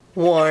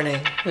Warning,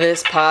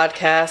 this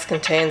podcast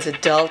contains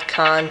adult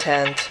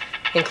content,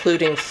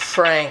 including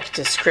frank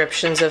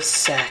descriptions of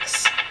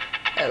sex,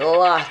 and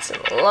lots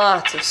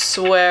of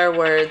swear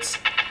words.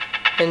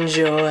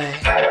 Enjoy.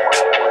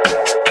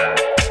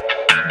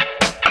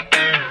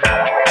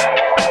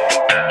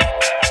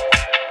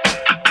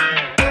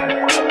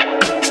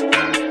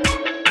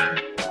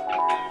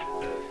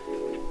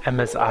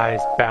 Emma's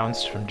eyes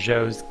bounced from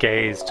Joe's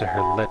gaze to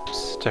her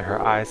lips to her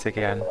eyes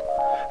again.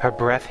 Her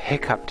breath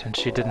hiccuped and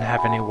she didn't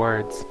have any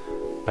words,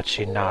 but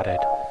she nodded,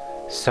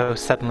 so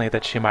suddenly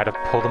that she might have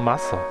pulled a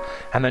muscle,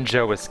 and then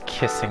Joe was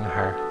kissing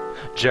her.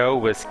 Joe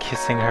was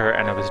kissing her,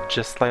 and it was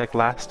just like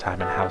last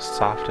time in how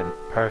soft and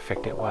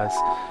perfect it was.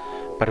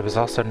 But it was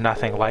also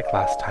nothing like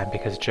last time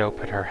because Joe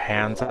put her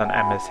hands on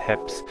Emma's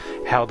hips,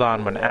 held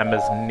on when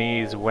Emma's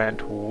knees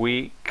went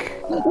weak.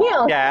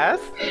 Neil.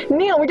 Yes?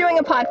 Neil, we're doing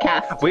a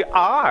podcast. We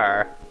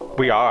are.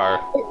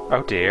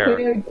 Oh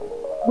dear.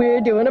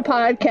 We're doing a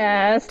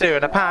podcast.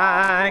 Doing a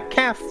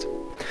podcast.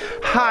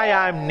 Hi,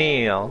 I'm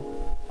Neil.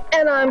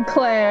 And I'm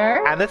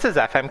Claire. And this is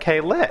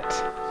FMK Lit.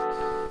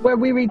 Where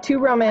we read 2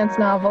 romance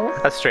novels.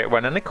 A straight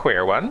one and a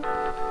queer one.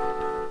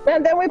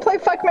 And then we play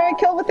Fuck, Marry,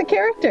 Kill with the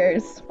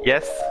characters.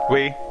 Yes,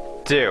 we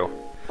do.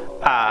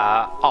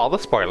 All the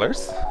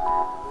spoilers.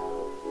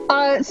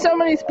 So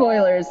many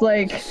spoilers.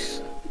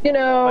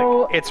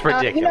 It's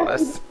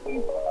ridiculous.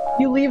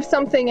 You leave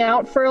something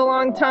out for a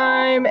long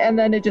time and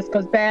then it just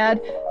goes bad.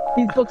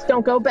 These books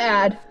don't go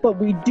bad, but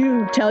we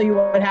do tell you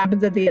what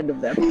happens at the end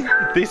of them.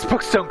 These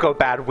books don't go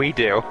bad, we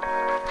do.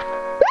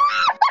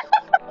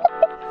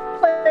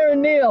 Claire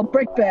and Neil,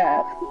 break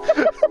bad.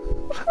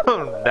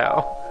 Oh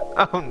no.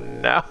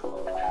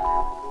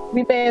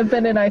 We may have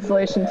been in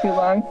isolation too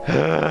long.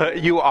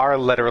 You are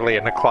literally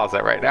in a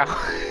closet right now.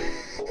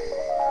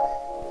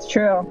 It's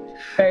true.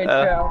 Very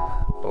true.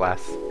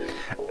 Bless.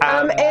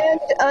 And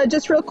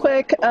just real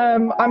quick,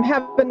 I'm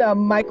having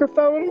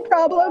microphone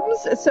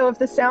problems, so if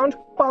the sound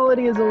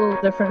quality is a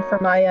little different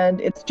from my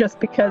end, it's just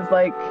because,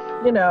 I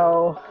don't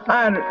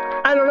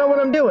know what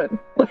I'm doing.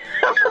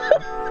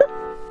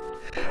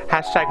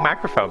 Hashtag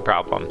microphone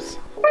problems.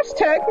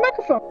 Hashtag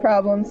microphone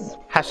problems.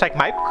 Hashtag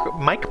mic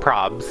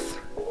probs.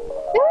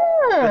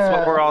 Yeah. That's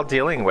what we're all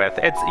dealing with.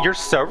 You're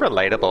so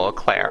relatable,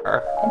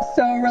 Claire. I'm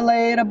so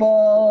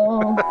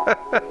relatable.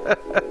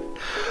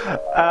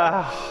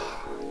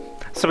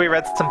 So we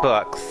read some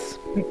books.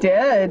 We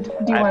did.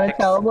 Do you want to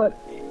tell what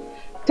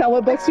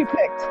books you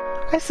picked?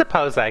 I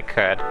suppose I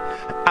could.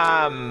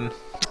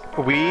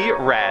 We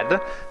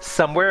read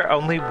Somewhere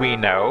Only We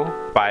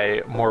Know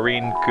by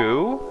Maureen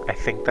Gu. I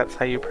think that's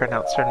how you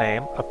pronounce her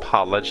name.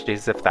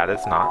 Apologies if that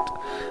is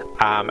not.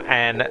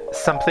 And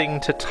Something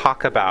to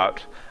Talk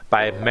About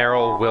by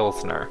Meryl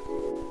Wilsner.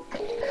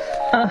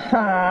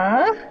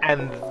 Uh-huh.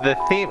 And the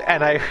theme,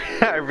 and I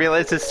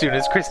realized as soon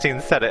as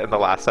Christine said it in the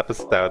last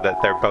episode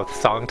that they're both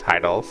song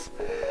titles.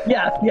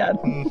 Yeah.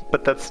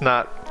 But that's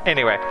not,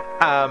 anyway,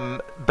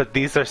 but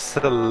these are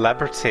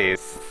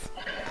celebrities.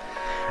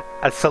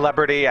 A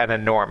celebrity and a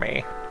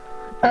normie.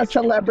 A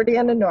celebrity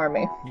and a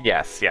normie.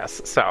 Yes.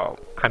 So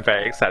I'm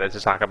very excited to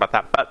talk about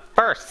that. But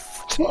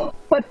first,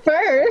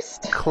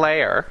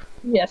 Claire.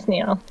 Yes,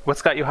 Neil.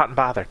 What's got you hot and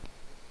bothered?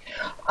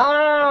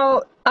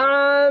 Oh,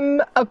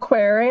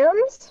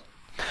 aquariums.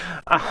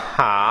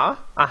 Uh-huh.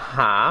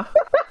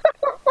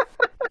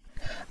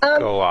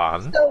 Go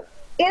on. So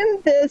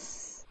in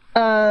this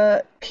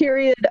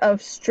period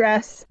of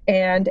stress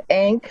and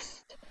angst,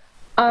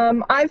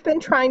 I've been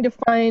trying to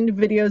find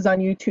videos on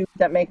YouTube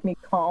that make me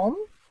calm.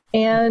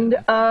 And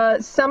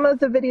some of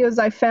the videos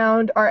I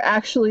found are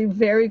actually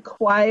very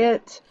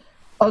quiet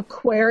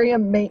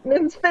aquarium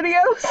maintenance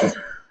videos.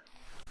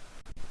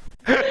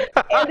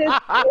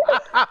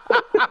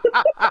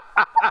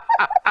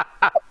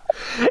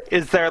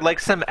 Is there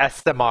some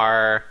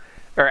SMR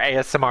or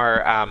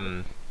ASMR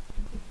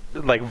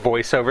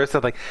voiceovers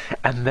of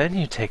and then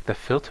you take the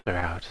filter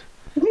out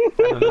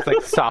and then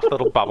there's soft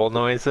little bubble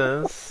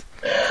noises,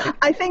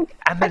 and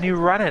then you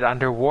run it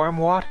under warm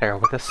water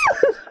with a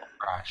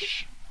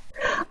brush?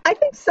 I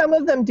think some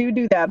of them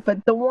do that,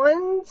 but the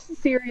one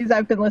series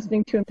I've been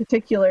listening to in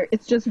particular,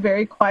 it's just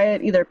very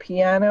quiet, either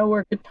piano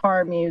or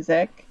guitar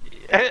music.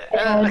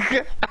 And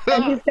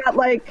he's got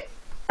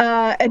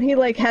and he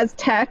has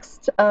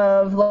text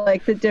of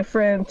the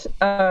different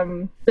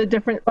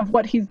of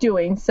what he's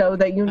doing so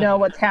that you know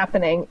what's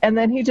happening. And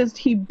then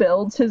he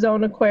builds his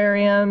own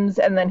aquariums,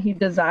 and then he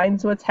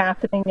designs what's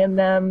happening in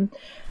them,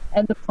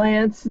 and the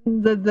plants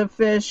and the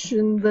fish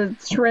and the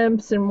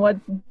shrimps and what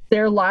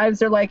their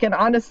lives are like. And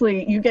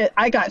honestly,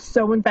 I got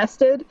so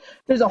invested.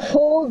 There's a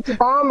whole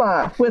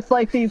drama with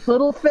these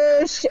little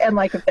fish, and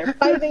if they're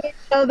fighting each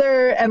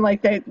other, and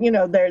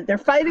they're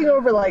fighting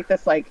over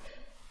this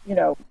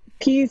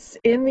piece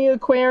in the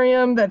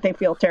aquarium that they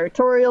feel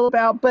territorial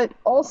about, but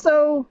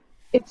also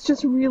it's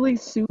just really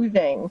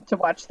soothing to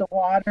watch the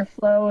water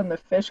flow and the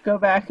fish go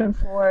back and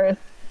forth.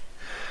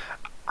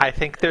 I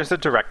think there's a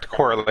direct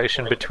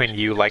correlation between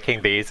you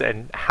liking these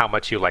and how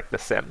much you like The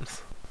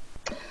Sims.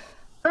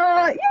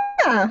 Yeah,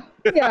 Yeah.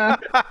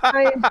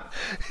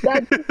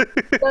 That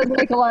does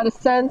make a lot of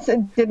sense.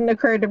 It didn't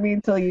occur to me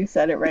until you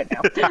said it right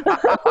now.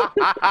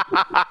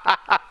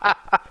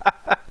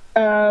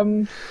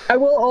 I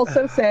will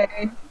also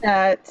say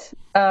that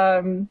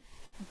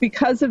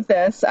because of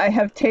this, I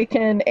have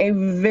taken a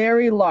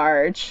very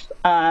large,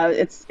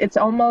 it's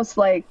almost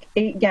like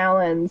 8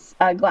 gallons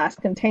glass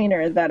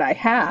container that I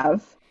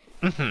have,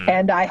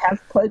 and I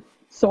have put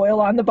soil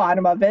on the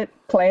bottom of it,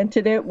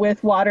 planted it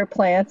with water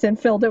plants, and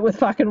filled it with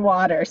fucking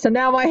water. So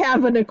now I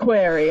have an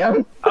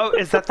aquarium. Oh,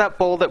 is that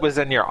bowl that was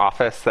in your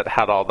office that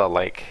had all the,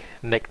 like,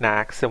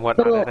 knickknacks and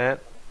whatnot in it?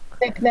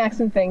 Knickknacks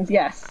and things,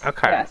 yes.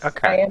 Okay, yes.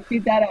 okay. I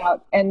emptied that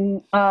out,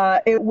 and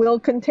it will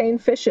contain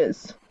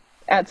fishes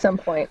at some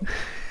point.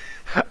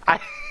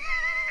 I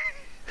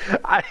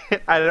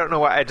don't know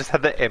why, I just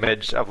had the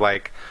image of,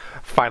 like,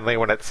 finally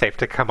when it's safe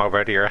to come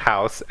over to your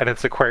house and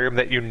it's an aquarium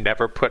that you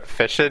never put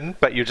fish in,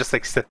 but you just,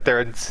 like, sit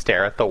there and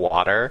stare at the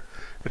water.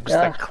 And just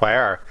like,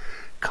 Claire.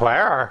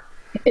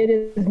 It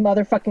is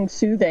motherfucking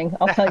soothing,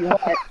 I'll tell you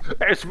what.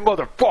 It's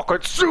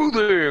motherfucking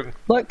soothing!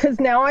 Look, because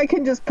now I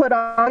can just put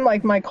on,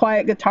 like, my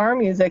quiet guitar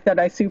music that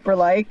I super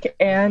like,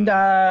 and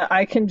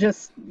I can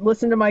just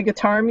listen to my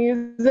guitar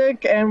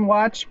music and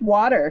watch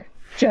water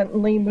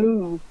gently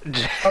move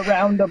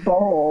around the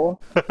bowl.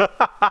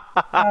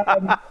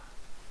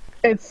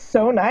 It's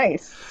so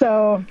nice.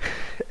 So,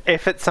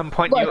 if at some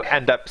point you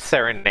end up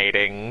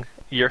serenading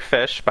your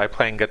fish by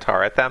playing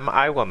guitar at them,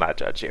 I will not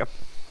judge you.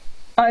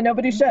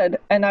 Nobody should.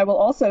 And I will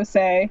also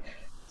say,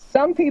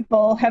 some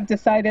people have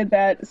decided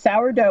that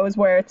sourdough is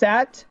where it's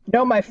at.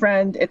 No, my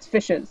friend, it's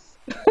fishes.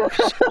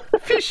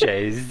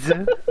 Fishes?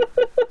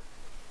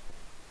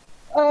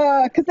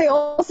 Because they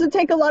also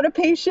take a lot of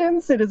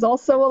patience. It is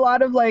also a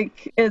lot of,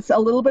 like, it's a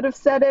little bit of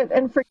set it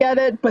and forget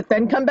it, but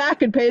then come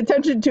back and pay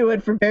attention to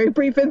it for very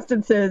brief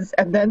instances,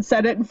 and then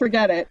set it and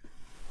forget it.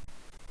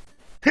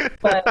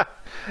 But,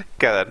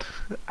 good.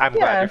 I'm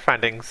glad you're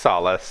finding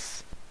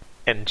solace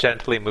in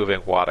gently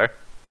moving water.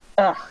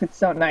 Oh, it's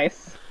so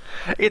nice.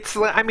 It's,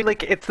 I mean,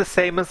 like, it's the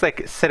same as,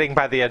 like, sitting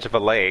by the edge of a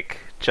lake,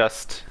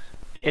 just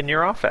in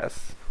your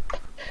office.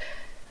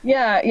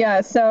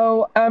 Yeah.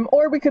 So,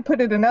 or we could put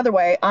it another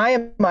way. I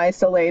am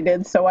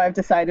isolated, so I've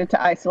decided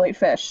to isolate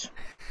fish.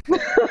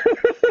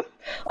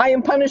 I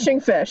am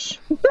punishing fish.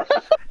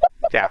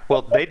 Yeah,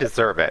 well, they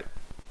deserve it.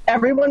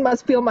 Everyone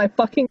must feel my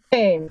fucking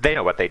pain. They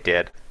know what they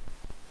did.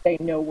 They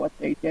know what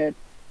they did.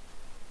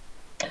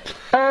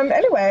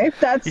 Anyway,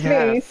 that's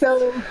me.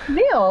 So,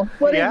 Neil,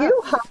 what are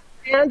you hot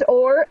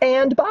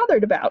and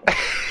bothered about?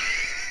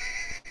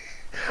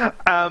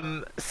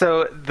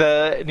 So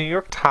the New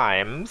York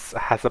Times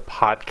has a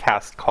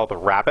podcast called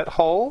Rabbit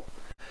Hole.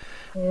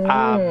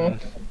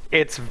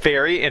 It's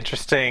very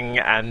interesting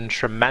and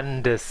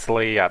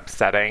tremendously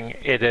upsetting.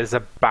 It is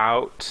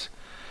about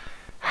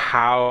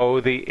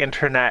how the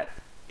internet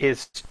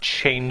is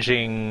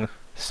changing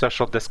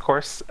social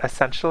discourse,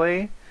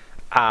 essentially.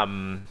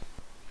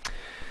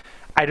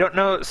 I don't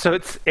know. So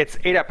it's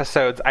 8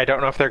 episodes. I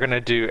don't know if they're going to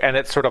do, and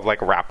it's sort of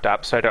like wrapped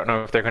up. So I don't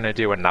know if they're going to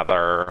do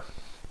another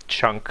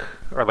chunk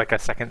or like a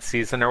second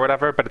season or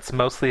whatever, but it's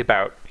mostly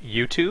about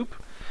YouTube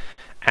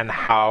and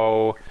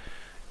how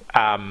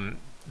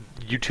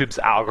YouTube's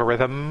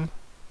algorithm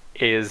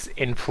is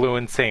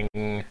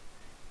influencing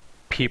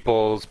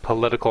people's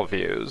political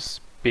views,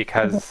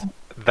 because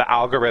the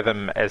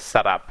algorithm is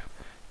set up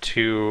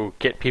to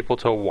get people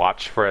to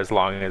watch for as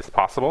long as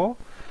possible.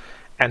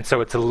 And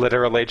so it's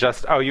literally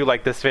just, oh, you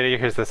like this video,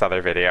 here's this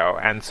other video.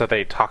 And so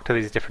they talk to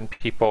these different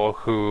people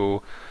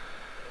who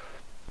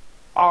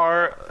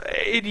are,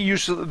 it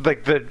usually,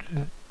 like, the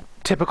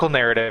typical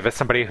narrative is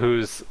somebody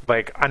who's,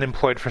 like,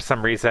 unemployed for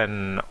some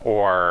reason,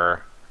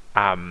 or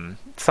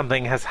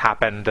something has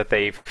happened that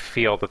they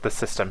feel that the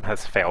system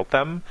has failed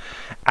them.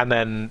 And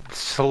then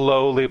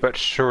slowly but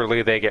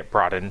surely they get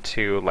brought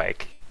into,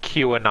 like,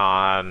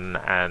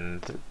 QAnon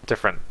and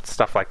different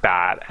stuff like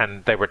that.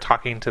 And they were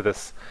talking to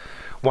this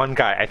one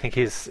guy, I think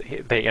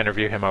they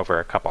interview him over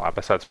a couple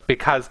episodes,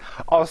 because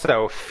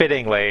also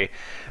fittingly,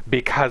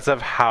 because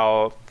of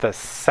how the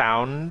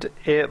sound,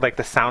 like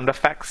the sound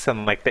effects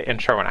and like the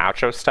intro and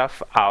outro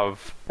stuff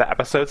of the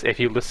episodes, if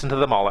you listen to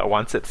them all at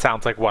once, it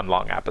sounds like one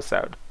long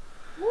episode.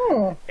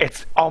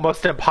 It's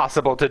almost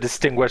impossible to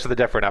distinguish the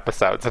different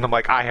episodes, and I'm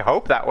like, I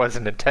hope that was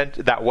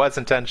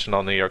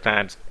intentional, New York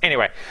Times.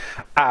 Anyway,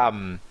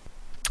 but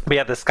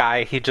yeah, this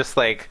guy, he just,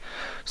 like,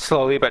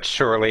 slowly but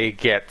surely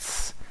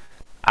gets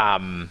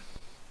radicalized.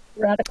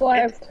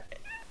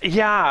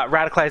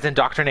 Radicalized,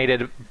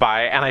 indoctrinated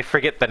by, and I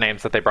forget the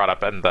names that they brought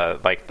up in the,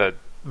 like, the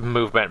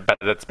movement, but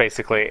it's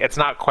basically, it's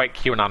not quite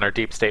QAnon or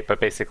Deep State, but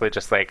basically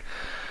just, like,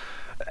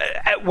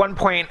 at one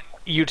point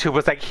YouTube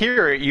was like,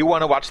 here, you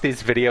want to watch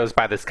these videos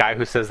by this guy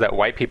who says that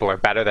white people are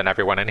better than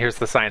everyone, and here's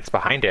the science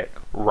behind it,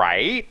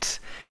 right?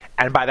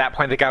 And by that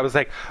point the guy was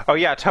like, oh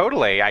yeah,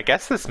 totally, I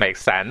guess this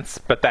makes sense.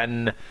 But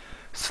then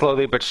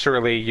slowly but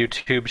surely,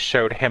 YouTube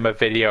showed him a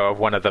video of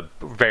one of the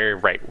very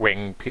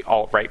right-wing,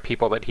 alt-right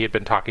people that he had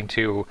been talking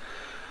to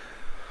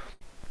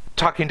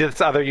talking to this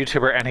other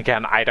YouTuber, and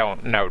again, I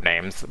don't know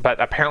names, but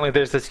apparently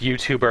there's this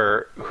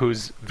YouTuber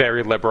who's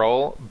very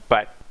liberal,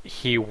 but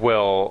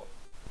he'll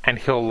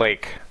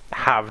like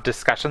have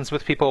discussions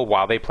with people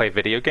while they play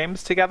video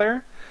games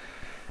together,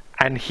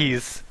 and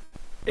he's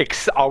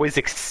always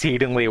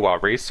exceedingly well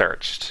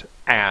researched,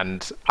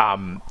 and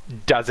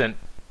doesn't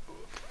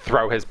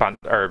throw his punch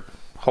or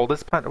hold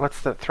his punch. What's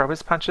the throw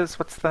his punches?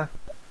 What's the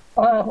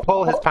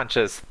pull his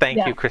punches?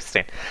 Thank you,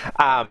 Christine.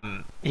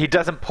 He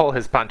doesn't pull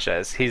his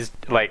punches. He's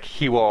like,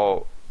 he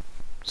will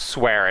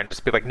swear and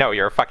just be like, no,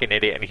 you're a fucking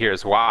idiot, and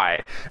here's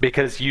why.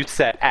 Because you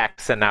said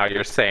X and now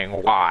you're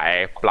saying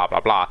Y, blah,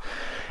 blah, blah.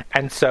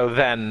 And so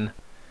then,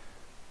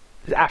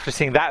 after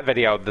seeing that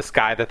video, this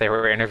guy that they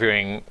were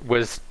interviewing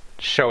was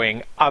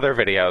showing other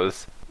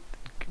videos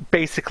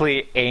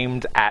basically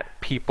aimed at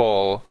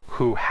people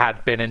who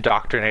had been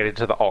indoctrinated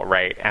to the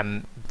alt-right,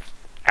 and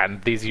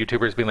these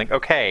YouTubers being like,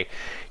 okay,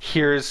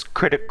 here's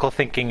critical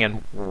thinking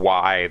and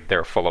why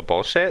they're full of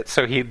bullshit.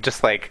 So he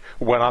just like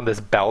went on this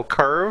bell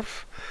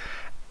curve.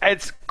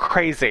 It's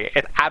crazy.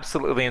 It's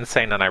absolutely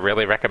insane, and I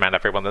really recommend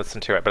everyone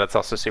listen to it, but it's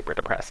also super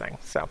depressing.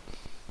 So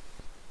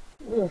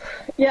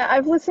yeah,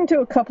 I've listened to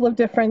a couple of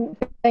different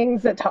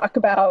things that talk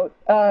about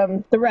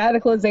the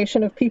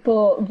radicalization of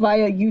people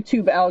via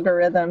YouTube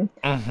algorithm,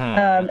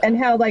 and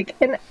how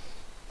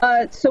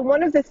so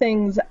one of the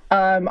things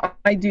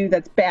I do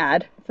that's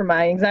bad for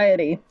my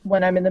anxiety,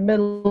 when I'm in the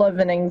middle of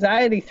an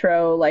anxiety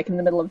throw, like in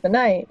the middle of the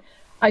night,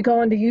 I go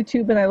onto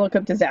YouTube and I look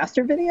up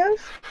disaster videos.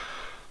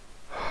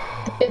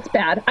 It's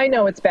bad. I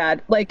know it's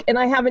bad. And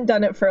I haven't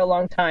done it for a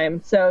long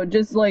time. So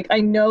just I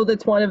know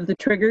that's one of the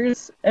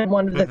triggers and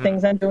one of the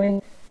things I'm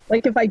doing.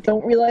 If I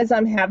don't realize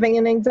I'm having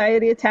an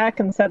anxiety attack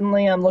and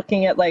suddenly I'm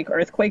looking at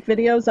earthquake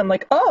videos, I'm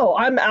like,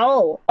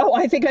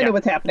 I think I know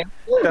what's happening.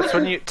 That's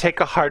when you take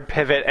a hard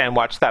pivot and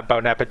watch that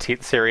Bon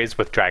Appetit series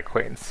with drag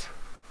queens.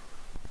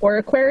 Or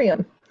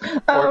aquarium.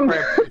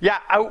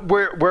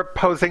 We're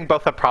posing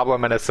both a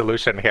problem and a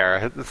solution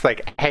here. It's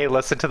like, hey,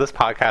 listen to this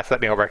podcast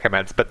that Neil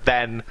recommends, but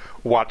then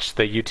watch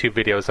the YouTube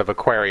videos of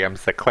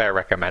aquariums that Claire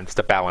recommends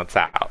to balance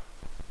out.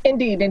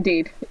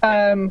 Indeed.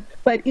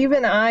 But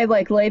even I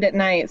late at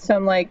night, so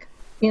I'm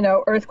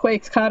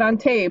earthquakes caught on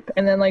tape,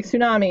 and then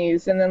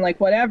tsunamis, and then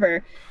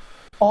whatever.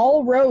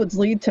 All roads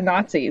lead to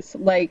Nazis.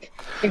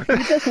 If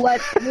you just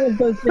let any of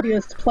those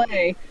videos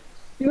play,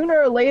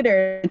 sooner or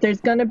later, there's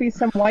going to be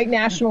some white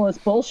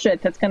nationalist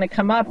bullshit that's going to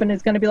come up and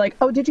is going to be like,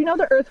 oh, did you know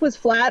the earth was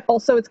flat?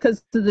 Also, it's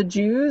because of the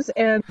Jews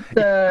and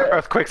the...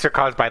 Earthquakes are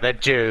caused by the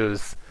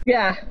Jews.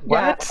 Yeah.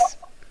 What?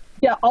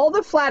 Yeah, all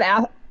the flat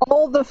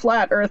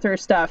earther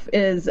stuff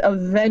is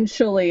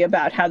eventually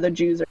about how the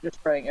Jews are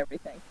destroying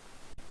everything.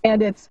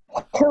 And it's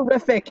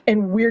horrific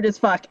and weird as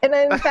fuck. And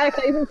in fact,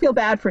 I even feel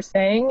bad for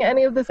saying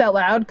any of this out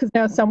loud, because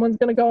now someone's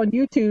going to go on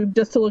YouTube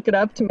just to look it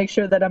up to make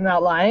sure that I'm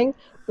not lying.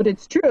 But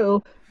it's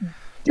true.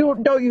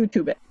 Don't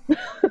YouTube it.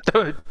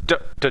 Don't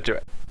do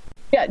it.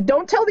 Yeah,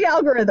 don't tell the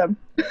algorithm.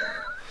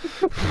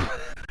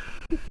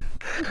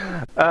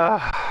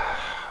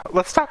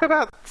 Let's talk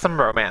about some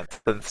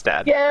romance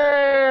instead.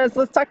 Yes,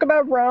 let's talk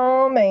about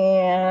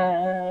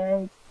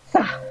romance.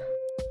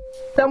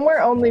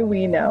 Somewhere only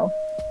we know.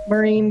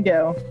 Marine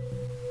Gu.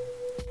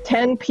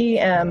 10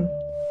 p.m.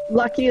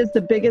 Lucky is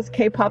the biggest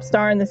K-pop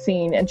star in the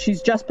scene, and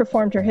she's just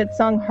performed her hit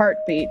song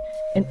Heartbeat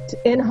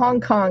in Hong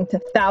Kong to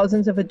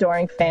thousands of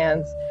adoring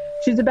fans.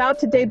 She's about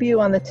to debut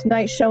on The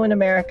Tonight Show in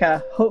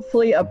America,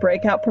 hopefully a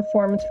breakout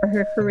performance for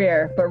her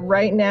career, but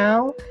right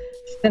now,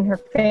 she's in her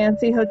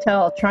fancy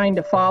hotel trying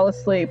to fall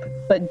asleep,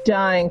 but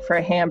dying for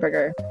a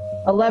hamburger.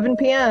 11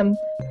 p.m.,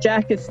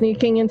 Jack is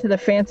sneaking into the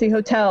fancy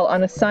hotel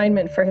on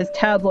assignment for his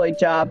tabloid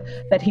job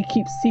that he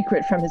keeps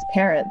secret from his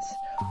parents.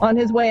 On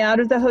his way out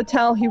of the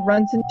hotel, he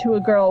runs into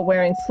a girl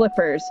wearing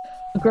slippers,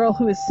 a girl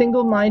who is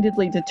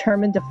single-mindedly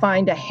determined to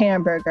find a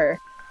hamburger.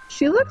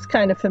 She looks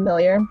kind of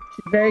familiar.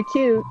 She's very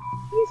cute.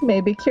 He's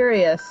maybe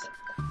curious.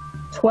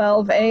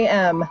 12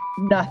 a.m.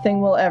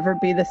 Nothing will ever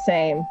be the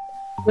same.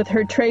 With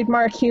her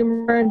trademark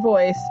humor and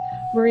voice,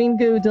 Marine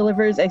Gu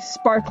delivers a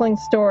sparkling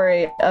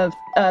story of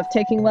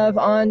taking a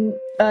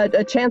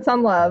chance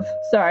on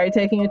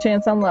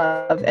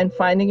love, and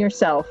finding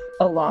yourself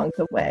along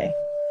the way.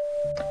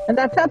 And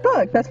that's that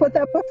book. That's what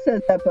that book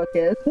says that book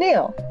is.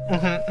 Neil,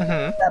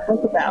 that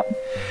book about?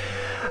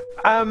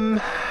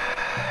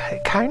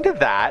 Kind of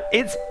that.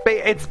 It's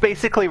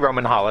basically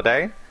Roman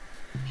Holiday.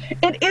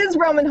 It is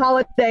Roman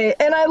Holiday,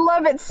 and I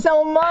love it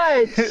so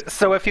much.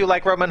 So if you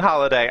like Roman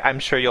Holiday, I'm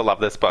sure you'll love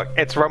this book.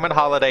 It's Roman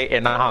Holiday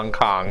in Hong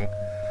Kong.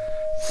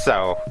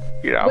 So,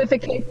 with a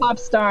K-pop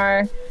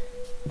star.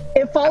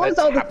 It follows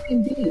all the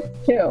same beats,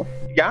 too.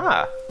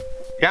 Yeah.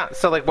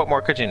 So, what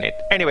more could you need?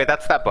 Anyway,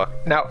 that's that book.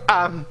 Now,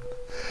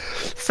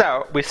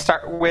 so we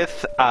start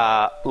with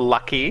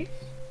Lucky,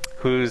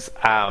 who's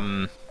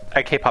a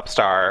K-pop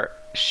star.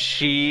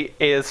 She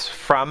is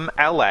from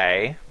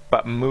LA,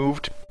 but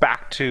moved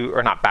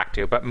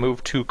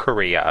to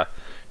Korea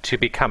to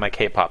become a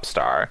K-pop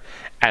star.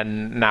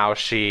 And now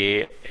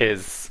she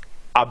is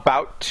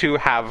about to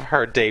have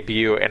her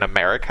debut in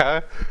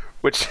America,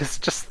 which is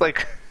just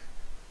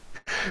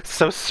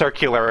so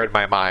circular in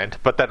my mind,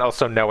 but then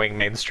also knowing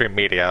mainstream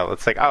media,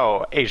 it's like,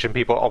 oh, Asian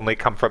people only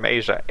come from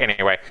Asia.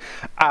 Anyway,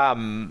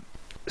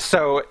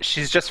 so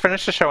she's just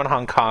finished a show in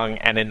Hong Kong,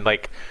 and in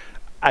like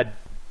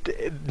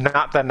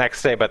not the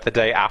next day, but the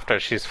day after,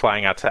 she's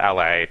flying out to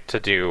LA to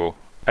do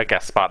a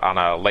guest spot on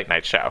a late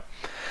night show.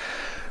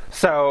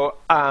 So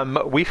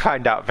we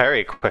find out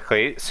very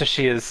quickly. So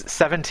she is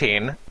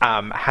 17,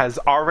 has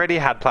already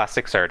had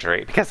plastic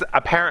surgery, because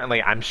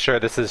apparently, I'm sure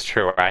this is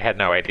true, I had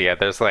no idea,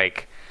 there's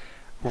like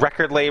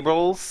record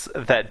labels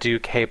that do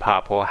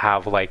K-pop will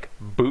have like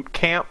boot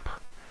camp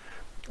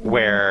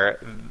where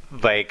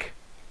like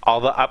all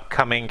the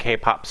upcoming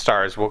K-pop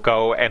stars will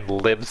go and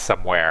live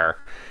somewhere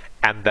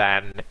and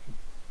then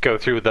go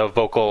through the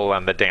vocal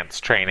and the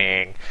dance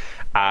training,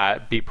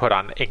 be put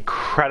on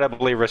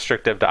incredibly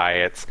restrictive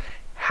diets,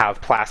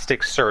 have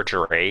plastic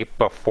surgery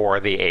before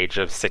the age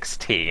of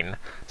 16.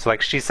 So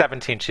like she's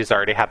 17, she's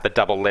already had the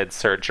double lid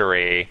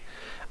surgery.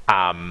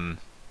 And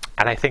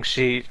I think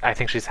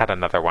she's had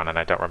another one, and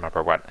I don't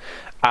remember what.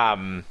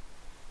 And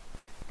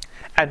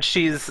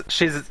she's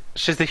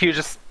the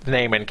hugest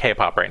name in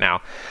K-pop right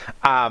now.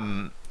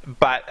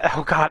 But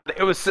oh god,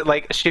 it was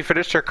like she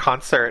finished her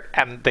concert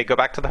and they go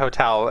back to the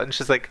hotel and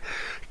she's like,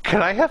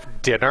 "Can I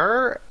have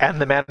dinner?"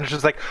 And the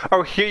manager's like,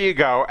 "Oh, here you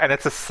go." And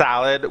it's a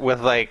salad with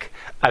like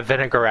a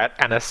vinaigrette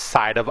and a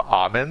side of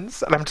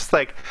almonds. And I'm just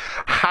like,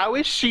 how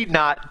is she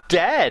not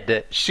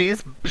dead? She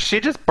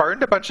just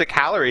burned a bunch of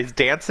calories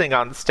dancing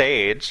on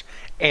stage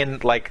in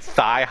like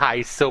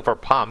thigh-high silver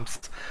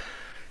pumps.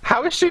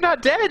 How is she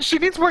not dead? She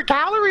needs more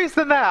calories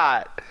than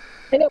that.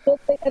 I know, well,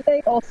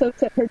 they also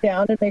sit her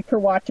down and make her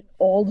watch an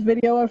old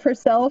video of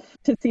herself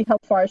to see how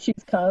far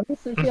she's come.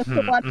 So she has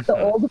to watch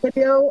the old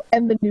video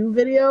and the new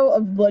video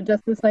of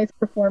just this nice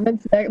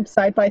performance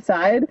side by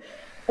side.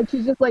 And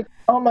she's just like,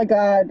 oh my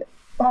God,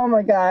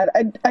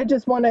 I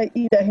just want to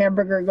eat a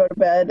hamburger and go to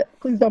bed.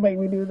 Please don't make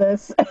me do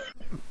this.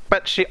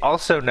 But she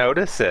also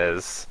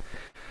notices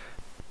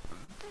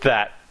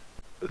that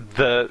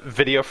the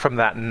video from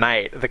that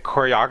night, the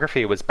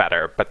choreography was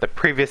better, but the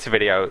previous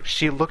video,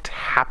 she looked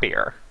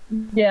happier.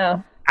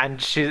 Yeah.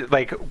 And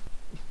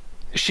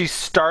she's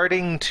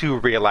starting to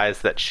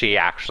realize that she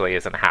actually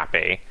isn't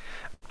happy.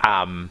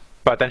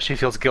 But then she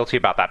feels guilty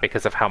about that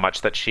because of how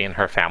much that she and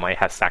her family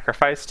has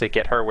sacrificed to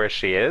get her where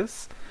she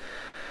is.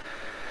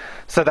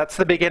 So that's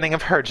the beginning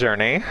of her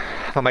journey.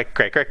 I'm like,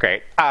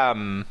 great.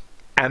 And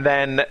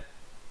then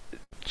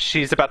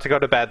she's about to go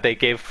to bed. They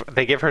give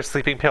her a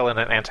sleeping pill and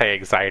an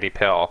anti-anxiety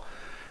pill.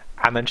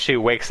 And then she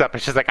wakes up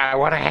and she's like, I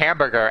want a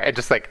hamburger, and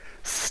just like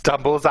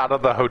stumbles out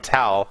of the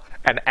hotel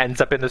and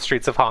ends up in the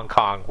streets of Hong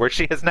Kong where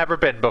she has never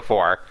been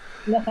before.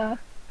 Uh-huh.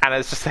 And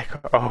it's just like,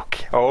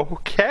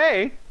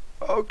 okay.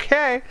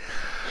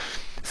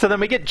 So then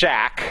we get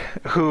Jack,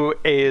 who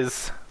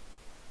is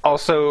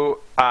also,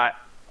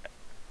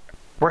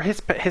 were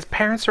his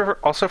parents were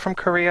also from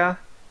Korea?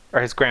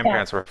 Or his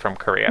grandparents were from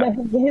Korea?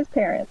 No, his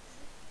parents.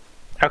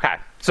 Okay.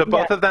 So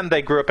both of them,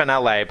 they grew up in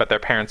LA, but their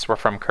parents were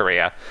from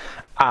Korea.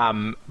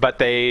 But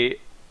they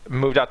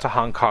moved out to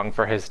Hong Kong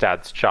for his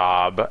dad's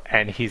job,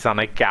 and he's on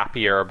a gap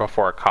year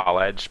before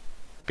college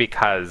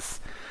because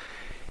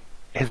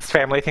his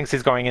family thinks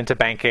he's going into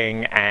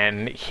banking,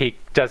 and he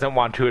doesn't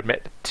want to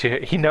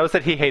he knows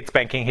that he hates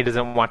banking. He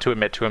doesn't want to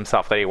admit to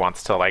himself that he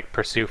wants to like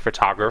pursue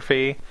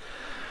photography.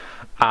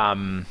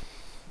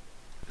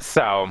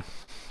 So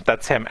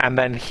that's him. And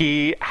then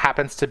he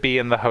happens to be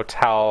in the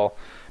hotel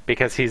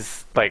because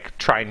he's like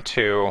trying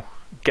to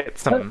get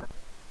some...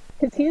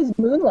 Because he is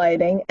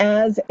moonlighting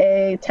as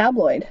a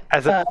tabloid.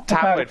 As a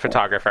tabloid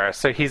photographer.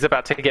 So he's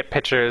about to get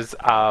pictures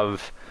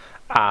of...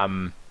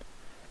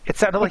 it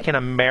sounded like an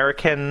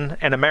American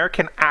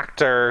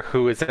actor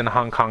who is in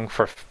Hong Kong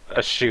for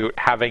a shoot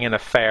having an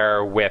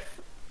affair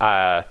with...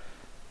 I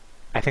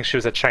think she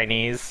was a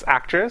Chinese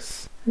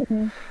actress.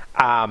 Mm-hmm.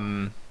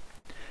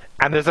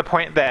 And there's a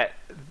point that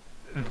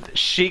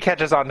she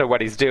catches on to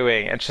what he's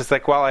doing, and she's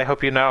like, well, I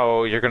hope you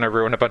know you're going to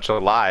ruin a bunch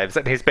of lives.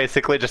 And he's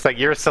basically just like,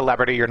 you're a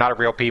celebrity, you're not a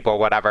real people,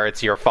 whatever,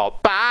 it's your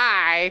fault,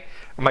 bye.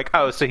 I'm like,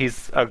 oh, so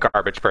he's a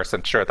garbage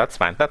person. Sure, that's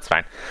fine.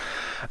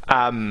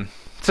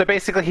 So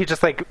basically he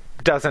just like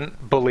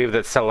doesn't believe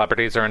that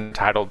celebrities are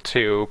entitled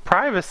to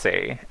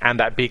privacy, and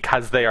that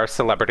because they are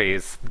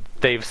celebrities,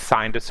 they've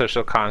signed a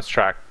social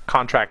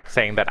contract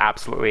saying that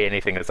absolutely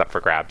anything is up for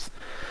grabs.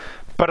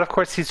 But of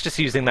course, he's just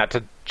using that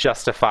to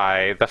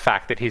justify the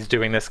fact that he's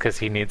doing this because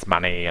he needs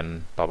money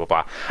and blah, blah,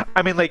 blah.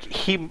 I mean, like,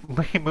 he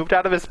moved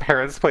out of his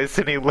parents' place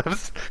and he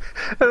lives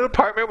in an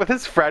apartment with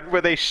his friend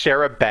where they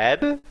share a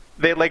bed.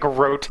 They, like,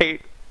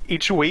 rotate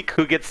each week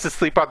who gets to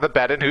sleep on the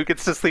bed and who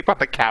gets to sleep on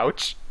the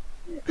couch.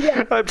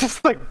 Yeah. I'm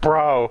just like,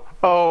 bro,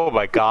 oh,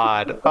 my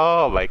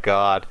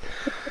God.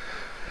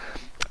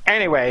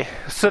 Anyway,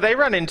 so they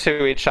run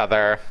into each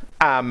other.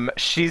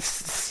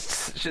 She's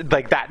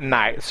like that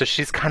night, so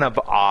she's kind of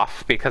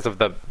off because of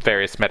the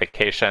various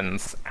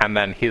medications, and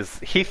then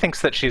he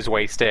thinks that she's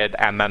wasted,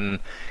 and then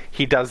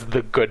he does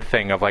the good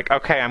thing of like,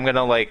 okay, I'm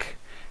gonna like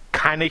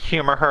kind of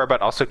humor her,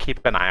 but also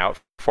keep an eye out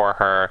for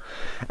her.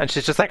 And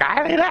she's just like,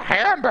 I need a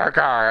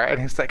hamburger.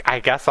 And he's like, I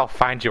guess I'll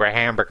find you a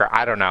hamburger.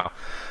 I don't know.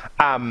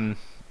 And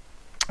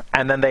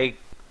then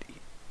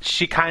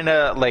she kind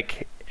of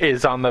like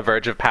is on the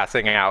verge of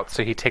passing out.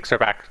 So he takes her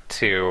back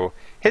to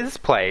his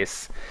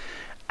place.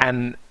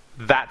 And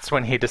that's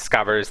when he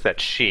discovers that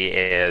she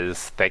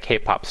is the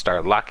K-pop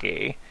star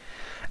Lucky.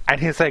 And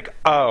he's like,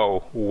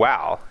 oh,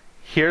 well,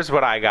 here's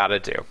what I gotta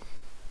do.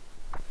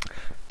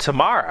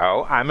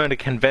 Tomorrow, I'm going to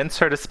convince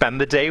her to spend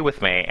the day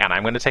with me, and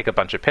I'm going to take a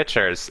bunch of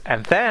pictures,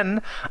 and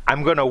then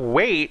I'm going to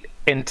wait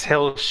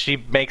until she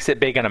makes it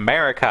big in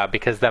America,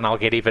 because then I'll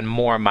get even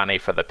more money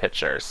for the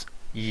pictures.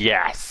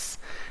 Yes.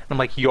 And I'm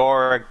like,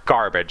 you're a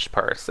garbage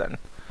person.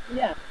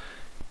 Yeah.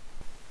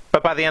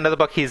 But by the end of the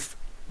book, he's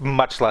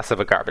much less of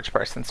a garbage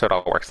person, so it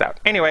all works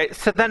out. Anyway,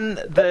 so then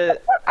and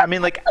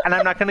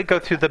I'm not going to go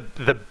through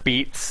the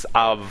beats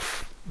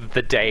of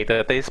the day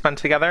that they spend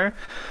together.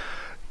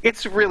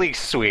 It's really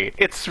sweet.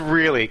 It's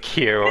really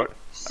cute.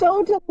 It's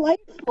so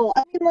delightful.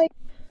 I mean, like,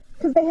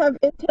 because they have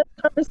intense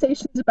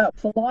conversations about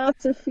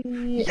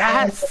philosophy,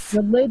 yes,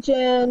 and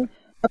religion,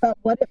 about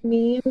what it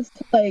means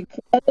to, like,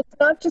 and it's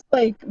not just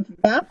like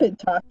vapid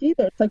talk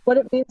either. It's like what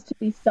it means to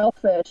be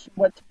selfish,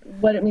 what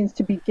it means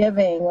to be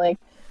giving. Like,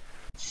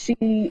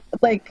 she,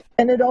 like,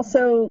 and it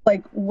also,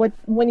 like,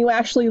 when you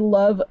actually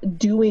love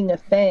doing a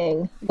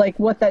thing, like,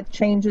 what that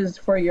changes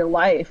for your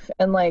life.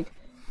 And, like,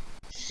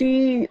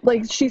 she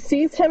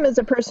sees him as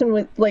a person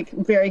with, like,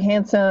 very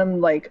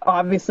handsome, like,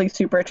 obviously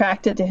super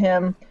attracted to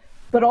him,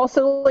 but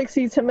also, like,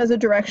 sees him as a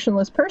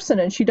directionless person,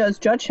 and she does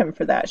judge him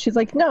for that. She's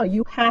like, no,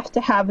 you have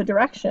to have a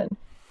direction.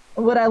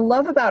 And what I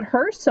love about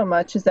her so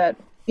much is that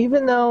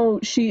even though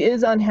she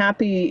is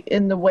unhappy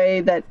in the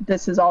way that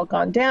this has all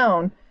gone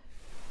down,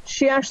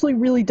 she actually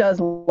really does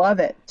love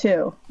it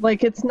too.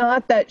 Like, it's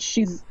not that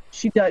she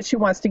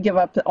wants to give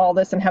up all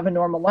this and have a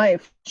normal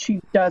life. She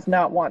does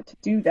not want to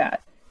do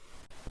that.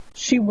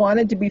 She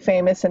wanted to be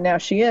famous, and now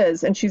she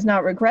is, and she's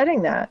not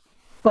regretting that.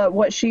 But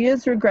what she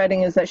is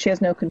regretting is that she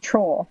has no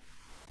control.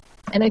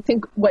 And I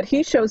think what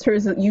he shows her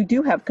is that you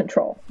do have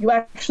control.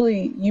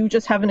 You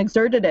just haven't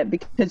exerted it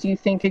because you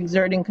think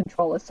exerting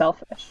control is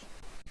selfish.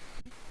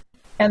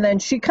 And then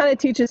she kind of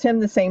teaches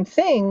him the same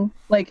thing,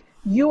 like,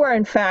 you are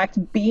in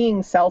fact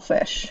being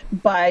selfish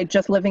by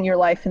just living your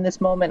life in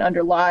this moment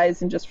under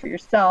lies and just for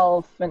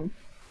yourself, and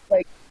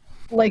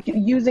like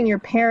using your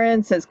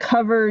parents as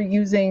cover,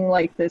 using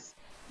like this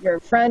your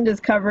friend as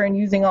cover, and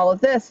using all of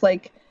this.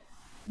 Like,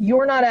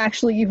 you're not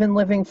actually even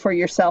living for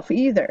yourself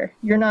either.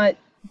 You're not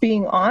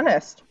being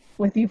honest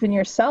with even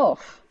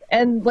yourself.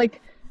 And like,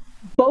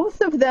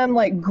 both of them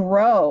like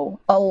grow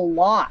a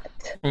lot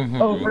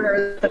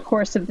over the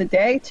course of the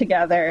day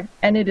together,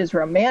 and it is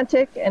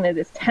romantic and it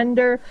is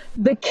tender.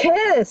 The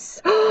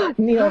kiss,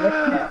 Neil,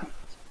 the kiss.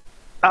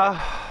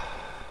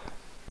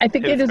 I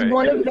think it is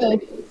one of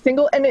the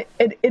single, and it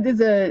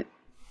is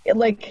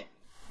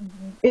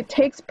it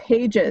takes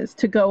pages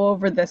to go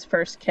over this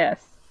first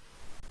kiss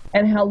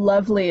and how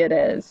lovely it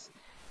is.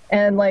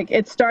 And like,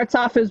 it starts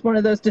off as one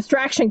of those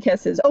distraction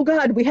kisses. Oh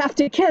God, we have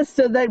to kiss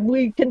so that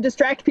we can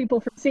distract people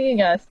from seeing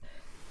us.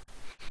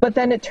 But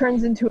then it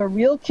turns into a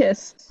real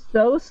kiss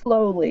so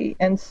slowly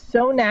and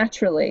so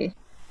naturally.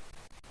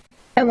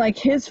 And like,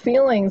 his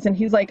feelings, and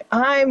he's like,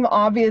 I'm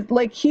obvious.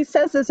 Like, he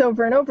says this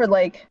over and over,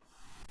 like,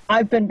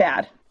 I've been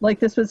bad. Like,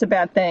 this was a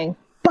bad thing.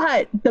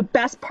 But the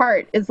best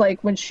part is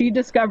like when she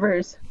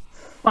discovers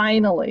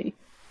finally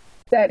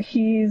that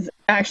he's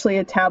actually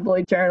a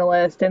tabloid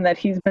journalist and that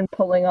he's been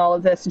pulling all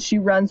of this, and she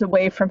runs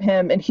away from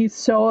him, and he's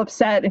so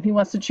upset and he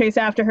wants to chase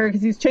after her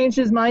because he's changed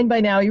his mind by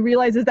now. He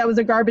realizes that was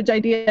a garbage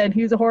idea and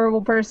he's a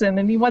horrible person,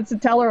 and he wants to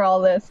tell her all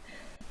this.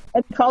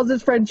 And he calls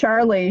his friend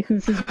Charlie,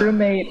 who's his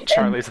roommate.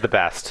 Charlie's the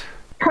best.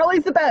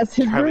 Charlie's the best.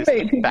 His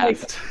roommate, who's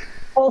like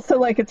also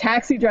like a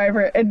taxi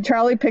driver, and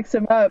Charlie picks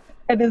him up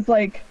and is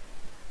like,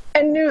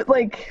 and knew,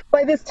 like,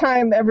 by this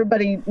time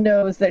everybody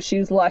knows that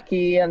she's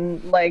lucky,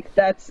 and like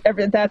that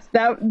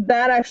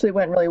actually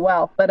went really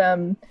well. But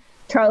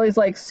Charlie's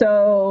like,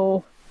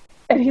 so,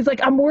 and he's like,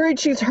 I'm worried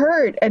she's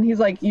hurt, and he's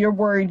like, you're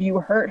worried you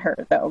hurt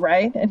her though,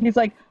 right? And he's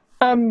like,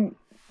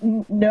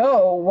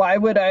 no, why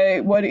would I?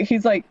 What?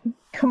 He's like,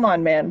 come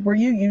on, man, were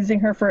you using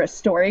her for a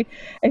story?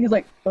 And he's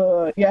like,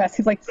 yes.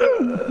 He's like,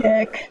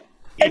 dick.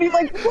 And he's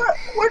like, what,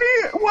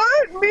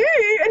 me?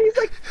 And he's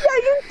like, yeah,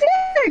 you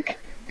dick.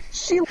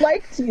 She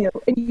liked you,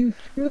 and you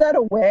threw that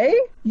away?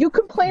 You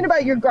complain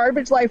about your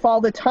garbage life all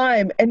the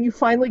time, and you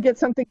finally get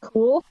something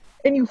cool,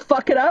 and you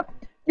fuck it up?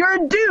 You're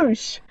a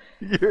douche.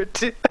 You're a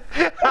douche.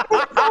 It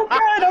was so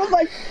good. I was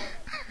like,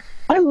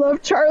 I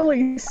love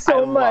Charlie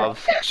so much. I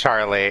love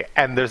Charlie.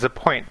 And there's a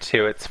point,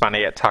 too. It's funny.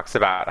 It talks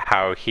about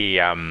how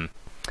he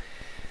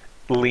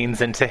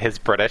leans into his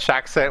British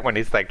accent when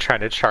he's, like,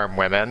 trying to charm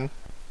women.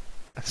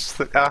 It's just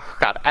like, oh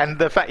God. And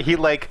the fact he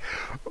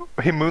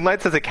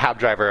moonlights as a cab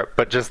driver,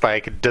 but just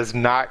like does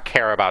not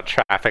care about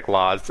traffic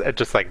laws. It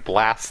just like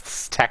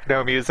blasts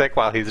techno music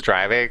while he's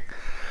driving.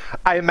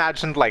 I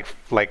imagined like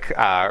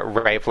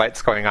rave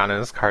lights going on in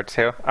his car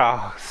too.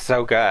 Oh,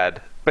 so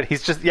good. But he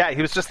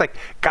was just like,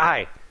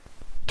 guy,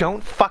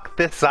 don't fuck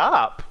this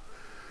up.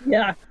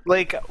 Yeah.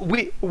 Like,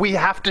 we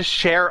have to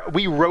share,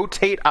 we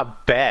rotate a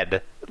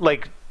bed.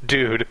 Like,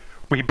 dude,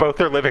 we both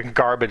are living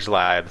garbage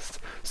lives.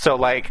 So,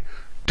 like,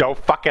 don't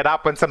fuck it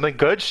up when something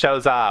good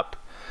shows up.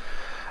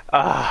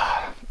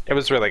 It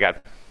was really good.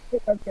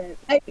 Okay.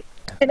 I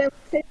would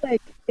say,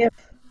 like, if,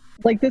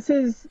 like, this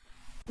is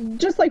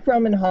just like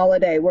Roman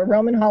Holiday, where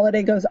Roman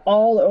Holiday goes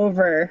all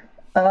over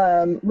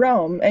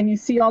Rome, and you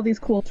see all these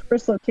cool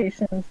tourist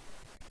locations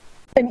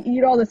and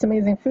eat all this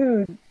amazing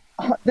food.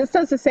 This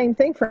does the same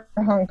thing for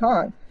Hong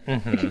Kong.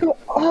 Mm-hmm. You can go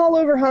all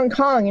over Hong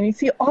Kong and you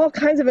see all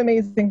kinds of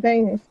amazing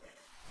things.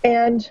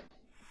 And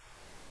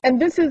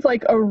this is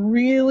like a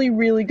really,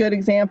 really good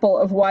example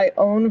of why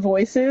own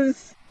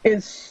voices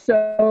is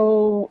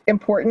so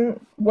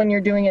important when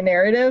you're doing a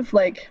narrative.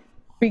 Like,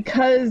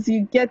 because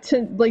you get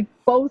to, like,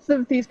 both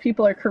of these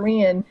people are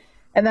Korean,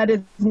 and that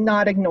is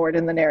not ignored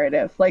in the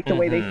narrative. Like, the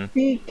way they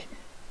speak,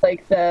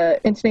 like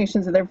the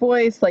intonations of their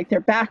voice, like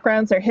their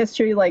backgrounds, their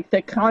history, like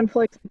the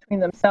conflicts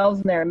between themselves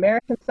and their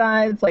American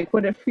sides, like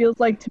what it feels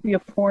like to be a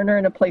foreigner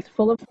in a place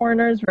full of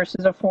foreigners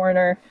versus a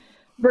foreigner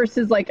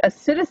versus like a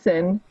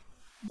citizen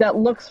that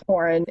looks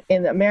foreign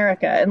in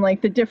America, and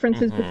like the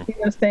differences between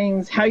those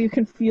things, how you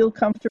can feel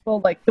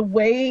comfortable, like the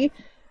way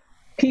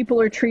people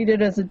are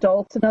treated as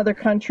adults in other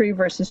country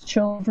versus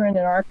children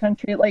in our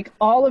country, like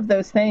all of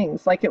those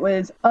things. Like, it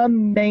was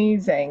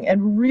amazing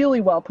and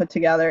really well put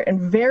together and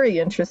very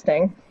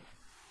interesting.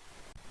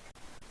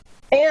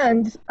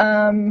 And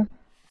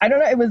I don't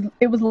know,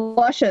 it was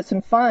luscious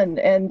and fun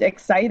and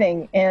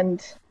exciting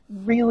and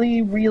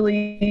really,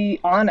 really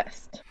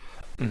honest.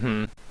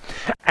 Mm-hmm.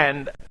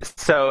 And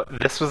so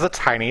this was a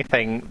tiny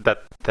thing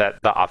that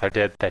the author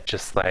did that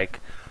just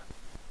like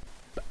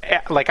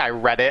I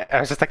read it, I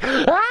was just like,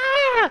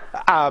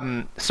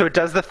 ah! So it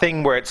does the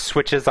thing where it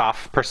switches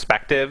off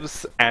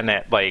perspectives and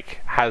it like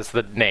has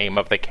the name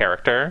of the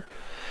character.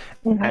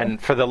 Mm-hmm.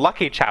 And for the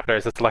Lucky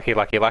chapters, it's Lucky,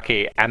 Lucky,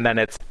 Lucky. And then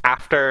it's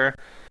after,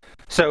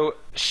 so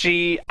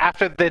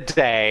after the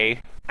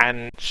day,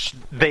 and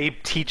they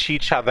teach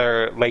each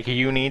other, like,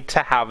 you need to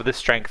have the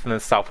strength and the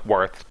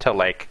self-worth to,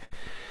 like,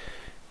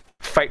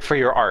 fight for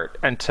your art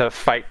and to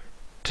fight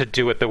to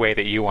do it the way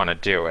that you want to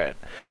do it.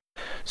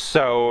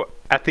 So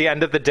at the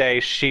end of the day,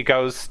 she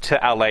goes to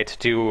LA to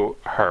do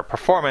her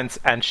performance,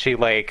 and she,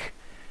 like,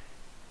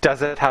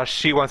 does it how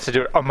she wants to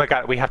do it. Oh my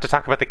god, we have to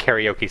talk about the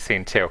karaoke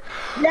scene too.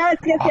 Yes.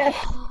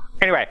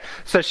 Anyway,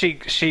 so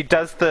she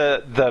does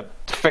the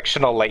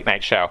fictional late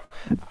night show,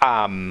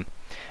 and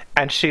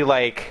she,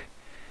 like,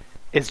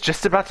 is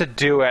just about to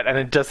do it, and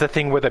it does the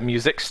thing where the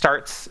music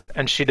starts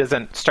and she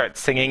doesn't start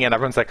singing, and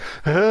everyone's like,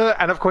 ugh!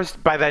 And of course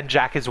by then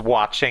Jack is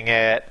watching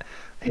it.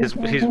 He's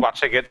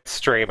watching it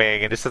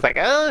streaming, and it's just like,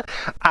 ugh!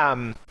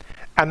 And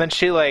then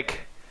she,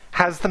 like,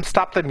 has them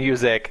stop the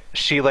music.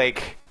 She,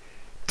 like,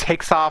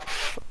 takes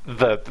off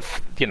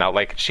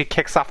she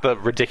kicks off the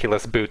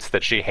ridiculous boots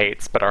that she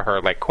hates but are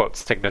her, like, quote,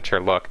 signature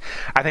look.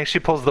 I think she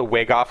pulls the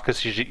wig off because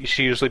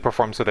she usually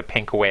performs with a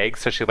pink wig,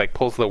 so she, like,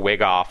 pulls the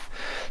wig off,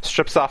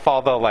 strips off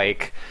all the,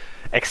 like,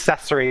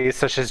 accessories,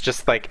 so she's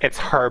just, like, it's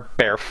her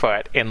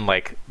barefoot in,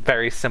 like,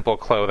 very simple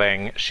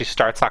clothing. She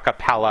starts a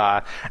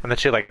cappella, and then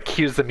she, like,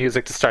 cues the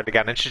music to start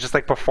again, and she just,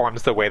 like,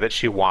 performs the way that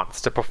she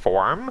wants to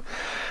perform,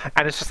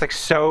 and it's just, like,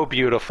 so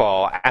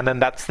beautiful. And then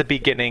that's the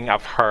beginning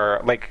of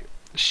her, like,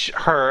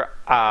 her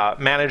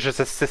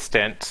manager's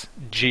assistant,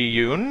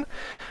 Ji-yoon,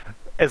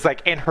 is,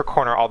 like, in her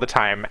corner all the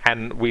time,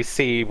 and we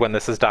see when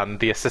this is done,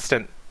 the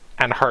assistant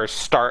and her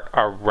start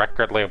a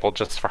record label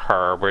just for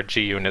her, where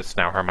Ji-yoon is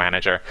now her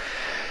manager.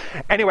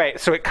 Anyway,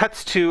 so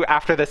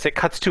after this, it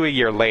cuts to a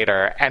year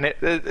later, and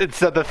it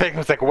so the thing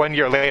was, like, 1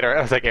 year later,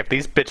 I was like, if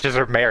these bitches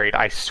are married,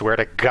 I swear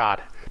to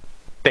God,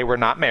 they were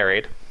not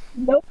married.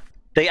 Nope.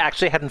 They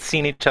actually hadn't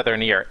seen each other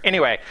in a year.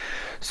 Anyway,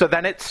 so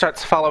then it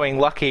starts following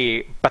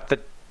Lucky, but the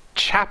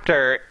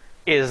chapter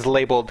is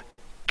labeled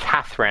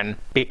Catherine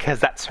because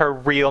that's her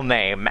real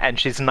name, and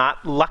she's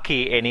not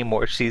Lucky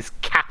anymore. She's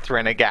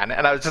Catherine again.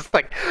 And I was just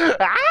like,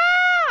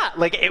 ah!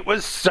 Like, it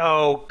was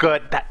so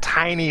good, that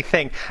tiny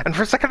thing. And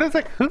for a second I was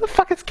like, who the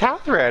fuck is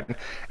Catherine?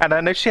 And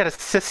I know she had a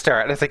sister,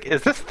 and I was like,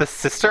 is this the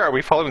sister? Are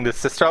we following the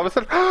sister all of a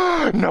sudden?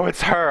 Oh, no,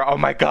 it's her. Oh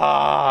my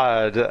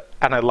god.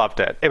 And I loved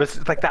it. It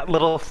was like that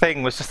little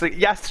thing was just like,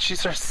 yes,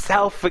 she's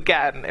herself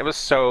again. It was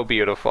so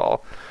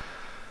beautiful.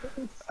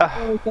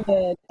 So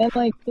good. And,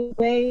 like, the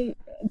way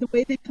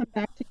they come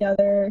back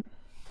together,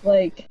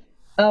 like,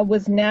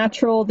 was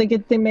natural.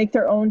 They make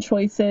their own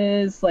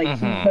choices. Like,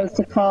 he goes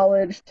to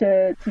college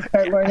to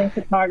start learning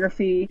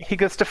photography. He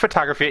goes to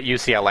photography at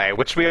UCLA,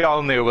 which we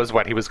all knew was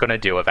what he was going to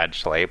do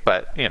eventually,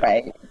 but, you know.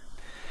 Right.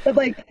 But,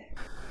 like,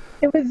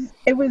 it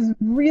was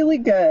really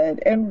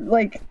good. And,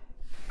 like,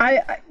 and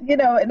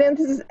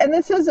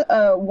this is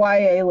a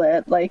YA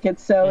lit, like,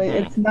 it's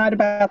not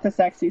about the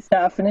sexy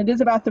stuff, and it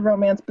is about the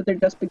romance, but they're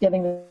just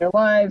beginning their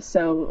lives,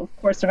 so of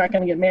course they're not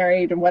going to get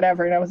married and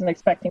whatever, and I wasn't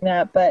expecting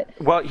that, but...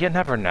 Well, you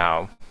never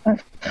know. I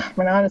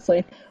mean,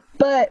 honestly.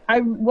 But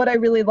what I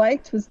really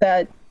liked was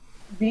that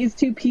these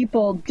two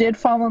people did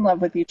fall in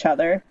love with each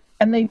other,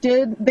 and they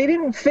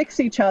didn't fix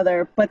each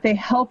other, but they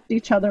helped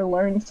each other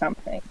learn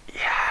something.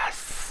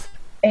 Yes.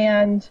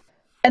 And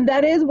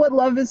that is what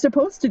love is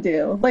supposed to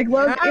do. Like,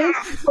 love is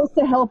supposed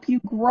to help you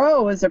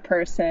grow as a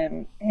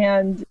person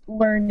and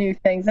learn new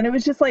things. And it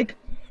was just like,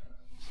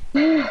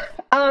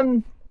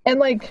 and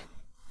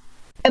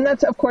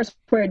that's, of course,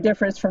 where it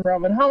differs from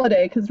Roman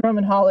Holiday, because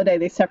Roman Holiday,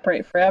 they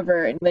separate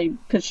forever, and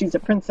because she's a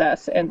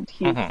princess and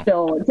he's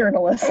still a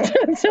journalist.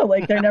 So,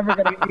 like, they're never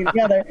going to be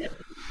together.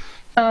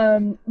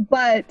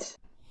 But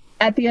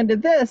at the end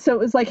of this, so it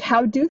was like,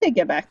 how do they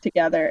get back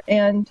together?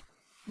 And,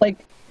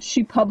 like,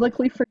 she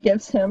publicly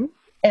forgives him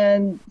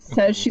and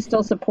says she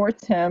still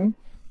supports him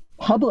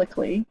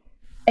publicly,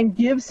 and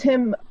gives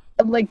him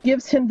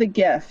the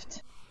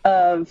gift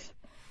of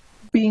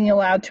being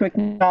allowed to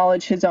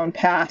acknowledge his own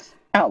path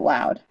out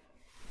loud,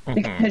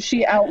 because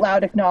she out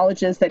loud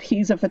acknowledges that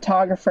he's a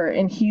photographer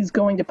and he's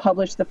going to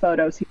publish the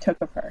photos he took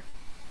of her,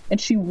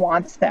 and she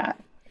wants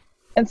that.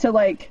 And so,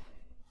 like,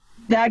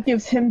 that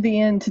gives him the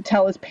in to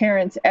tell his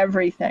parents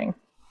everything.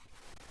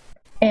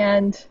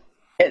 And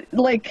that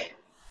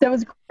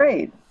was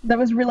great. That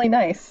was really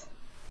nice.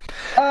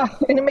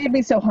 And it made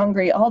me so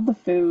hungry. All the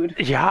food.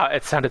 Yeah,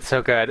 it sounded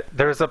so good.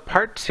 There was a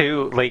part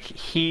too, like,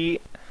 he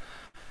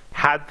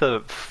had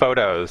the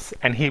photos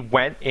and he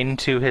went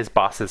into his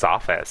boss's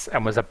office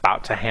and was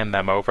about to hand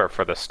them over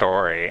for the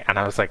story. And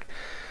I was like,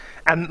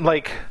 and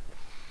like,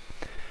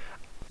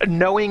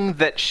 knowing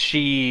that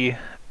she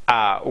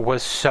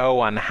was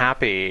so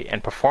unhappy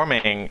in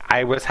performing,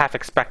 I was half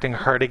expecting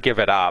her to give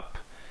it up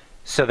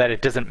so that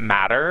it doesn't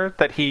matter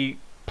that he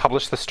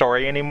publish the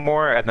story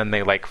anymore, and then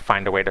they like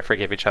find a way to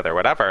forgive each other,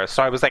 whatever.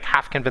 So I was like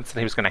half convinced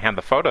that he was going to hand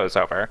the photos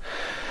over,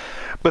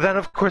 but then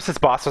of course his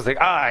boss was like,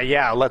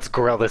 yeah, let's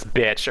grill this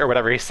bitch, or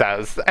whatever he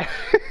says.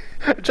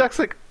 Jack's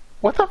like,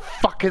 what the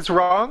fuck is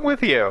wrong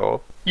with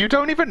you? You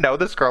don't even know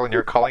this girl and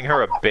you're calling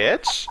her a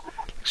bitch?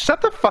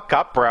 Shut the fuck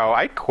up, bro.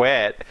 I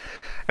quit.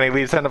 And he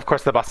leaves, and of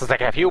course the boss is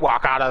like, if you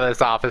walk out of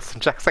this office,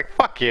 and Jack's like,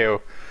 fuck you,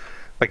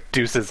 like,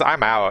 deuces,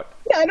 I'm out.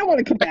 Yeah, I don't want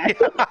to come back.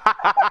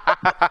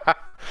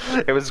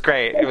 It was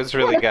great. It was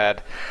really good.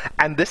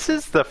 And this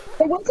is the...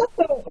 It was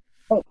also...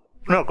 Oh.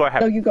 No, go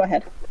ahead. No, you go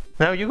ahead.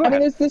 No, you go ahead. I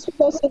mean, this was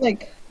also,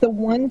 like, the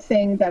one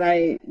thing that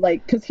I,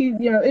 like, because he,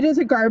 you know, it is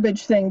a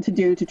garbage thing to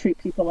do to treat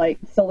people like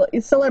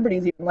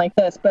celebrities even like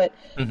this, but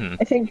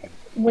I think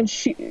when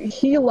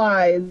he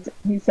lies,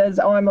 he says,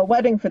 I'm a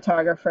wedding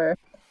photographer,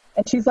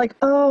 and she's like,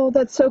 oh,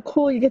 that's so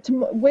cool, you get to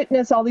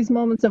witness all these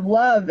moments of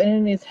love, and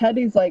in his head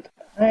he's like,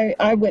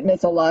 I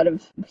witness a lot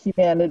of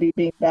humanity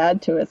being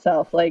bad to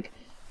itself, like,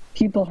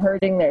 people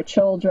hurting their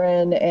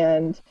children,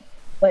 and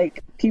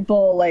like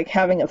people like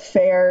having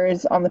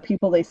affairs on the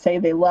people they say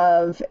they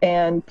love,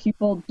 and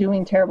people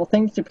doing terrible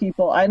things to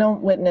people. I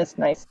don't witness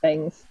nice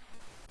things.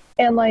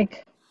 And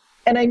like,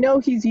 and I know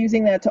he's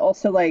using that to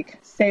also like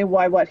say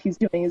why what he's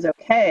doing is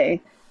okay,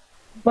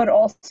 but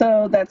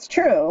also that's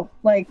true.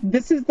 Like,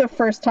 this is the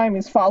first time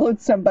he's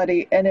followed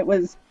somebody, and it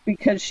was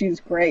because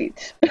she's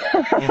great.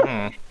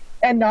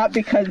 And not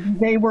because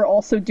they were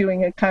also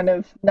doing a kind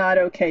of not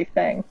okay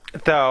thing.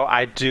 Though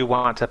I do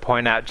want to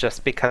point out,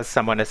 just because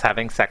someone is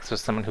having sex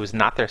with someone who's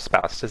not their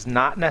spouse does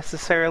not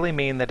necessarily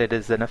mean that it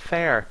is an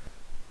affair.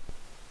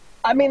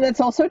 I mean, that's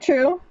also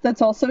true.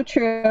 That's also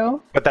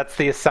true. But that's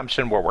the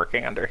assumption we're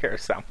working under here,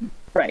 so.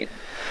 Right.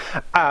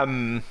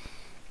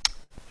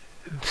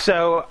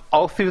 So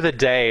all through the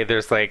day,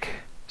 there's like...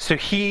 So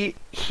he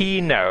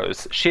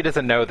knows. She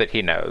doesn't know that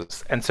he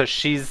knows. And so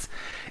she's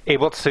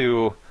able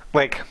to,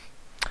 like...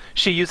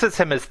 She uses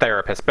him as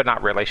therapist, but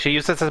not really. She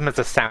uses him as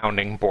a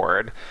sounding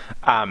board.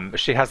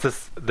 She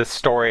has this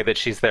story that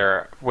she's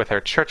there with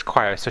her church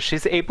choir, so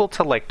she's able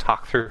to like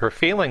talk through her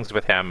feelings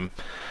with him,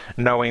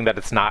 knowing that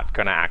it's not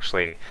going to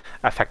actually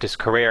affect his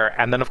career.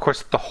 And then, of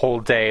course, the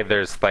whole day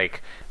there's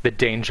like the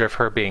danger of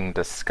her being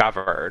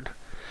discovered.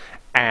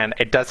 And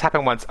it does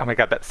happen once. Oh my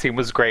god, that scene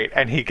was great.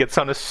 And he gets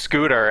on a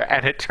scooter,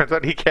 and it turns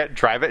out he can't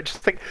drive it.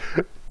 Just like,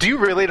 do you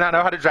really not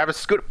know how to drive a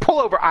scooter?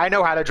 Pull over. I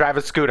know how to drive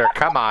a scooter.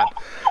 Come on.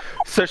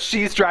 So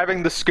she's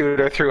driving the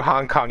scooter through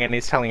Hong Kong, and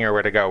he's telling her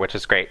where to go, which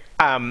is great.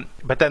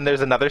 But then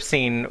there's another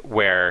scene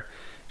where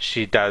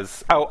she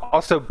does... Oh,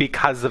 also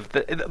because of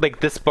the...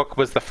 Like, this book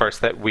was the first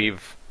that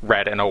we've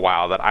read in a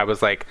while that I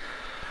was like,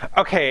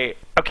 okay,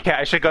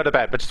 I should go to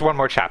bed, but just one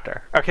more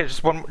chapter. Okay,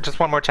 just one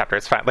more chapter.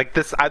 It's fine. Like,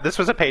 this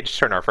was a page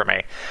turner for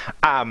me.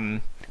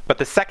 But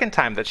the second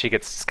time that she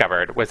gets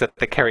discovered was at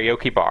the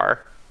karaoke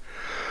bar.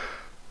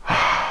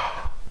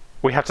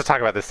 We have to talk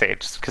about this scene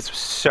just because it was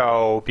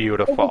so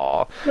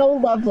beautiful. So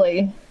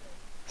lovely.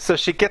 So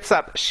she gets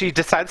up, she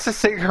decides to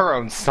sing her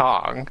own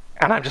song,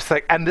 and I'm just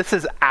like, and this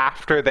is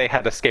after they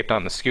had escaped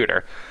on the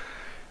scooter.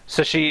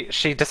 So she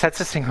decides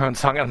to sing her own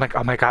song, and I'm like,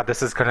 oh my god,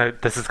 this is gonna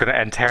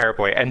end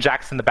terribly. And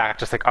Jack's in the back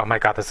just like, oh my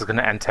god, this is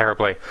gonna end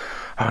terribly.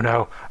 Oh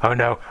no, oh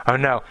no, oh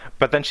no.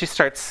 But then she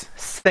starts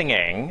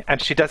singing, and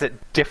she does it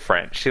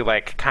different. She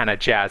like kind of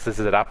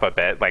jazzes it up a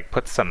bit, like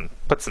puts some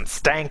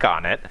stank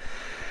on it.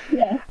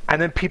 Yeah.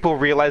 And then people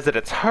realize that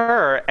it's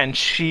her, and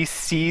she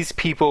sees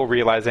people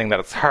realizing that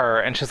it's her,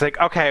 and she's like,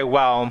 okay,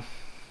 well,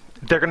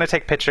 they're going to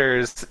take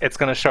pictures. It's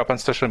going to show up on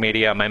social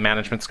media. My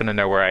management's going to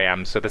know where I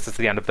am. So this is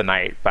the end of the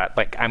night. But,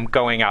 like, I'm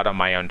going out on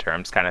my own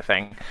terms kind of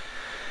thing.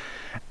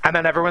 And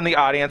then everyone in the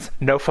audience,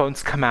 no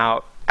phones come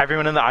out.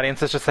 Everyone in the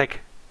audience is just like,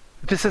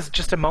 this is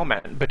just a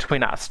moment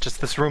between us.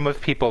 Just this room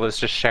of people is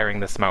just sharing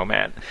this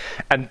moment.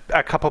 And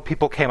a couple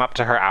people came up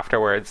to her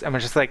afterwards and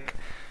was just like,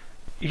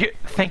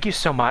 thank you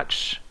so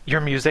much.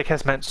 Your music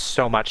has meant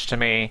so much to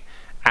me.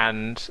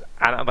 And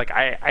like,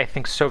 I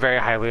think so very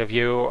highly of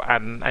you,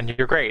 and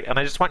you're great. And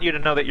I just want you to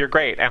know that you're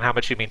great and how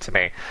much you mean to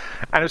me.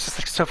 And it was just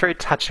like so very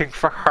touching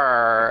for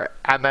her.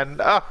 And then,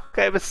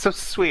 it was so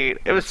sweet.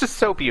 It was just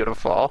so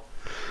beautiful.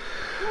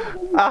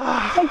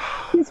 Like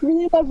this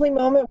really lovely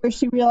moment where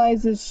she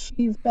realizes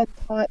she's been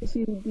taught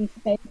to be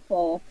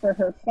thankful for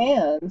her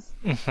fans,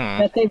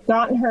 that they've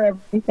gotten her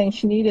everything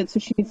she needed, so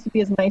she needs to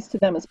be as nice to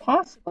them as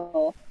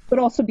possible, but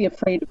also be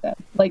afraid of them.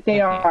 Like they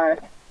are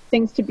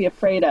things to be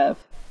afraid of.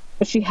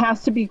 But she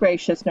has to be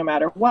gracious no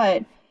matter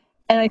what.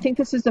 And I think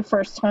this is the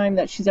first time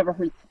that she's ever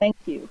heard thank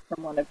you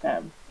from one of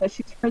them. That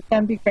she's heard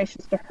them be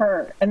gracious to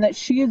her. And that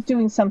she is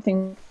doing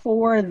something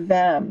for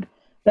them.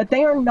 That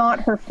they are not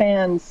her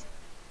fans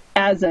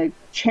as a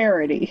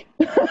charity.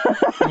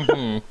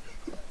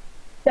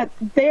 That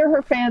they're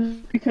her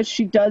fans because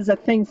she does a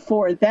thing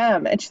for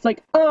them. And she's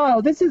like,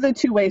 oh, this is a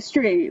two-way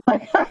street.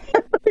 Like,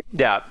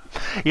 yeah,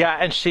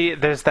 and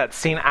there's that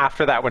scene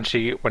after that when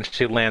she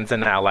lands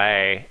in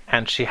LA,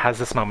 and she has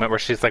this moment where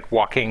she's like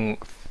walking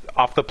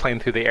off the plane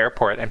through the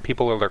airport, and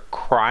people are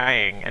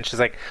crying, and she's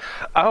like,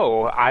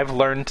 oh, I've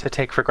learned to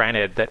take for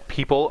granted that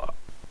people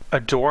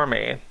adore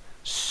me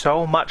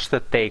so much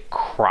that they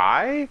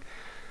cry.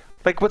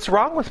 Like, what's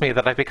wrong with me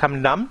that I've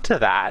become numb to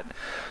that?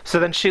 So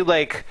then she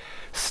like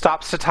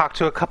stops to talk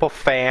to a couple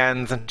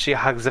fans, and she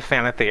hugs a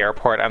fan at the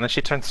airport, and then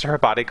she turns to her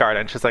bodyguard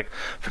and she's like,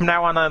 from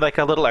now on I like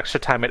a little extra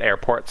time at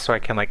airports so I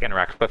can like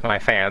interact with my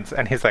fans.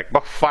 And he's like,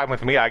 well, fine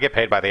with me, I get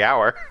paid by the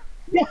hour.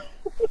 Yeah.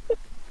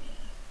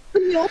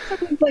 But he also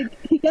is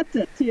like, he gets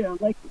it too.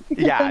 Like,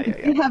 they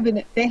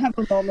have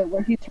a moment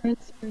where he turns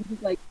to her and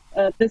he's like,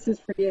 this is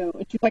for you.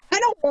 And she's like, I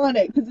don't want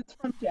it because it's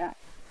from Jack.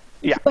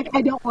 Yeah. She's like,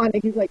 I don't want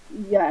it. He's like,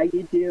 yeah,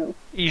 you do.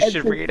 You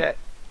should read it.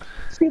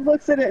 She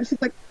looks at it and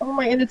she's like, oh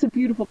my, and it's a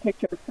beautiful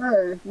picture of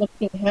her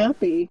looking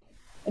happy.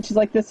 And she's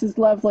like, this is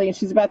lovely. And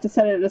she's about to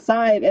set it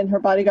aside, and her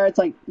bodyguard's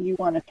like, you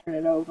want to turn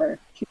it over.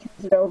 She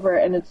turns it over,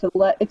 and it's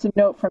a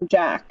note from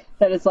Jack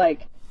that is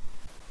like,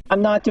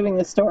 I'm not doing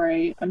this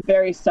story. I'm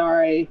very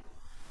sorry.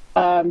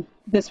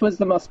 This was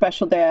the most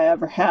special day I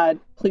ever had.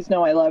 Please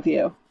know I love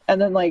you.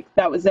 And then like,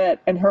 that was it.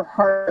 And her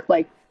heart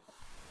like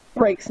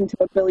breaks into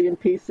a billion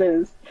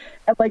pieces,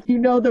 and like,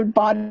 the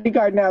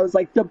bodyguard now is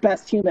like the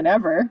best human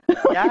ever.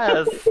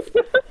 Yes.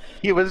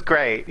 he was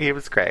great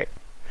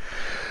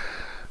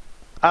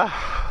I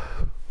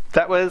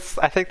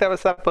think that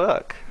was that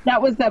book.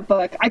 That was that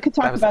book. I could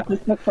talk about this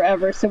book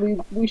forever, so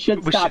we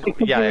should stop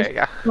because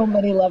there's so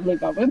many lovely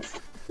moments.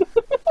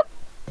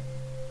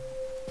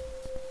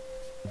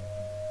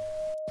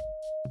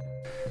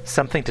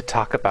 Something to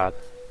Talk About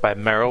by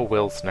Meryl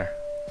Wilsner.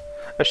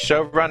 A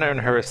showrunner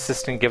and her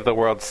assistant give the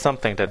world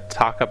something to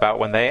talk about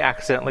when they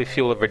accidentally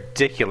fuel a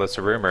ridiculous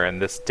rumor in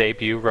this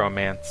debut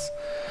romance.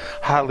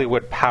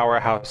 Hollywood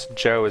powerhouse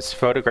Jo is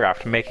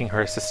photographed making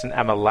her assistant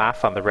Emma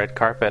laugh on the red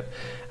carpet,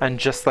 and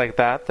just like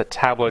that, the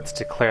tabloids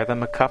declare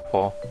them a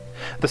couple.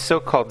 The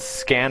so-called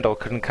scandal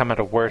couldn't come at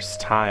a worse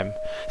time,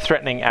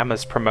 threatening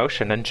Emma's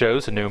promotion and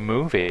Jo's new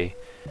movie.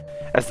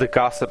 As the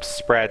gossip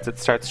spreads, it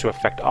starts to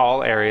affect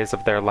all areas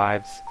of their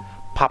lives.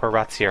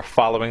 Paparazzi are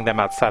following them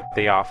outside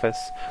the office,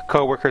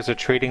 co-workers are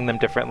treating them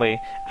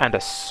differently, and a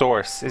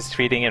source is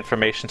feeding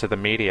information to the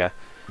media.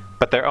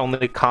 But their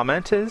only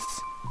comment is,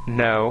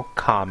 no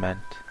comment.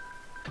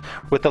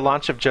 With the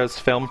launch of Jo's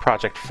film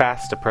project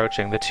fast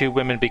approaching, the two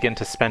women begin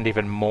to spend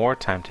even more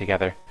time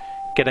together,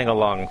 getting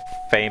along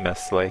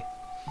famously.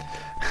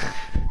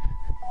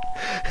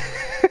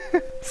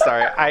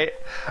 Sorry,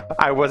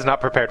 I was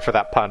not prepared for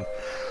that pun.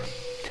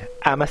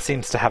 Emma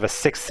seems to have a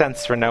sixth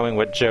sense for knowing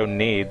what Jo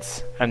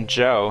needs, and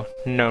Jo,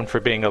 known for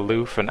being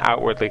aloof and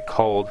outwardly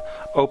cold,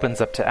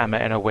 opens up to Emma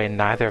in a way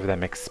neither of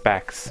them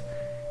expects.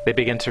 They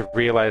begin to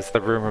realize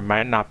the rumor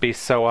might not be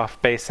so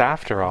off base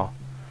after all.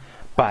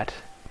 But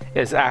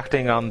is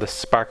acting on the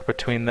spark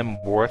between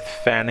them worth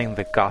fanning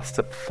the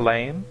gossip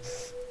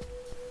flames?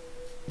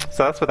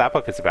 So that's what that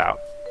book is about.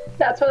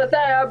 That's what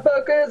that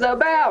book is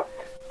about.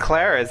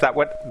 Claire, is that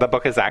what the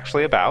book is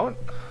actually about?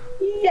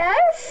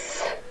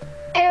 Yes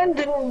and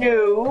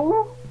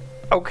no.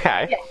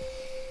 Okay. Yes.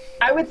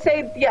 I would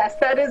say yes,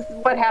 that is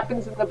what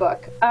happens in the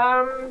book.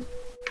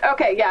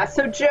 Okay, yeah,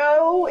 so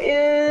Jo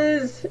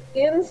is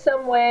in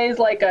some ways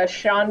like a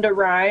Shonda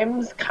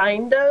Rhimes,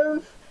 kind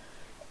of,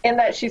 in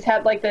that she's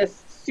had like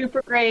this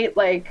super great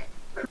like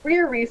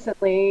career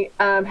recently,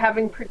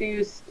 having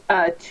produced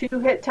 2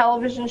 hit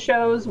television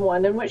shows,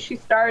 one in which she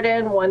starred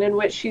in, one in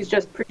which she's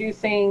just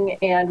producing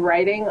and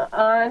writing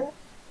on.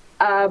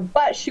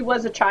 But she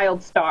was a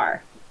child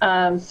star.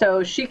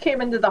 So she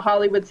came into the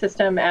Hollywood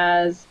system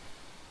as,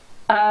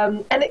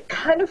 and it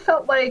kind of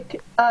felt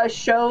like a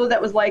show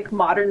that was like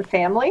Modern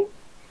Family,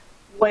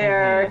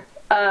 where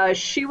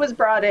she was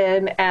brought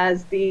in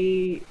as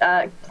the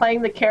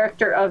playing the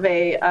character of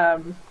a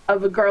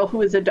girl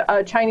who is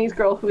a Chinese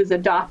girl who is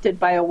adopted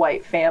by a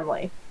white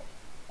family.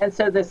 And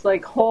so this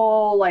like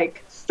whole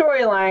like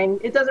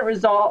storyline, it doesn't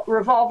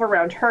revolve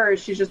around her.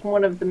 She's just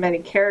one of the many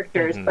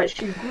characters, but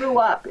she grew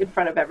up in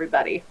front of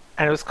everybody.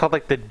 And it was called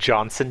like the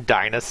Johnson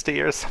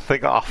Dynasty or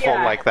something awful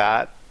like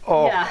that.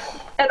 Oh. Yeah.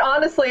 And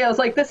honestly, I was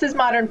like, this is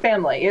Modern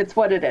Family. It's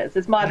what it is.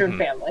 It's Modern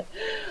Family.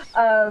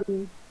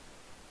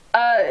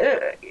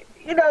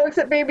 You know,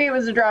 except maybe it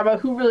was a drama.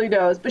 Who really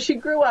knows? But she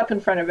grew up in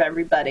front of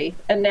everybody.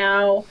 And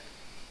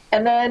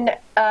then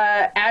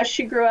as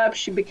she grew up,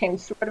 she became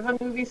sort of a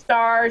movie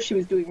star. She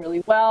was doing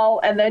really well.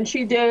 And then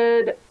she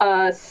did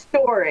a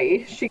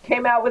story. She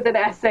came out with an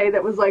essay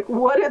that was like,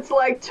 what it's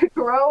like to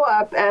grow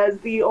up as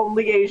the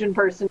only Asian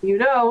person you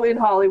know in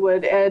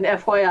Hollywood. And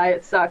FYI,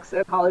 it sucks.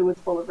 And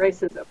Hollywood's full of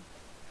racism.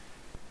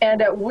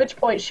 And at which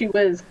point she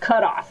was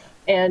cut off.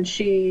 And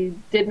she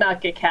did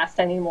not get cast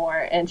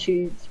anymore. And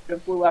she sort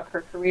of blew up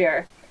her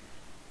career.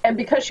 And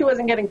because she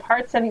wasn't getting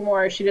parts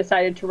anymore, she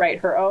decided to write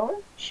her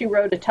own. She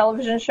wrote a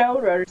television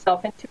show, wrote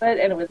herself into it,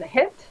 and it was a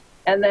hit.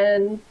 And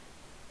then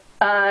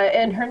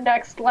in her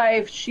next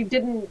life, she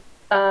didn't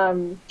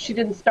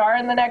star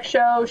in the next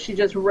show. She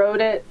just wrote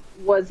it,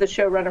 was the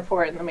showrunner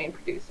for it, and the main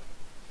producer.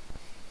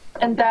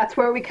 And that's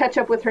where we catch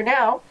up with her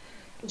now.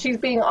 She's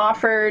being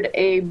offered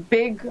a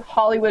big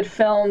Hollywood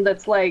film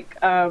that's like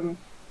 007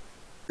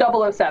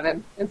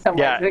 in some ways.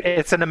 Yeah,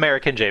 it's an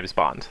American James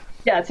Bond.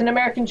 Yeah, it's an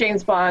American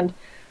James Bond.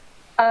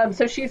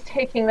 So she's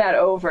taking that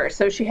over.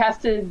 So she has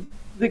to,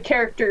 the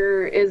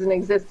character is an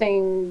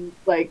existing,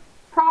 like,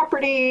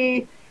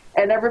 property,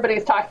 and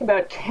everybody's talking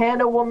about,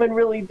 can a woman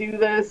really do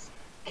this?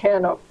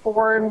 Can a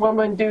foreign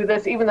woman do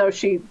this? Even though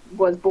she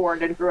was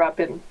born and grew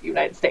up in the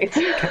United States.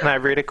 Can I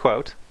read a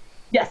quote?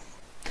 Yes.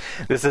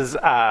 This is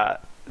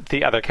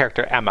the other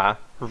character, Emma,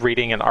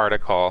 reading an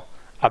article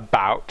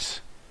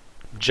about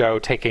Joe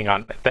taking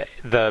on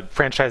the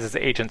franchise's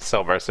Agent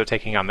Silver, so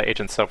taking on the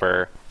Agent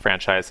Silver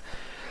franchise.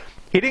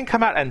 He didn't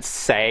come out and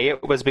say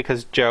it was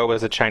because Joe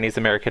was a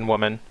Chinese-American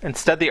woman.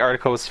 Instead, the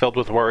article was filled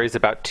with worries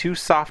about too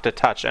soft a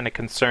touch and a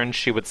concern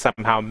she would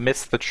somehow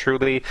miss the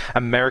truly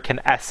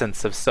American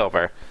essence of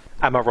Silver.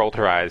 Emma rolled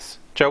her eyes.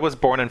 Joe was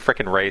born and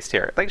frickin' raised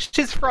here. Like,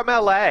 she's from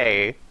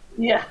L.A.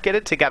 Yeah. Get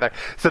it together.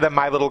 So then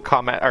my little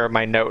comment, or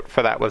my note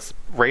for that was,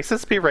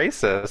 racist be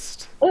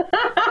racist.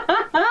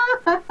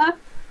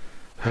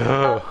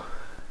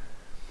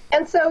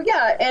 And so,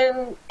 yeah,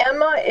 and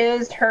Emma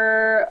is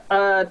her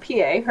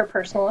PA, her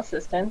personal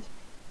assistant,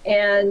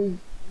 and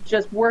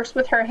just works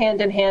with her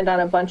hand in hand on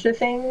a bunch of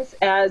things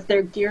as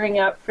they're gearing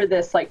up for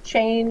this, like,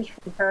 change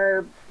from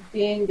her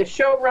being the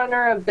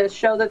showrunner of this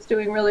show that's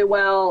doing really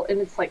well, and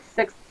it's, like,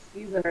 6th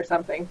season or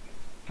something,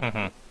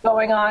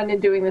 going on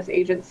and doing this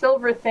Agent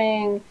Silver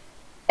thing.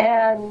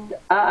 And,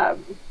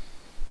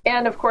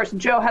 of course,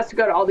 Joe has to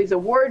go to all these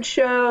award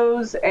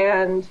shows,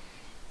 and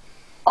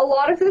a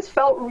lot of this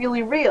felt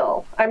really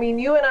real. I mean,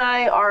 you and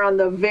I are on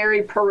the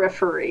very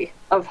periphery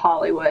of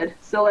Hollywood.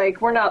 So,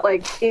 like, we're not,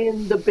 like,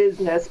 in the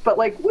business, but,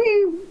 like,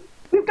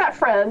 we've got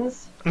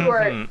friends who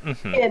are in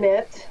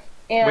it.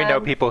 And we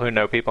know people who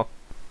know people.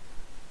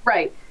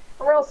 Right.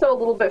 And we're also a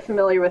little bit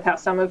familiar with how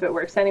some of it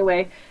works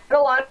anyway. And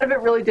a lot of it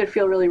really did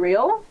feel really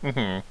real.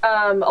 A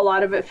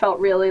lot of it felt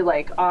really,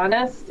 like,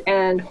 honest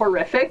and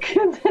horrific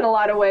in a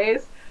lot of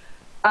ways.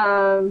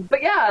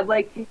 But, yeah,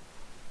 like,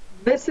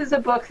 this is a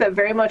book that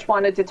very much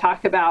wanted to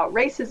talk about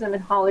racism in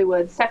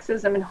Hollywood,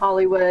 sexism in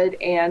Hollywood,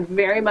 and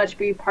very much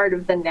be part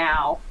of the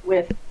now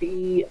with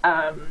the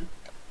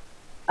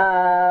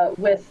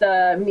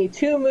Me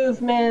Too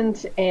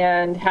movement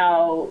and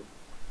how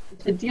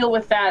to deal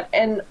with that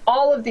and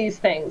all of these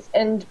things.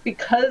 And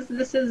because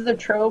this is the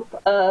trope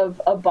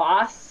of a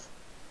boss,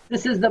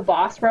 this is the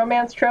boss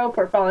romance trope,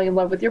 or falling in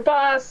love with your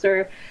boss,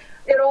 or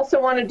it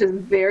also wanted to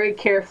very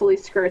carefully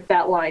skirt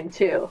that line,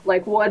 too.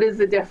 Like, what is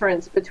the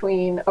difference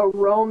between a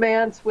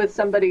romance with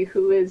somebody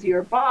who is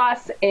your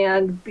boss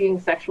and being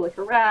sexually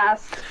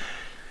harassed?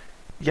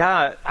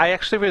 Yeah, I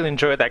actually really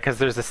enjoyed that because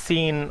there's a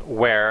scene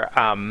where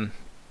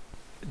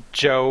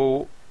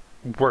Joe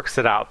works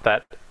it out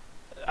that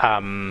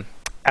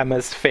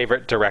Emma's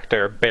favorite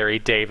director, Barry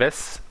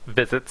Davis,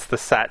 visits the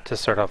set to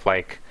sort of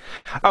like,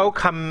 oh,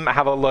 come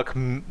have a look.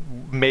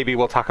 Maybe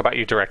we'll talk about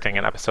you directing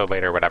an episode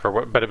later or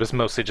whatever. But it was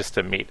mostly just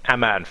to meet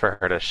Emma and for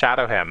her to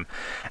shadow him.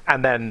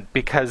 And then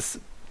because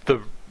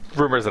the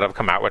rumors that have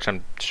come out, which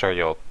I'm sure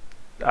you'll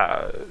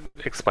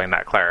explain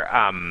that, Claire,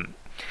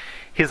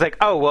 he's like,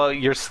 oh, well,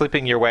 you're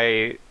sleeping your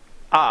way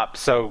up.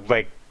 So,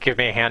 like, give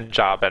me a hand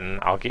job and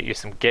I'll get you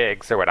some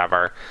gigs or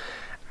whatever.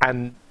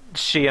 And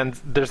she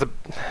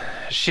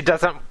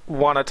doesn't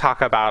want to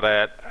talk about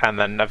it, and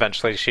then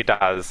eventually she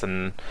does.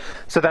 And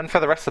so then for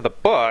the rest of the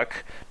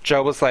book,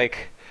 Joe was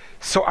like,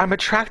 so I'm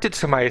attracted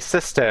to my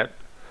assistant,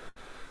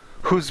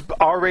 who's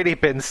already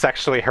been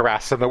sexually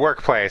harassed in the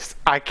workplace.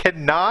 I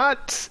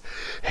cannot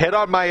hit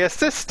on my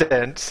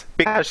assistant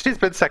because she's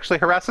been sexually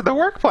harassed in the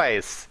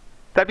workplace.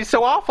 That'd be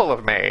so awful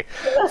of me.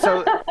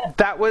 So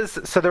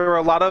there were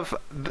a lot of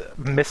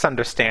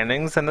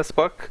misunderstandings in this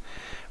book,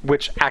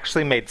 which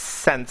actually made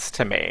sense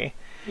to me.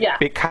 Yeah.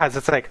 Because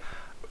it's like,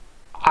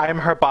 I'm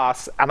her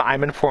boss and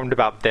I'm informed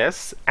about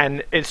this,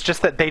 and it's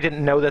just that they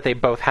didn't know that they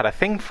both had a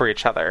thing for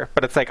each other.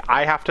 But it's like,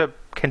 I have to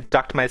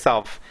conduct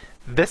myself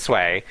this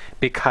way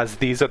because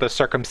these are the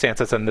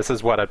circumstances and this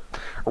is what a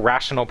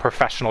rational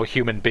professional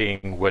human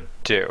being would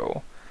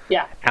do.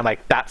 Yeah. And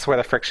like, that's where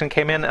the friction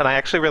came in, and I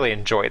actually really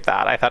enjoyed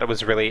that. I thought it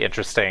was really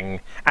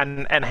interesting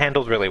and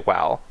handled really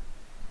well.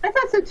 I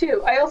thought so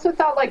too. I also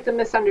thought like the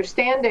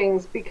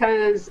misunderstandings,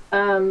 because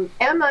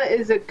Emma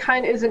is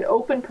an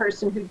open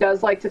person who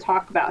does like to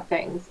talk about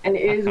things and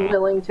is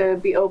willing to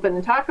be open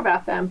and talk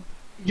about them.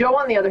 Joe,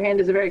 on the other hand,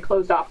 is a very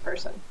closed off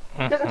person.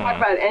 Doesn't talk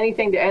about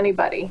anything to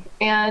anybody.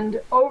 And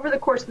over the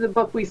course of the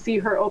book, we see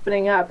her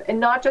opening up, and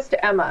not just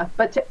to Emma,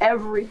 but to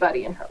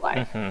everybody in her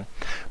life. And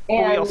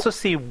we also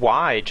see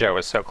why Joe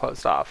is so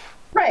closed off.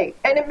 Right,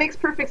 and it makes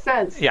perfect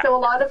sense. Yeah. So a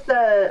lot of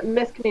the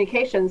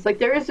miscommunications, like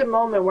there is a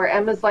moment where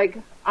Emma's like,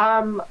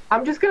 I'm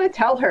just going to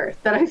tell her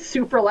that I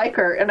super like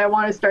her and I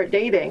want to start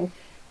dating.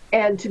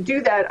 And to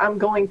do that, I'm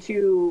going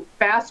to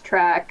fast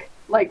track,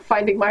 like,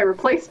 finding my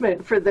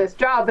replacement for this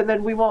job, and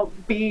then we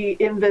won't be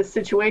in this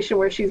situation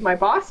where she's my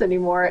boss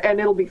anymore, and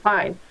it'll be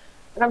fine.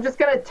 And I'm just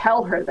going to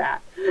tell her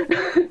that.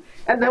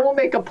 And then we'll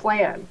make a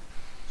plan.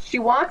 She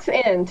walks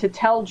in to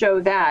tell Joe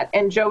that,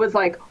 and Joe is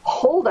like,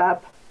 hold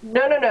up.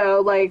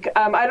 No. Like,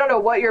 I don't know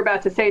what you're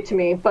about to say to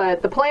me,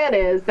 but the plan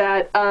is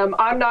that I'm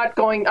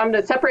going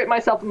to separate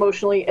myself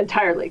emotionally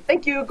entirely.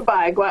 Thank you.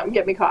 Goodbye. Go out and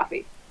get me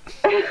coffee.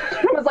 And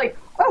I was like,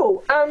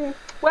 oh,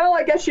 well,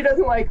 I guess she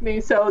doesn't like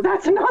me, so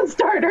that's a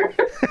non-starter.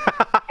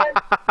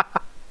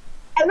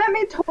 and that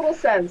made total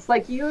sense.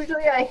 Like,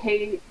 usually I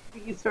hate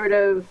these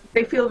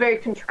they feel very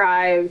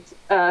contrived,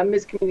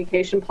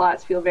 miscommunication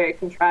plots feel very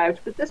contrived,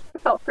 but this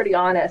one felt pretty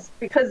honest,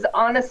 because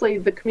honestly,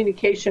 the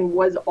communication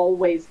was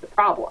always the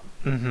problem.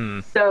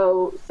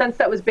 So since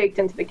that was baked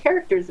into the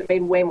characters, it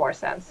made way more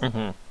sense.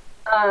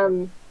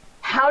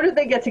 How did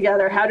they get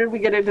together? How did we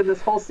get into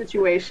this whole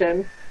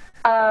situation?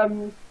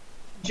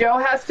 Joe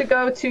has to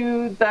go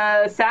to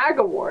the SAG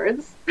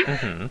Awards,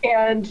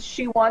 and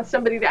she wants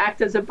somebody to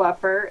act as a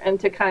buffer and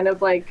to kind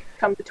of like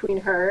come between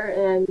her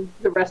and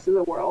the rest of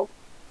the world.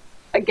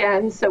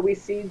 Again, so we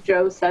see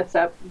Joe sets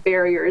up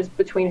barriers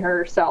between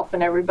herself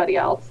and everybody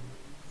else.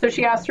 So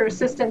she asks her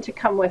assistant to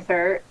come with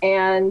her,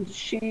 and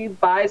she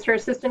buys her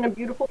assistant a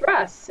beautiful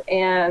dress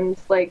and,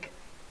 like,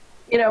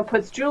 you know,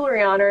 puts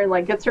jewelry on her and,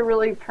 like, gets her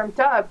really pumped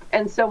up.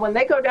 And so when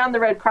they go down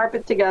the red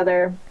carpet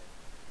together,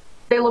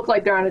 they look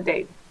like they're on a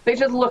date. They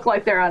just look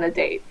like they're on a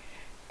date.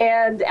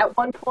 And at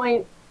one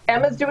point,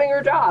 Emma's doing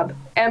her job.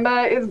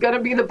 Emma is going to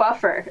be the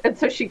buffer. And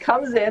so she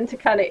comes in to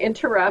kind of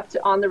interrupt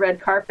on the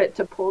red carpet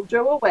to pull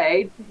Joe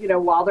away, you know,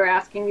 while they're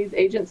asking these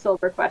Agent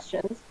Silver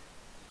questions.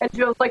 And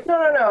Joe's like,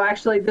 no,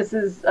 actually, this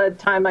is a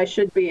time I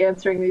should be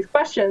answering these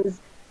questions.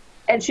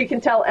 And she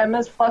can tell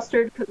Emma's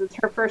flustered because it's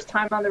her first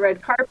time on the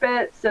red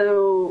carpet.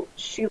 So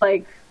she,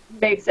 like,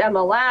 makes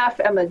Emma laugh.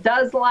 Emma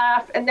does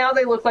laugh. And now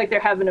they look like they're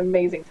having an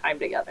amazing time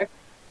together.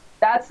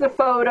 That's the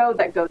photo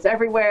that goes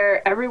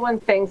everywhere. Everyone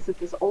thinks that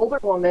this older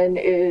woman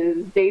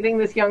is dating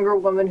this younger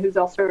woman who's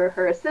also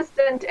her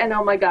assistant. And,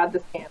 oh, my God, the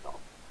scandal.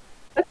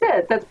 That's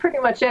it. That's pretty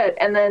much it.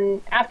 And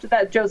then after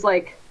that, Joe's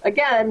like,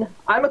 again,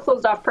 I'm a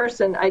closed-off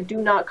person. I do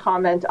not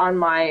comment on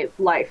my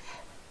life.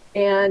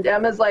 And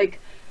Emma's like,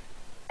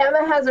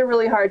 Emma has a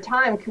really hard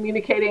time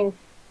communicating,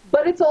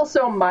 but it's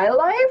also my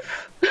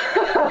life.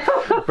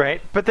 Right.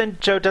 But then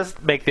Joe does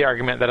make the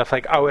argument that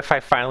if I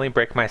finally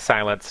break my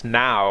silence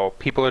now,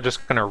 people are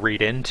just going to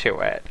read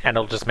into it, and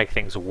it'll just make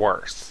things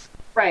worse.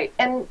 Right.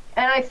 And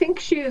I think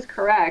she is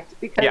correct,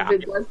 because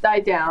it does die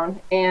down,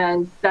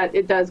 and that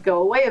it does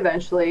go away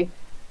eventually.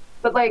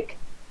 But, like,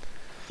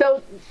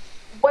 so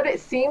what it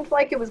seemed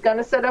like it was going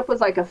to set up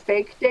was, like, a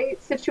fake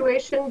date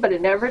situation, but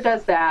it never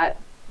does that.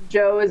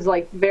 Joe is,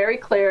 like, very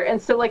clear. And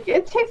so, like,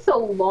 it takes a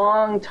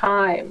long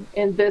time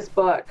in this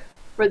book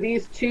for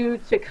these two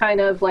to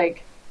kind of,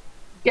 like,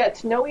 get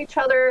to know each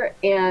other.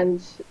 And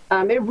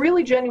it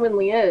really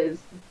genuinely is,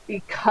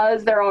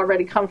 because they're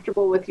already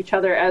comfortable with each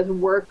other as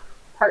work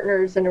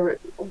partners in a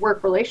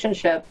work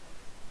relationship.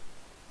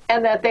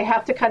 And that they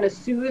have to kind of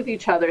soothe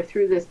each other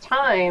through this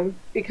time,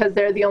 because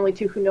they're the only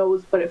two who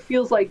knows what it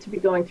feels like to be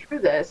going through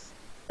this.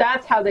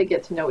 That's how they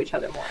get to know each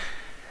other more.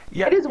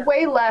 Yeah. It is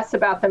way less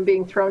about them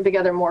being thrown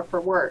together more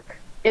for work.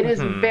 It is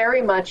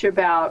very much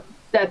about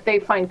that they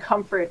find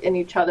comfort in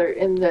each other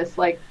in this,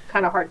 like,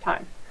 kind of hard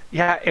time.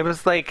 Yeah, it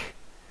was like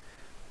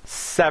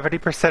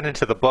 70%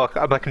 into the book.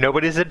 I'm like,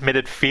 nobody's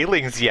admitted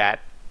feelings yet.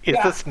 Is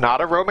this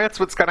not a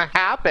romance? What's going to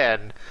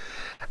happen?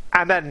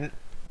 And then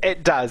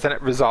it does, and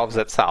it resolves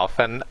itself.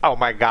 And, oh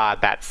my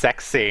God, that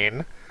sex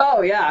scene.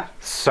 Oh, yeah.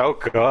 So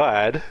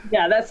good.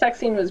 Yeah, that sex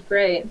scene was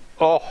great.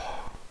 Oh.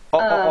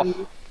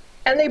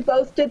 And they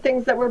both did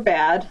things that were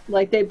bad.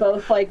 Like, they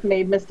both, like,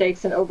 made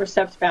mistakes and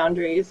overstepped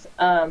boundaries.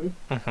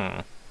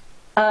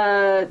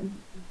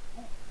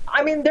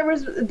 I mean, there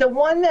was the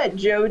one that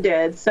Jo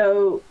did.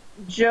 So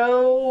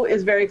Jo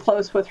is very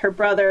close with her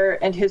brother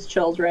and his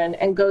children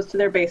and goes to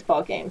their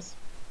baseball games.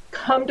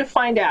 Come to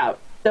find out,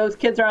 those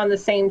kids are on the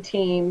same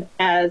team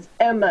as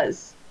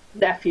Emma's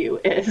nephew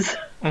is.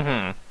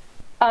 But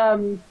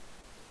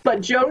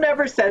Jo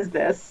never says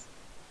this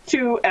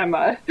to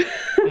Emma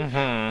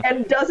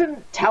and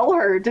doesn't tell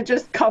her to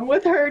just come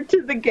with her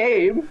to the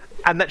game.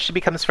 And that she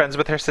becomes friends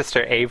with her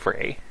sister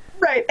Avery.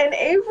 Right, and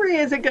Avery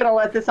isn't going to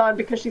let this on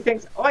because she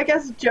thinks, oh, I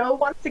guess Jo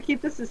wants to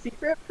keep this a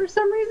secret for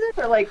some reason,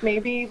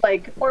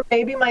 or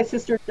maybe my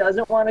sister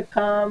doesn't want to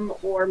come,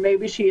 or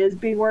maybe she is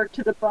being worked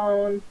to the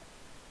bone.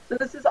 So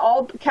this is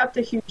all kept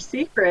a huge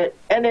secret,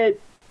 and it,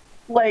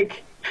 when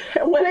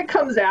it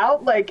comes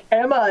out,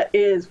 Emma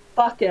is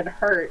fucking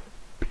hurt.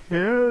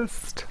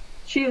 Pissed.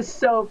 She is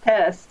so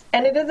pissed.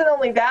 And it isn't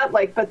only that,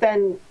 but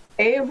then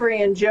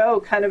Avery and Jo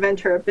kind of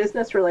enter a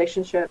business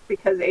relationship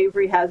because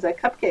Avery has a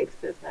cupcakes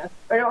business.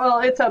 Well,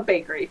 it's a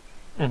bakery.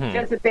 She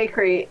has a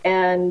bakery,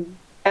 and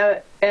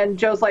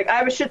Jo's like, I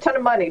have a shit ton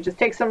of money. Just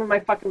take some of my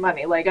fucking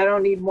money. I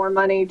don't need more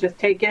money. Just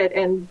take it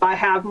and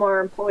have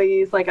more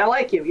employees. I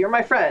like you. You're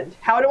my friend.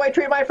 How do I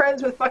treat my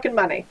friends with fucking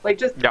money?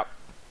 Just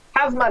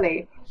have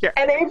money. Yeah.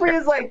 And Avery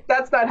is like,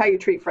 that's not how you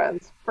treat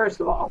friends,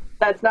 first of all.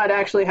 That's not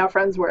actually how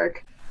friends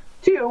work.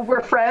 2, we're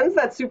friends.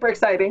 That's super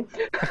exciting.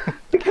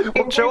 Because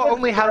well, Jo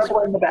only has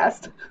the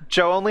best.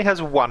 Jo only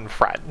has one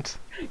friend.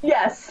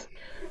 Yes.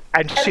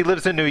 And she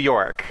lives in New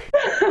York.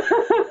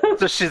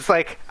 So she's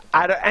like,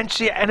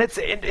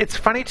 it's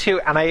funny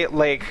too, and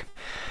I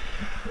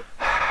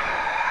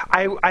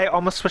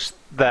almost wish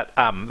that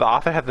the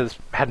author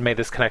had made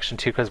this connection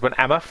too, because when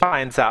Emma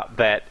finds out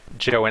that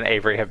Jo and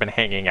Avery have been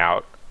hanging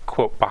out,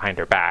 quote, behind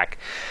her back,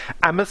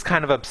 Emma's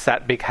kind of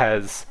upset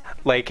because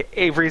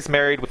Avery's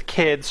married with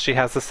kids, she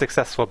has a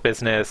successful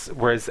business,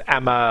 whereas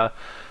Emma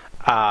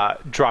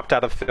dropped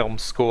out of film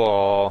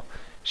school,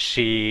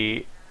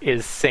 she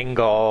is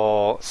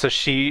single, so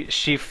she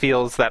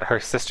feels that her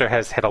sister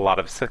has hit a lot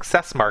of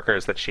success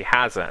markers that she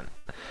hasn't,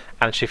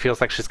 and she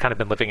feels like she's kind of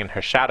been living in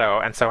her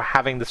shadow, and so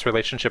having this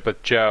relationship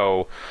with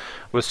Jo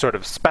was sort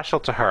of special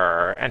to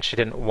her, and she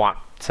didn't want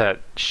to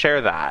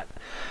share that.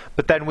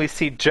 But then we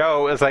see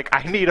Jo is like,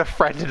 I need a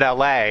friend in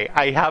LA.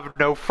 I have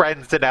no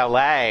friends in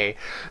LA.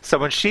 So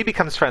when she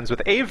becomes friends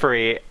with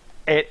Avery,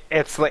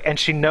 it's like, and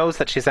she knows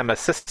that she's Emma's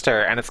sister,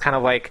 and it's kind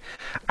of like,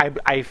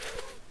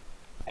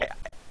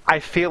 I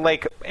feel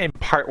like in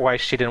part why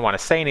she didn't want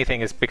to say anything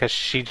is because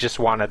she just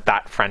wanted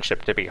that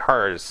friendship to be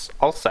hers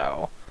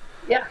also.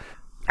 Yeah.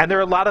 And there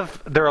are a lot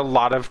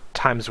of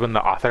times when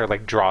the author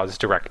draws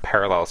direct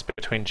parallels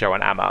between Jo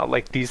and Emma.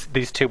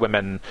 These 2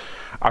 women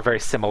are very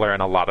similar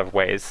in a lot of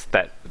ways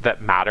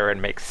that matter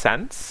and make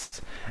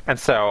sense. And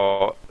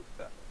so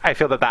I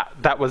feel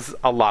that was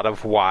a lot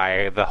of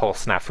why the whole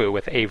snafu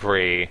with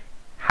Avery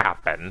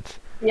happened.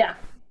 Yeah.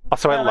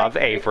 Also, I love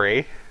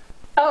Avery.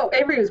 Oh,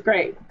 Avery was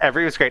great.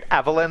 Avery was great.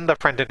 Evelyn, the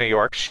friend in New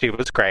York, she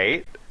was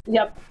great.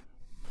 Yep.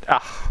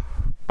 Oh,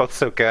 both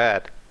so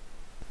good.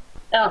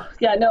 Oh,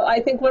 yeah, no, I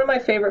think one of my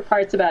favorite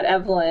parts about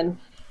Evelyn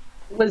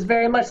was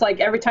very much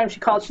every time she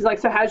called, she's like,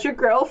 so how's your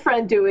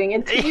girlfriend doing?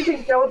 And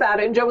teasing Jo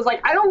about it. And Jo was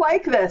like, I don't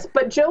like this.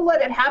 But Jo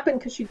let it happen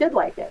because she did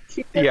like it.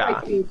 She did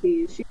like being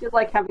teased. She did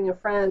like having a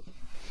friend.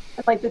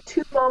 And the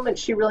 2 moments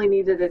she really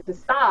needed it to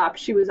stop,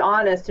 she was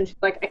honest. And she's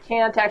like, I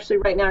can't actually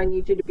right now. I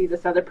need you to be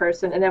this other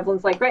person. And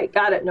Evelyn's like, great,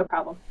 got it, no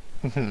problem.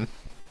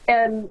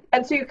 And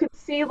so you could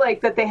see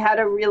that they had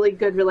a really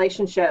good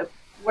relationship.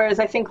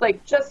 Whereas I think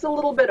just a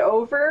little bit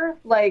over,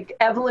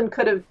 Evelyn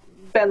could have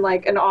been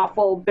an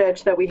awful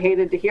bitch that we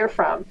hated to hear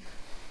from.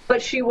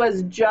 But she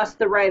was just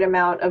the right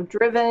amount of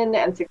driven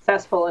and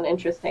successful and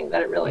interesting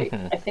that it really,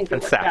 I think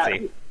it worked out.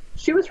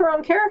 She was her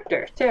own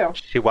character, too.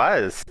 She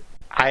was.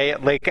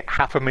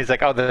 Half of me is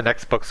like, oh, the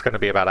next book's going to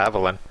be about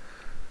Evelyn.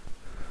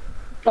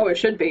 Oh, it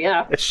should be,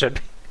 yeah. It should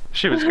be.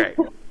 She was great.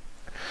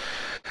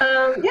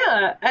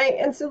 Yeah.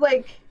 And so,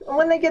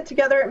 when they get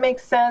together, it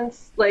makes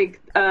sense.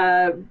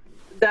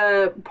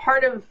 The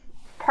part of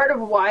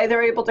why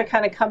they're able to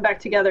kind of come back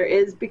together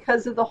is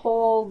because of the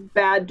whole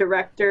bad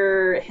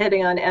director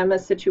hitting on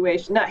Emma's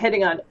situation, not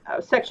hitting on,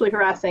 sexually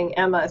harassing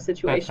Emma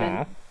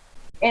situation.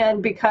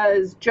 And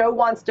because Jo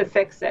wants to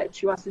fix it.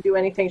 She wants to do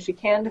anything she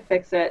can to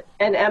fix it.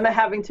 And Emma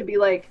having to be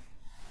like,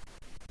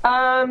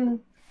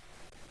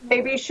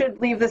 maybe you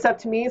should leave this up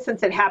to me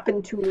since it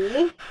happened to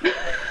me.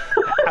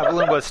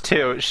 Evelyn was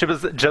too.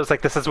 Jo's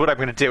like, this is what I'm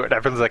going to do. And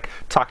everyone's like,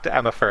 talk to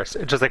Emma first.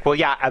 And Jo's like, well,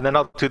 yeah, and then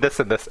I'll do this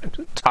and this.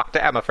 Talk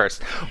to Emma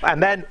first.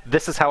 And then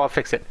this is how I'll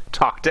fix it.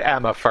 Talk to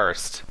Emma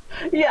first.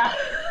 Yeah.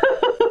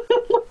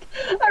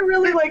 I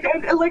really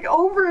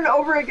over and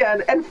over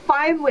again. And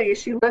finally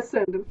she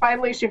listened. And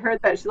finally she heard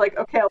that. She's like,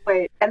 okay, I'll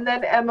wait. And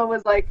then Emma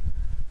was like,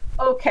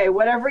 okay,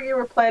 whatever you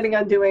were planning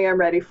on doing, I'm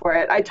ready for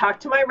it. I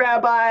talked to my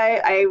rabbi.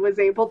 I was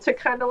able to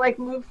kind of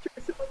move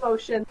through some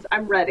emotions.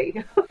 I'm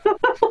ready.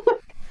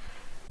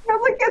 I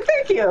was like,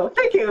 yeah,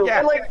 thank you. Yeah.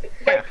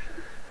 And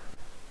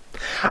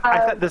I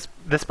thought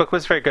this book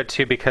was very good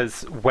too,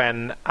 because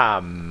when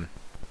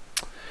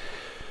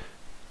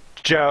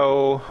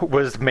Jo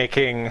was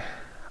making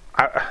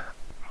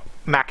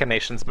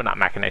machinations, but not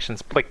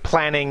machinations, like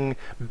planning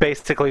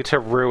basically to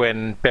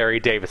ruin Barry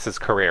Davis's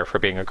career for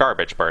being a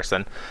garbage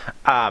person,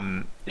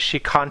 she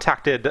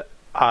contacted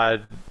a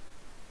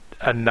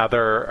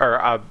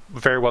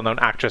very well-known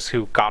actress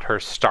who got her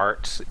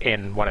start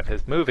in one of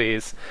his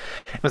movies.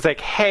 It was like,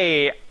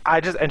 hey,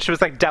 and she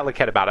was like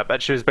delicate about it,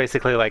 but she was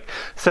basically like,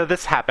 so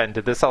this happened.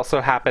 Did this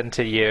also happen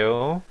to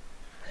you?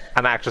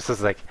 And the actress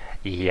was like,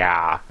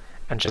 yeah.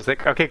 And she's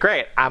like, okay,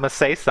 great, I'm gonna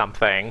say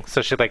something.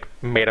 So she like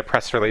made a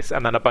press release,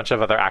 and then a bunch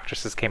of other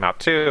actresses came out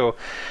too.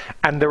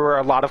 And there were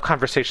a lot of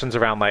conversations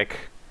around like,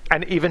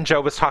 and even Jo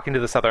was talking to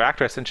this other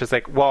actress, and she's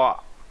like,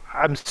 well,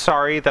 I'm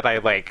sorry that I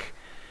like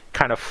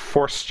kind of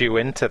forced you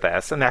into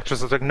this. And the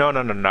actress was like,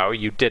 no,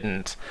 you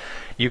didn't.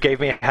 You gave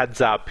me a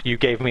heads up. You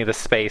gave me the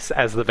space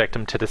as the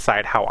victim to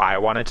decide how I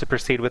wanted to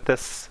proceed with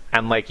this.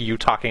 And like, you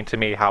talking to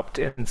me helped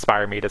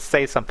inspire me to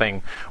say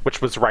something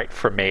which was right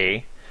for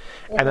me.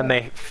 Yeah. And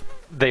then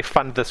they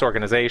found this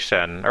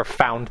organization,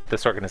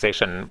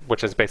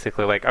 which is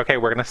basically like, okay,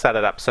 we're going to set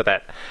it up so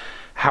that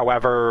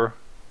however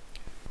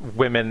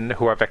women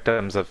who are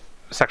victims of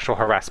sexual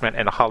harassment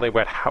in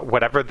Hollywood,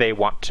 whatever they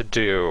want to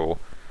do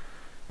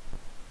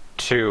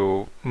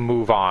to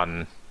move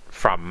on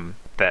from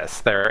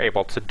this, they're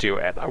able to do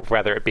it,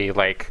 whether it be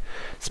like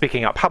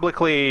speaking out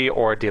publicly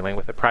or dealing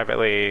with it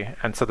privately.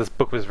 And so this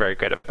book was very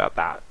good about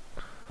that.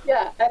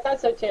 Yeah, I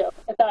thought so too.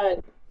 I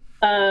thought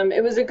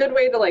it was a good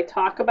way to like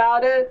talk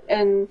about it,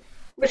 and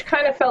which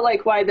kind of felt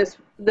like why this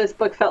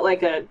book felt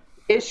like a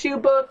issue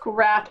book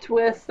wrapped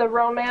with the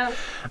romance.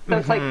 So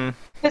it's like,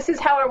 this is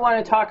how I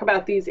want to talk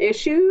about these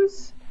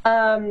issues,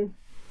 and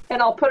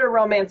I'll put a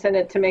romance in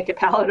it to make it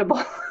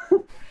palatable.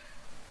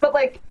 But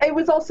like, it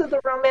was also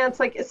the romance,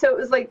 like, so it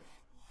was like,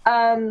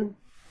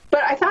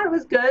 but I thought it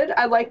was good.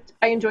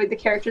 I enjoyed the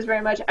characters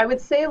very much. I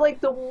would say like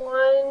the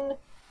one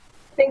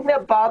thing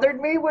that bothered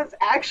me was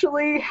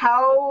actually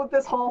how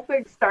this whole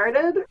thing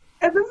started.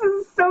 And this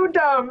is so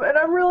dumb, and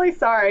I'm really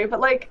sorry, but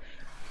like,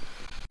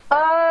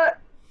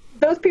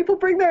 those people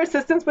bring their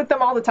assistants with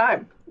them all the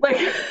time. Like,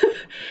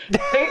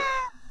 they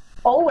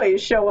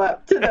always show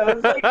up to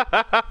those.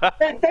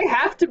 Like, they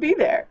have to be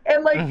there,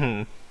 and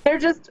like, they're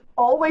just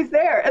always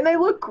there, and they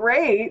look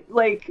great.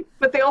 Like,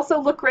 but they also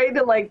look great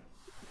in like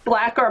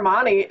black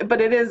Armani, but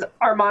it is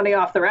Armani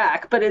off the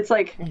rack. But it's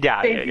like,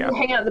 they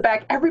hang out in the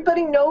back.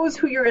 Everybody knows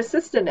who your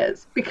assistant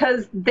is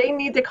because they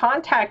need to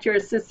contact your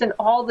assistant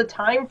all the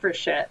time for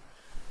shit.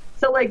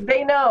 So like,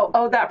 they know,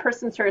 oh, that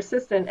person's her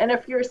assistant. And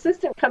if your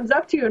assistant comes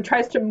up to you and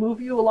tries to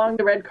move you along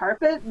the red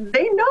carpet,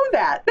 they know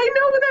that. They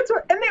know that's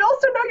what, and they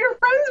also know you're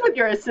friends with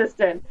your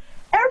assistant.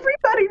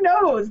 Everybody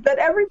knows that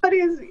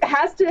everybody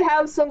has to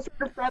have some sort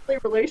of friendly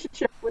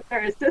relationship with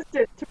their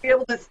assistant to be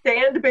able to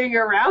stand being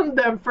around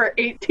them for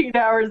 18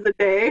 hours a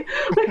day.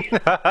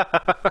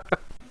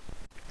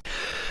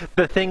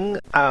 The thing,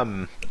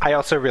 I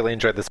also really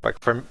enjoyed this book,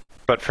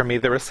 but for me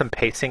there were some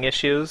pacing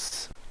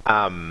issues.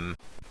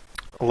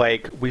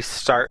 Like, we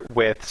start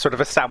with sort of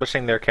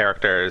establishing their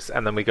characters,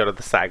 and then we go to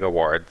the SAG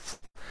Awards,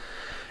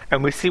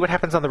 and we see what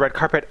happens on the red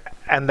carpet,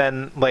 and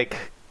then like,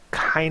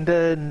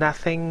 kinda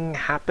nothing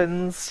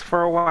happens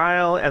for a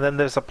while, and then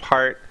there's a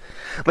part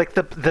like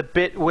the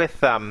bit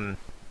with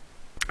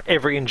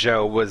Avery and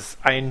Jo was,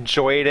 I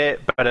enjoyed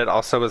it, but it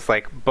also was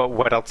like, but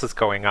what else is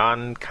going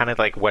on, kind of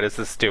like, what is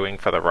this doing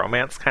for the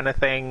romance kind of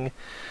thing.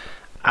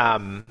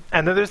 And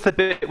then there's the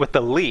bit with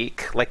the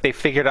leak, like they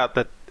figured out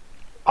that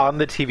on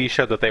the TV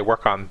show that they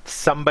work on,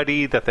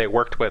 somebody that they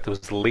worked with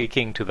was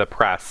leaking to the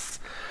press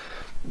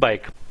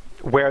like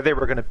where they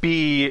were going to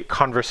be,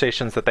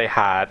 conversations that they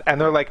had, and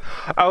they're like,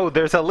 oh,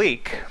 there's a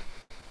leak.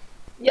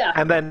 Yeah.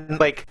 And then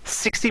like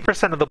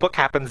 60% of the book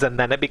happens, and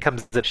then it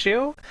becomes the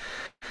issue.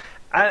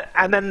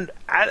 And then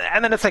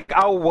it's like,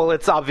 oh, well,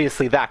 it's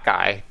obviously that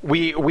guy.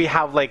 We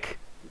have like,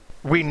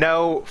 we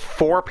know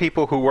 4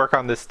 people who work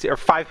on this, or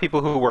 5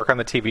 people who work on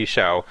the TV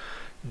show: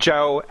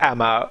 Jo,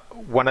 Emma,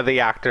 one of the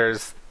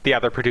actors, the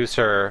other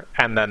producer,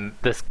 and then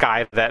this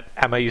guy that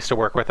Emma used to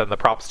work with in the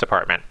props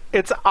department.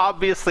 It's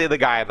obviously the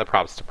guy in the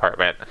props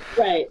department.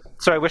 Right.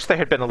 So I wish there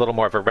had been a little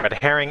more of a red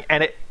herring.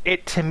 And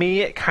it to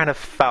me, it kind of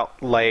felt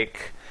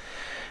like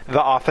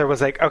the author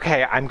was like,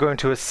 okay, I'm going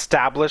to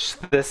establish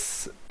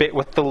this bit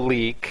with the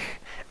leak,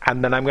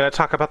 and then I'm going to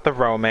talk about the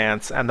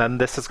romance, and then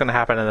this is going to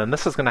happen, and then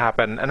this is going to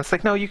happen. And it's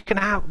like, no, you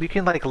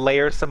can like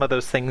layer some of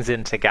those things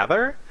in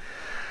together.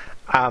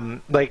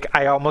 Like,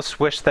 I almost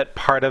wish that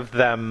part of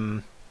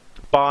them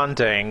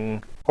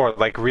bonding, or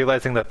like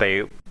realizing that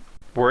they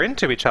were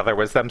into each other,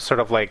 was them sort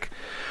of like,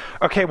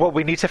 okay, well,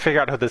 we need to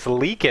figure out who this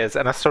leak is,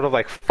 and us sort of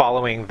like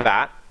following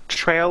that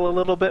trail a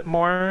little bit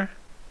more.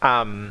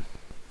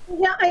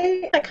 Yeah,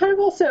 I kind of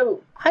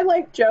also, I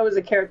like Jo as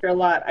a character a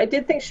lot. I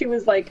did think she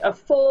was like a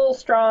full,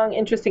 strong,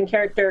 interesting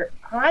character.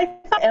 I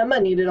thought Emma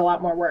needed a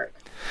lot more work.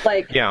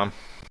 Like, yeah,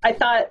 I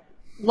thought,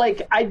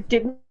 like, I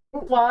didn't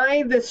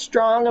why this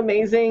strong,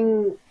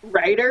 amazing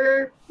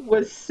writer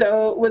was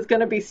going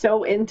to be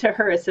so into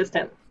her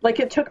assistant. Like,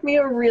 it took me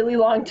a really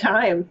long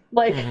time.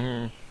 Like,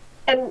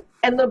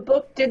 and the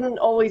book didn't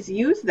always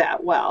use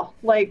that well.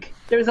 Like,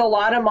 there's a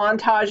lot of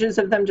montages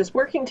of them just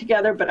working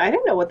together, but I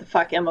didn't know what the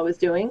fuck Emma was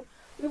doing.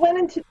 We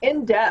went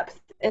in depth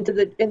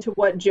into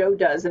what Jo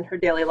does in her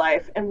daily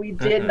life, and we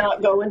did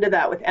not go into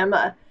that with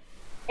Emma.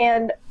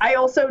 And I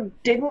also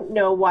didn't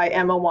know why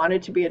Emma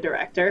wanted to be a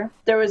director.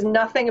 There was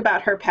nothing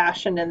about her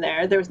passion in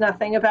there. There was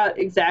nothing about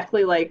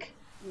exactly, like,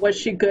 was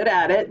she good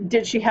at it?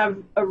 Did she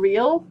have a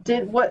reel?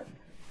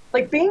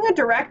 Like, being a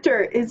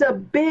director is a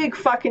big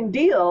fucking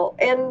deal.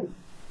 And,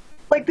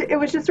 like, it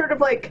was just sort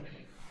of like,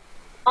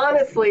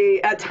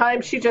 honestly, at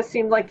times she just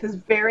seemed like this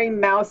very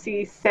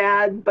mousy,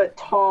 sad, but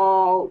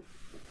tall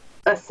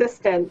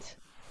assistant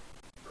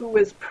who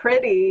was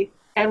pretty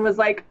and was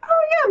like,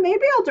 oh yeah,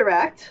 maybe I'll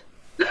direct.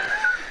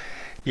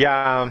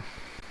 Yeah.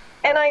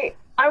 And I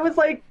was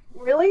like,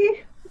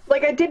 really?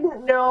 Like, I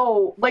didn't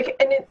know. Like,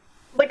 and it,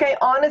 like, I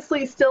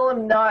honestly still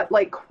am not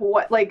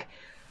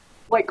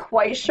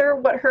quite sure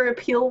what her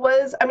appeal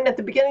was. I mean, at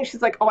the beginning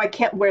she's like, oh, I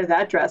can't wear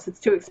that dress, it's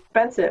too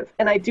expensive.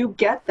 And I do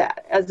get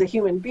that as a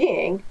human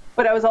being,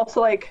 but I was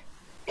also like,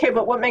 okay,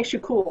 but what makes you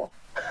cool?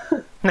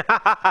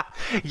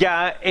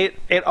 Yeah,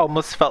 it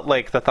almost felt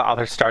like that the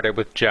author started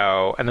with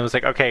Jo, and it was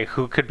like, okay,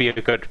 who could be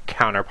a good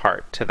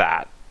counterpart to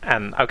that?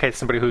 And okay,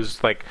 somebody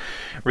who's like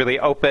really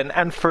open.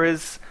 And for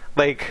his,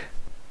 like,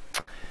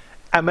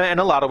 Emma in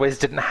a lot of ways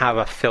didn't have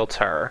a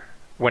filter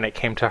when it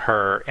came to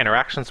her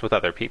interactions with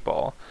other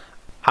people,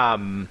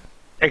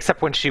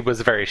 except when she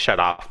was very shut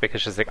off,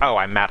 because she's like, oh,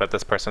 I'm mad at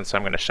this person, so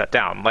I'm going to shut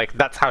down. Like,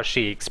 that's how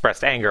she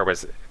expressed anger,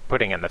 was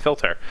putting in the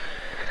filter.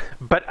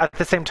 But at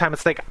the same time,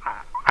 it's like,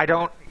 I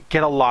don't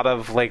get a lot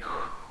of, like,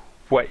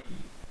 what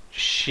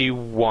she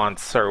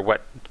wants or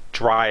what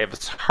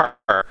drives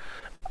her,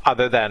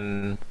 other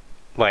than,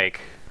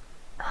 like,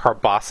 her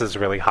boss is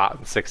really hot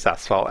and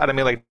successful. And I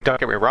mean, like, don't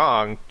get me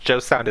wrong, Jo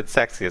sounded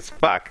sexy as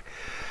fuck.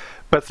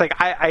 But it's like,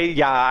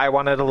 I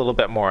wanted a little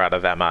bit more out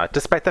of Emma,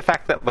 despite the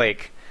fact that,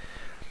 like,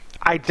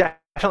 I definitely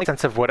get a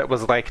sense of what it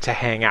was like to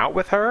hang out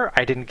with her.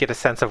 I didn't get a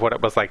sense of what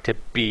it was like to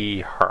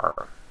be her.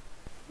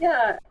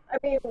 Yeah, I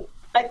mean,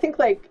 I think,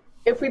 like,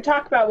 if we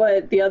talk about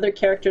what the other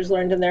characters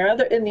learned in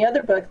the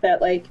other book,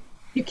 that, like,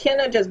 you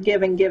cannot just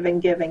give and give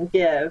and give and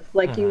give.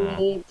 Like, you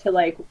need to,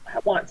 like,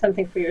 want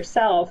something for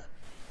yourself.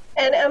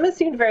 And Emma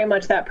seemed very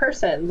much that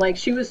person. Like,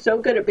 she was so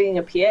good at being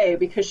a PA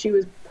because she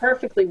was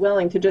perfectly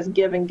willing to just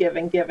give and give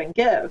and give and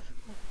give.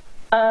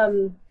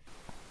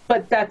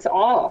 But that's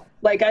all.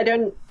 Like, I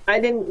didn't,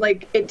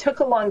 like, it took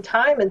a long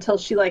time until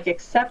she, like,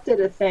 accepted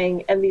a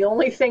thing, and the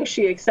only thing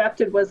she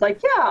accepted was,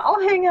 like, yeah,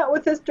 I'll hang out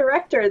with this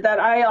director that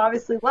I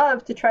obviously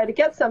love to try to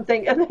get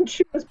something, and then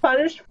she was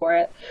punished for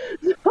it.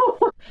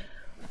 So,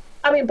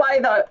 I mean, by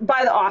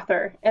the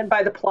author and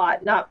by the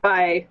plot, not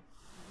by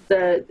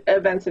the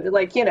events of it,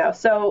 like, you know.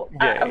 So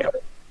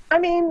I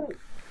mean,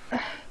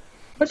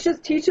 which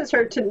just teaches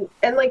her to,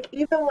 and, like,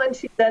 even when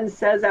she then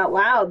says out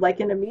loud, like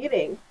in a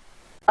meeting,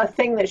 a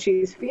thing that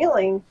she's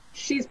feeling,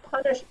 she's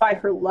punished by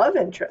her love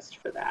interest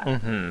for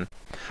that.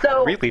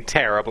 So really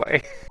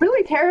terribly.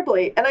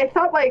 And I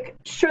thought, like,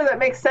 sure, that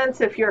makes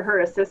sense if you're her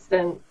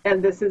assistant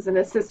and this is an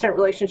assistant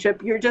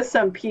relationship. You're just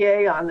some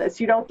PA on this.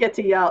 You don't get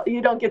to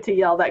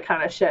yell that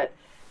kind of shit.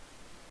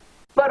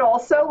 But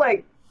also,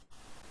 like,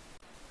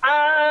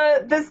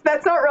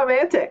 that's not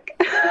romantic.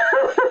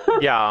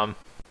 Yeah.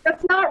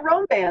 That's not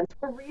romance.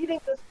 We're reading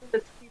this for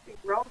the sweeping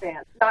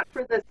romance, not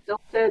for the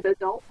stilted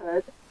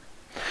adulthood.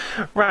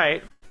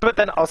 Right. But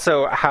then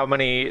also, how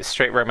many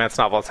straight romance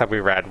novels have we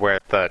read where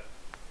the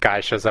guy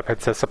shows up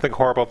and says something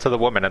horrible to the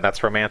woman, and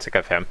that's romantic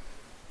of him?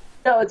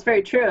 No, it's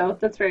very true.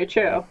 That's very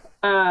true.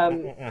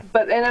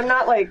 But, and I'm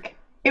not, like,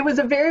 it was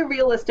a very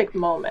realistic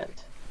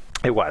moment.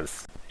 It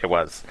was.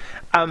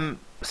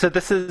 So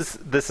this is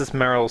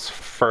Meryl's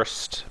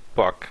first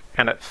book,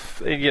 and it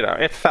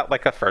felt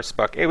like a first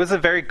book. It was a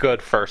very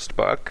good first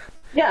book.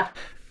 Yeah.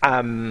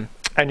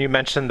 And you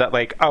mentioned that,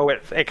 like, oh,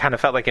 it kind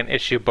of felt like an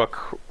issue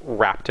book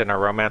wrapped in a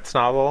romance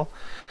novel.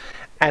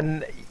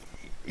 And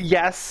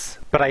yes,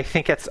 but I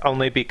think it's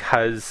only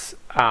because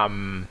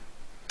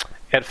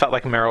it felt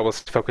like Meryl was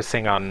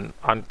focusing on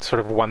sort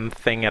of one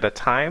thing at a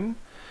time.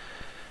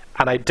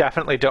 And I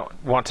definitely don't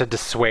want to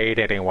dissuade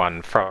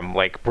anyone from,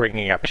 like,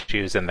 bringing up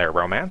issues in their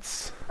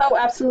romance. Oh,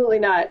 absolutely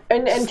not.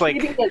 And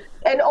treating it,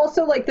 and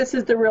also, like, this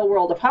is the real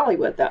world of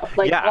Hollywood, though.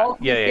 Like, all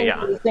these things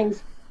are the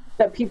things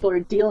that people are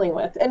dealing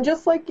with. And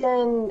just like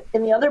in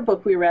the other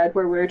book we read,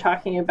 where we were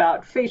talking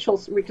about facial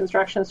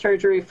reconstruction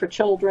surgery for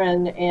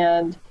children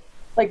and,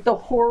 like, the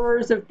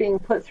horrors of being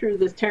put through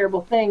this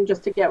terrible thing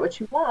just to get what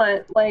you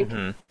want, like,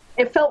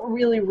 it felt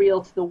really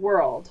real to the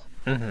world.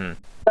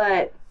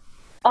 But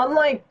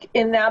unlike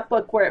in that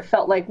book where it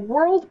felt like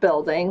world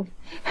building,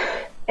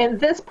 in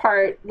this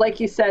part, like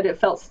you said, it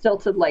felt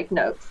stilted like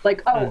notes.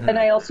 Like, oh, and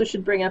I also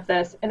should bring up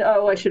this, and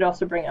oh, I should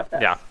also bring up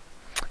this.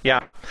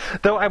 Yeah.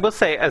 Though I will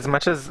say, as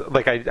much as,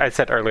 like, I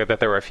said earlier that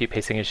there were a few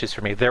pacing issues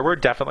for me, there were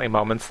definitely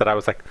moments that I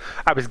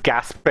was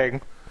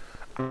gasping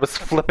I was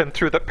flipping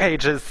through the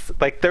pages.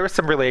 Like, there were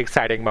some really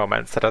exciting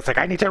moments that I was like,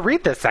 I need to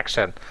read this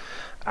section.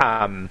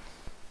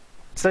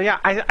 So yeah,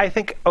 I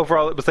think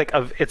overall it was like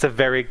it's a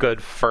very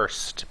good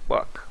first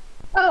book.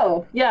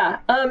 Oh, yeah.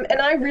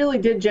 And I really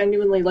did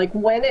genuinely, like,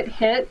 when it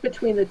hit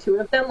between the two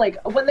of them, like,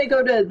 when they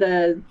go to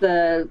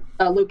the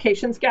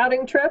location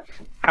scouting trip.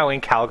 Oh, in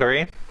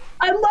Calgary?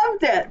 I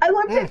loved it. I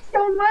loved it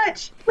so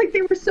much. Like,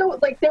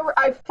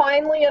 I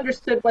finally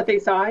understood what they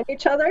saw in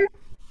each other.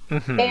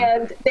 Mm-hmm.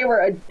 And they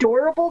were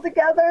adorable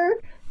together.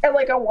 And,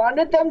 like, I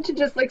wanted them to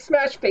just, like,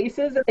 smash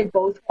faces, and they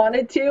both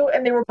wanted to.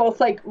 And they were both,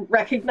 like,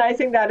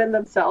 recognizing that in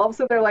themselves.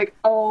 So they're like,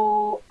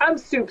 oh, I'm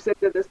soups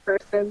into this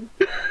person.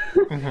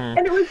 Mm-hmm.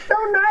 And it was so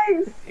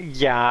nice.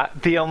 Yeah.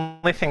 The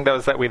only thing, though,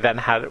 is that we then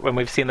had, when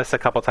we've seen this a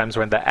couple times,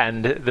 where in the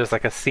end, there's,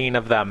 like, a scene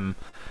of them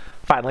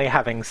finally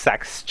having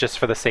sex just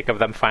for the sake of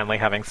them finally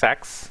having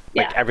sex.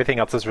 Yeah. Like, everything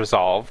else is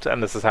resolved,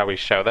 and this is how we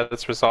show that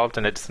it's resolved,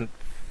 and it doesn't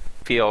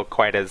feel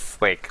quite as,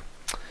 like,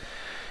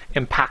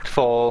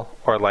 impactful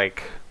or,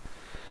 like,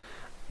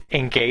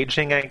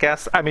 engaging, I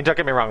guess. I mean, don't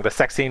get me wrong, the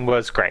sex scene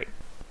was great.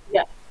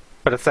 Yeah.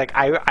 But it's like,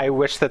 I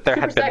wish that there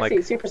had been,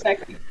 like... Super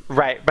sexy.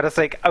 Right, but it's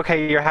like,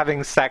 okay, you're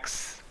having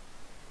sex,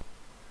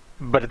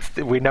 but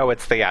we know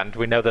it's the end.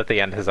 We know that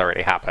the end has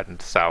already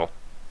happened, so...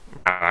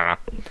 I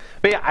don't know.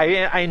 But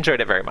yeah, I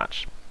enjoyed it very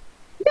much.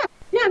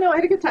 Yeah, no, I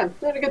had a good time.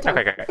 Okay,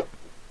 great.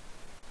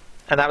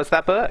 And that was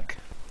that book.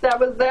 That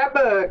was that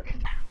book.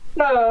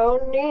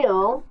 So,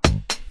 Neil...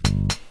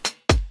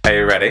 Are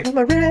you ready? I'm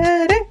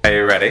ready. Are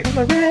you ready?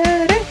 I'm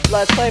ready.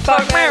 Let's play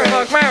Fuck, Marry,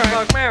 Fuck, Marry,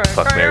 Fuck, Marry,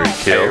 Fuck, Marry,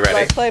 Kill. Are you ready?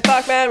 Let's play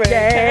Fuck, Marry,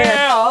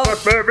 Kill.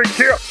 Fuck, Marry,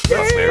 Kill.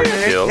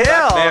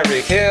 Fuck, Marry,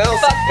 Kill.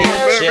 Fuck,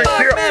 Marry, Kill.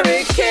 Fuck,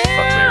 Marry, Kill.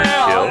 Fuck, Marry,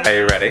 Kill. Are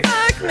you ready?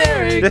 Fuck,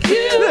 Marry,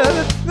 Kill.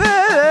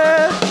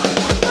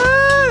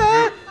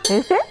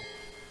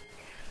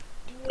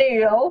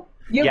 Neil,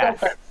 you Yes.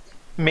 go first.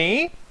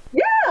 Me?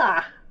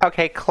 Yeah.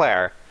 Okay,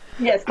 Claire.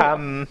 Yes.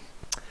 Neil.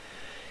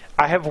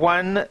 I have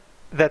one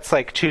that's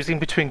like choosing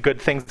between good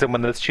things and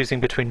one that's choosing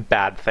between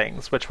bad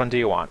things. Which one do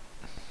you want?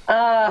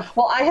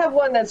 Well, I have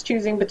one that's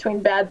choosing between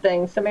bad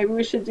things, so maybe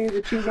we should do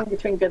the choosing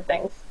between good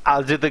things.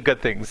 I'll do the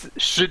good things.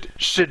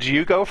 Should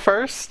you go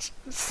first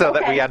so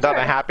that we end on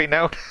a happy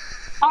note?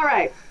 All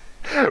right.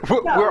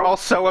 We're all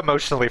so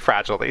emotionally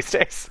fragile these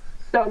days.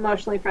 So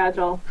emotionally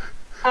fragile.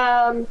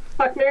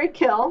 Fuck, Marry,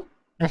 Kill.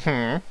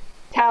 Mm-hmm.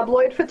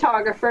 Tabloid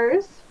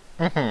photographers.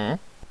 Mm-hmm.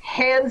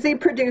 Handsy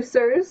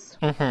producers.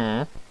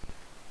 Mm-hmm.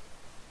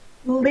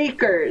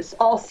 Leakers,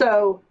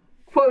 also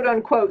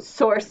quote-unquote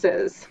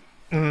sources.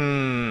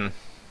 Oh,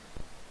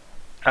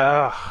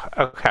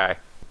 okay.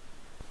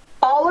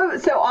 All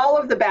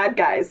of the bad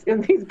guys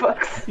in these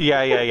books.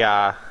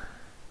 Yeah.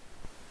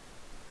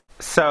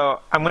 So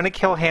I'm gonna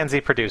kill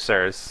Handsy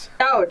producers.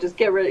 Oh, just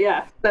get rid of,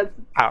 yeah. That's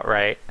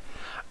outright.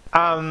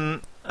 I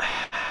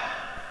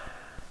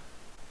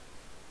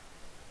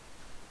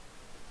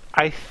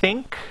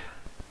think...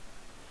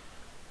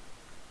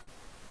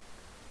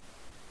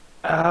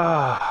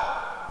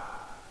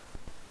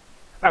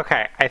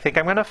 Okay, I think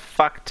I'm gonna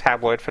fuck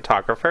tabloid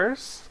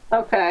photographers.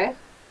 okay.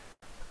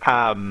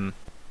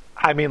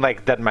 I mean,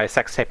 like, then my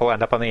sex tape will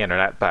end up on the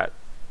internet, but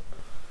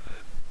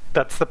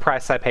that's the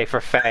price I pay for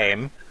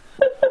fame.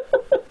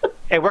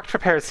 It worked for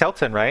Paris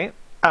Hilton, right?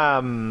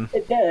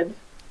 It did.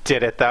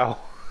 Did it, though?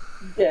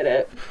 Did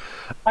it.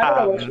 I don't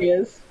know where she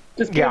is.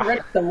 Just being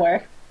rich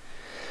somewhere.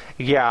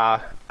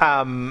 Yeah.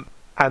 And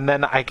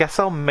then I guess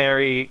I'll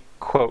marry,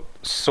 quote,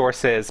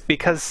 sources,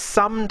 because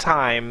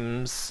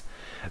sometimes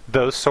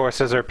those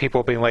sources are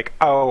people being like,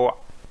 oh,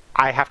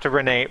 I have to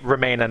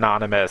remain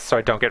anonymous so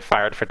I don't get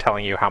fired for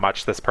telling you how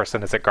much this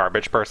person is a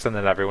garbage person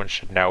and everyone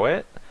should know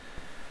it.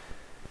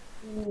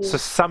 So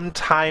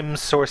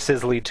sometimes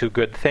sources lead to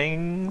good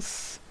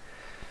things.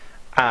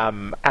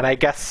 And I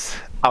guess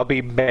I'll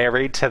be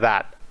married to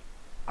that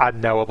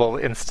unknowable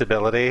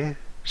instability.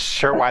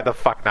 Sure, why the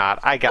fuck not?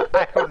 I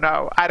don't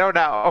know. I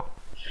know.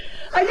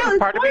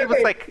 Part of me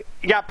was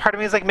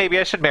like, maybe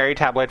I should marry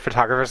tabloid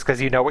photographers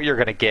because you know what you're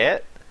going to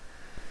get.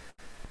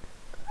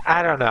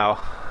 I don't know.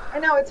 I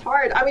know, it's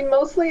hard. I mean,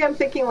 mostly I'm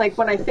thinking, like,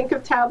 when I think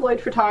of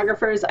tabloid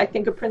photographers, I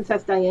think of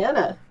Princess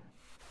Diana.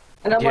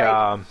 And I'm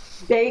like,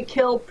 they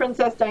killed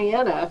Princess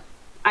Diana.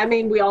 I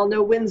mean, we all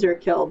know Windsor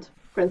killed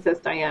Princess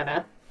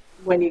Diana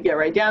when you get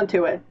right down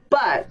to it.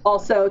 But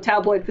also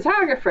tabloid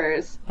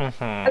photographers.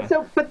 Mm-hmm. And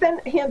so, but then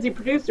handsy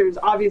producers,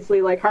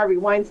 obviously, like Harvey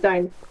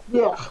Weinstein,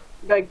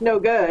 like, no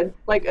good.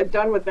 Like,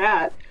 done with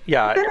that.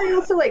 Yeah. But then I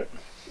also, like,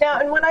 now,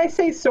 and when I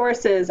say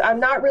sources, I'm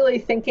not really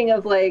thinking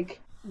of, like,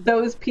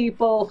 those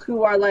people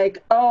who are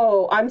like,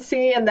 oh, I'm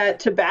seeing that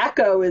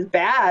tobacco is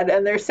bad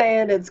and they're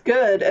saying it's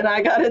good and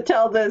I gotta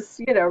tell this,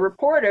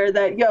 reporter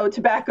that,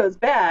 tobacco's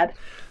bad.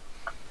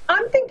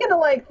 I'm thinking of,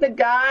 like, the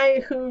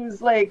guy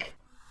who's, like,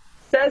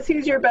 says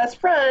he's your best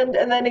friend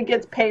and then he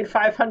gets paid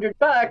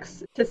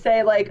 $500 to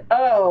say, like,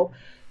 oh,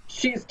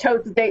 she's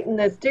totes dating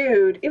this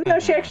dude, even though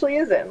she actually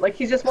isn't. Like,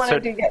 he's just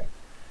wanting to get...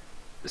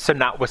 So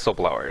not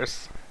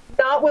whistleblowers.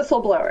 Not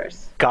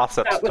whistleblowers.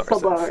 Gossip not sources.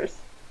 Whistleblowers.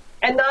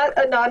 And not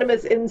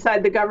anonymous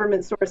inside the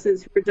government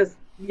sources who are just,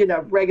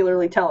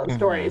 regularly telling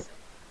stories.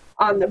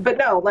 But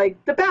no,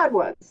 like the bad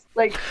ones.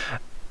 Like,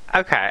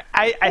 okay,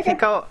 I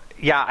think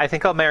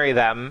I'll marry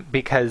them,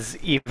 because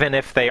even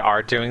if they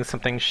are doing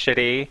something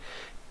shitty,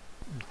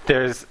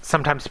 there's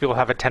sometimes people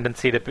have a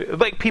tendency to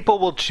people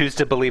will choose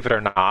to believe it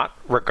or not,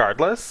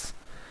 regardless.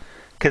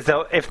 Because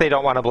if they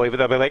don't want to believe it,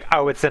 they'll be like,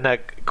 "Oh, it's in a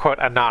quote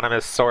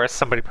anonymous source.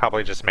 Somebody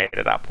probably just made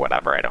it up.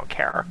 Whatever. I don't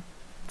care."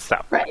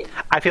 So right.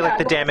 I feel like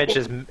the damage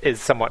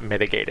is somewhat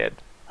mitigated.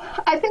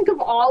 I think of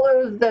all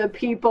of the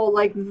people,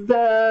 like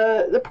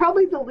the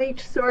probably the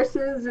leaked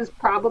sources is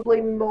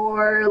probably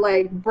more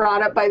like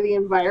brought up by the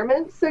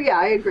environment. So yeah,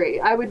 I agree.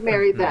 I would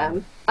marry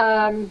them.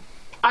 I'm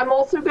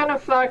also gonna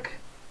fuck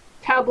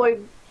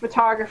tabloid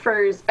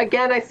photographers.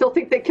 Again, I still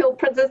think they killed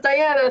Princess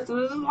Diana,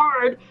 so this is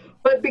hard.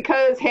 But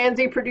because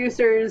handsy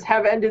producers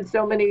have ended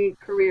so many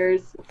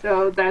careers,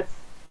 so that's...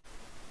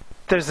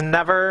 There's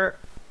never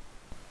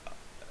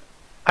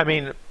a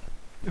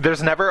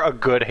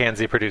good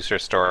handsy producer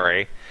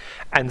story.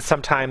 And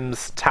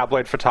sometimes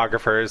tabloid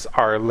photographers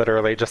are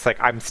literally just like,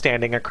 I'm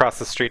standing across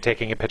the street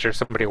taking a picture of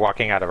somebody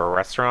walking out of a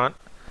restaurant.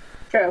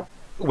 True.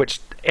 Which,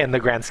 in the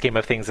grand scheme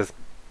of things, is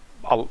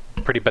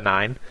pretty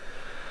benign.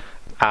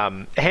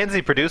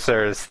 Handsy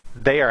producers,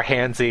 they are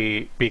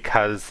handsy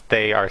because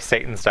they are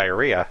Satan's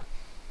diarrhea.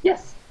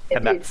 Yes, indeed.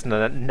 And that's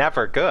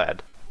never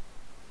good.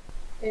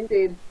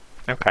 Indeed.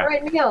 Okay. All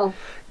right, Neil.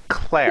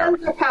 Claire.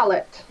 Cleanse the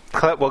palate.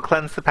 We'll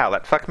cleanse the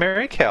palate. Fuck,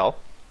 marry, kill.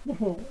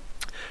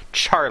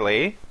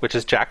 Charlie, which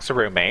is Jack's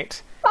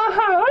roommate.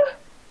 Uh-huh.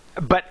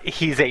 But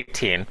he's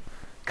 18,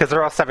 because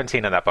they're all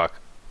 17 in that book.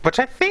 Which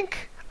I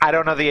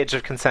don't know the age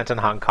of consent in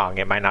Hong Kong.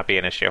 It might not be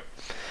an issue.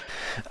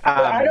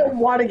 I don't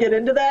want to get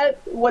into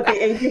that, what the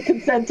age of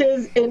consent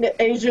is in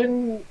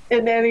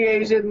any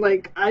Asian,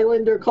 like,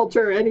 island or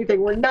culture or anything.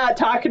 We're not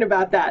talking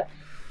about that.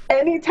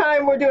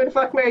 Anytime we're doing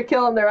fuck, marry,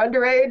 kill and they're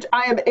underage,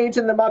 I am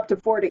aging them up to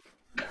 40.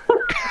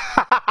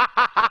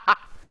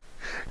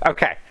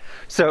 Okay.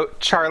 So,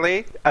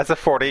 Charlie as a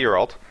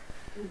 40-year-old,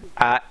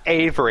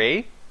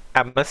 Avery,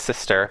 Emma's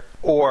sister,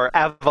 or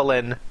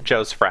Evelyn,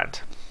 Joe's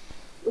friend.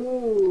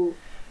 Ooh.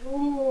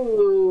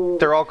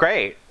 They're all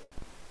great.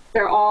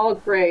 They're all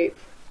great.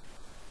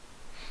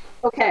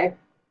 Okay.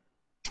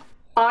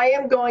 I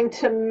am going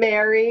to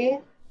marry...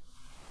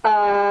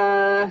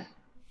 oh,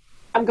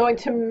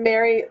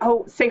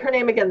 say her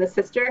name again, the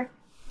sister?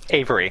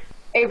 Avery.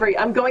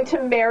 I'm going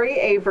to marry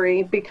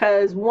Avery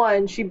because,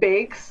 one, she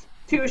bakes.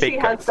 Two, she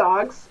has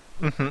dogs.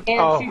 Mm-hmm.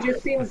 And she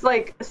just seems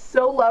like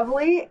so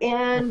lovely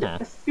and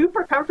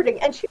super comforting.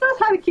 And she knows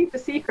how to keep a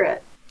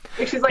secret.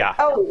 Like, she's like,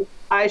 oh,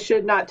 I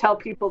should not tell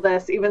people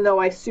this, even though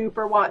I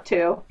super want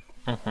to.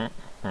 And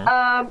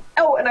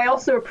I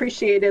also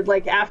appreciated,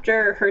 like,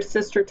 after her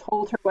sister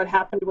told her what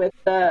happened with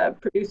the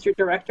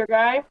producer-director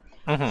guy,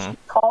 she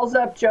calls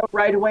up Joe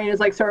right away and is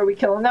like, so are we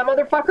killing that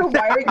motherfucker?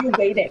 Why are you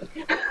waiting?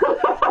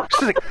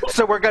 She's like,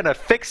 so we're going to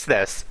fix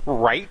this,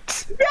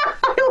 right? Yeah,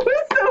 it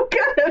was so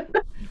good.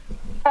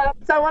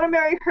 So I want to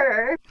marry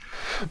her.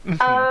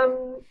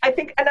 I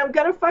think, and I'm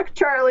gonna fuck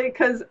Charlie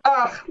because,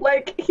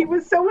 like, he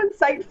was so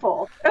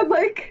insightful, and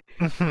like,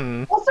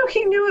 also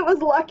he knew it was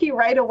Lucky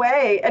right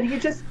away, and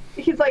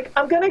he's like,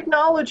 I'm gonna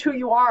acknowledge who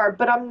you are,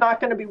 but I'm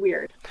not gonna be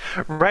weird.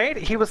 Right?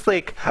 He was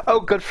like, oh,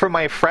 good for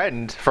my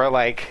friend for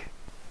like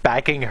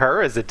bagging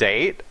her as a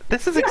date.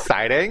 This is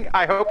exciting.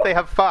 I hope they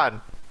have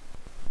fun.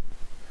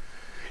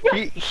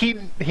 Yeah.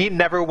 He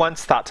never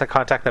once thought to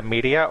contact the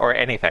media or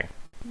anything.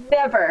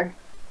 Never.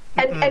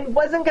 And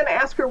wasn't going to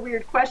ask her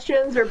weird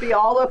questions or be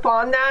all up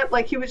on that.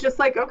 Like, he was just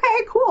like,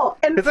 okay, cool.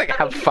 And he's like,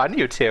 have fun,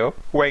 you two.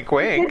 Wink,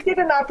 wink. He did get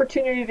an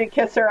opportunity to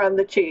kiss her on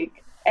the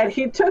cheek, and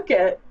he took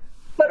it,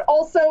 but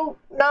also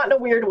not in a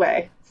weird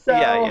way. So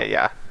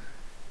Yeah,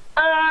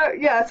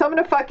 so I'm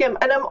going to fuck him.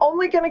 And I'm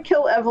only going to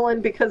kill Evelyn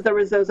because there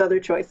was those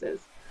other choices.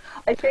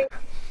 I think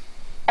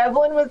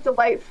Evelyn was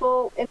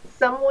delightful in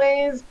some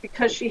ways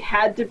because she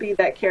had to be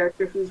that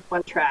character who's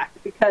one track,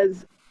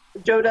 because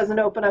Joe doesn't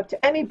open up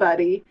to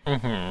anybody.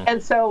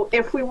 And so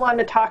if we want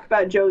to talk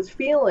about Joe's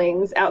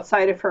feelings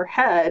outside of her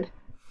head,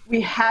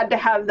 we had to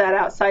have that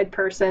outside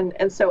person.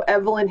 And so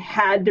Evelyn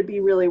had to be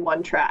really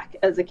one track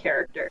as a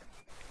character.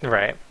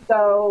 Right.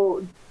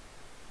 So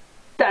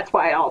that's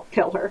why I'll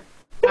kill her.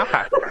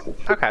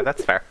 Okay,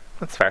 that's fair.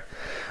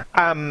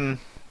 I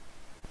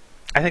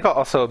think I'll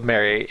also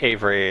marry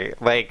Avery.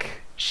 Like,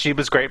 she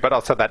was great, but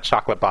also that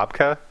chocolate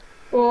babka.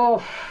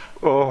 Oh.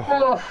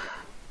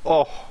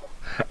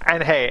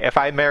 And hey, if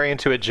I marry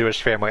into a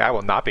Jewish family, I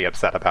will not be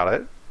upset about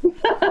it.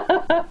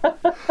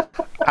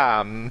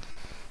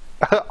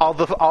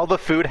 All the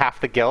food,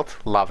 half the guilt.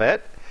 Love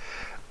it.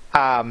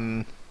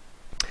 I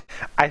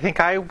think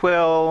I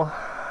will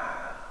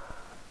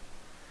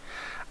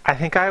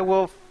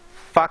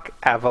fuck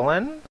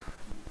Evelyn.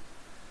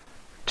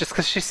 Just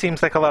because she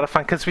seems like a lot of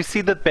fun. Because we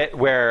see the bit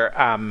where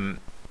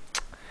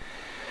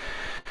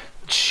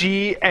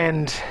she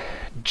and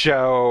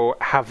Joe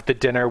have the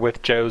dinner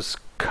with Joe's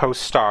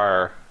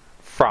co-star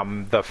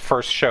from the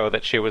first show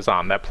that she was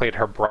on that played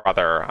her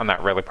brother on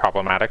that really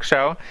problematic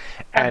show.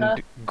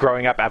 And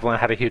growing up, Evelyn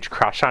had a huge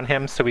crush on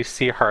him, so we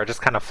see her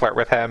just kind of flirt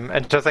with him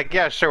and just like,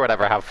 yeah, sure,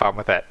 whatever, have fun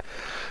with it.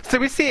 So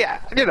we see,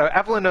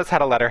 Evelyn knows how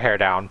to let her hair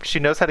down. She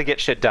knows how to get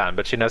shit done,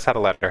 but she knows how to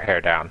let her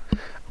hair down.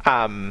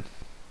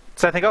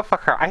 So I think, oh,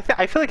 fuck her. I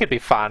feel like it'd be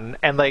fun,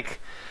 and like,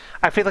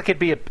 I feel like it'd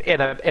be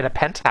in a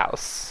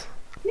penthouse.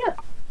 Yeah.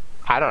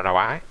 I don't know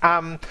why.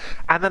 And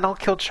then I'll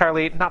kill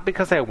Charlie, not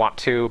because I want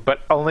to,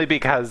 but only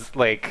because,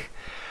 like,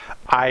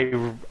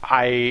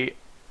 I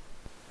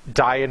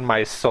die in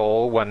my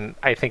soul when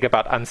I think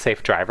about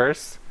unsafe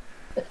drivers.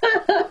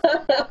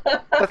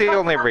 That's the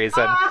only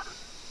reason.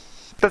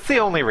 That's the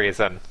only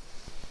reason.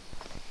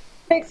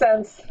 Makes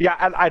sense. Yeah,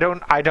 and I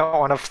don't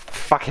want to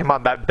fuck him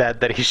on that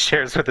bed that he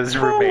shares with his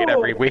roommate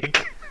every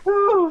week.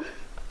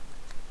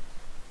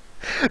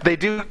 They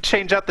do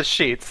change out the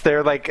sheets.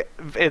 They're like,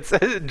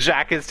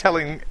 Jack is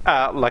telling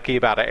Lucky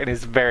about it, and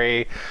he's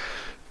very,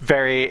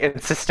 very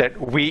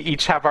insistent. We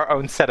each have our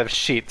own set of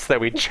sheets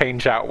that we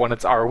change out when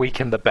it's our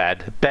week in the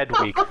bed. Bed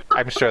week,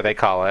 I'm sure they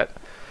call it.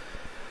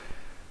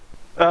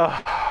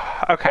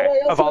 Okay,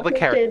 of all the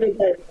characters.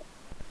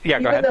 Yeah,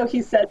 go ahead. Even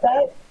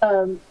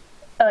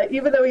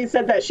though he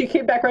said that, she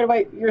came back right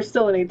away. You're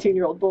still an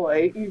 18-year-old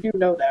boy. You do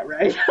know that,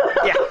 right?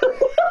 Yeah.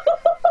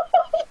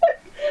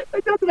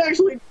 It doesn't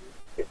actually.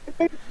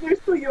 They're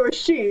still your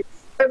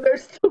sheets, and they're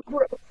still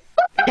gross.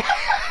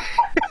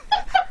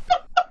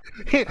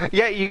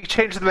 Yeah, you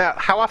change them out.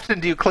 How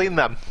often do you clean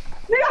them?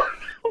 Yeah.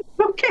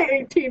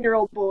 Okay,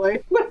 18-year-old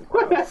boy.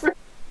 Whatever.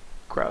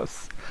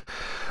 Gross.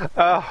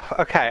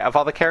 Okay. Of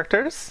all the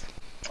characters?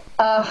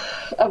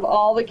 Of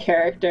all the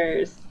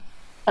characters.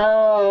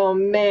 Oh,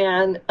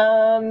 man.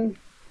 Okay,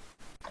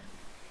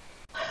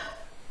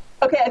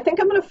 I think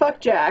I'm gonna fuck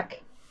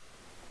Jack.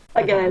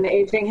 Again,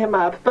 aging him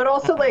up. But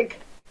also, like,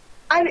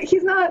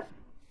 he's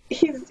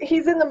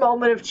in the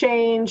moment of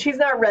change. He's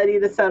not ready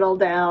to settle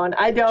down.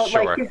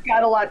 He's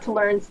got a lot to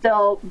learn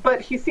still, but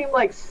he seemed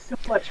like so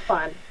much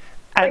fun.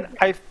 And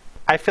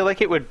I feel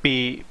like it would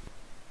be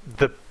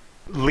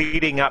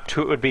leading up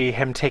to it would be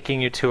him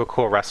taking you to a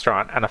cool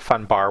restaurant and a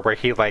fun bar where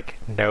he like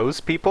knows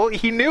people.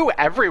 He knew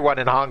everyone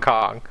in Hong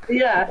Kong.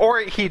 Yeah. Or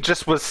he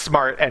just was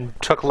smart and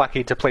took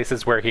Lucky to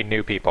places where he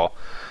knew people.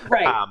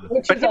 Right.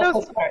 Which is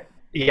also smart.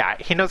 Yeah,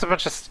 he knows a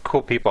bunch of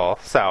cool people,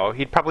 so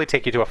he'd probably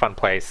take you to a fun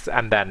place,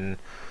 and then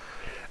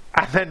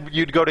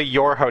you'd go to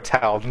your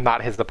hotel,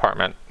 not his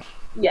apartment.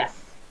 Yes.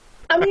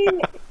 I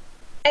mean,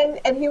 and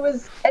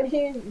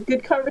he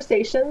good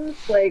conversations,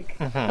 like,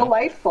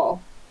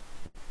 delightful.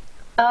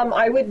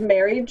 I would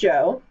marry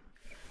Jo,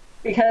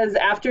 because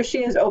after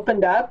she is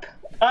opened up,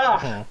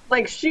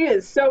 like, she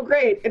is so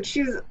great, and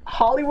she's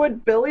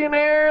Hollywood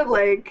billionaire,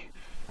 like,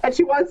 and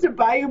she wants to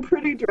buy you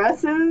pretty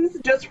dresses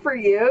just for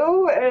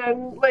you,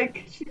 and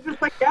like, she's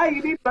just like, yeah,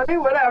 you need money,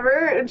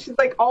 whatever, and she's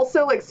like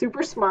also like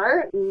super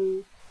smart,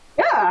 and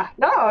yeah,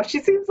 no, she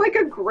seems like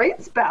a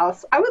great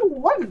spouse. I would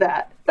love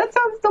that. That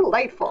sounds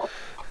delightful.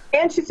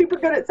 And she's super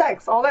good at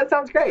sex. All that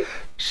sounds great.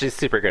 She's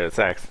super good at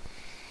sex.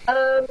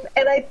 And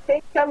I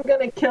think I'm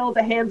gonna kill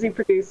the handsy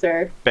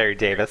producer. Barry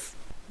Davis.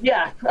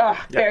 Yeah,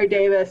 Barry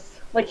Davis.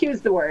 Like, he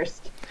was the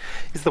worst.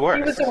 He's the worst.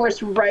 He was the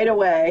worst right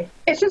away.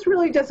 It's just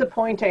really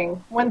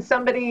disappointing when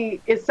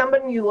somebody is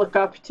someone you look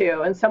up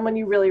to and someone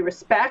you really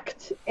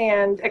respect,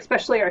 and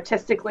especially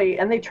artistically,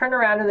 and they turn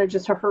around and they're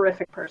just a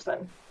horrific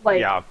person.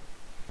 Like, yeah.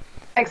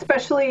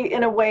 Especially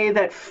in a way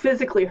that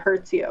physically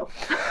hurts you.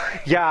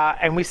 Yeah,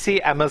 and we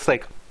see Emma's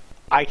like,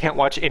 I can't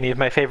watch any of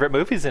my favorite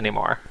movies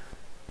anymore.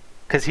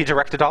 Because he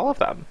directed all of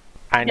them.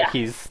 And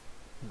he's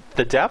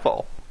the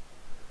devil.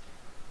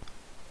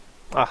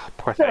 Oh,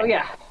 poor thing. So,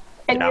 yeah.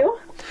 And you?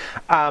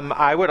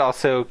 I would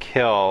also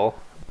kill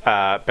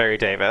Barry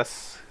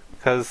Davis,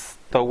 because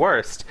the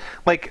worst.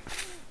 Like,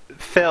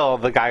 Phil,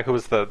 the guy who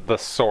was the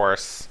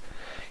source,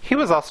 he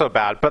was also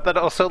bad, but then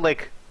also,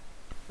 like,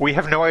 we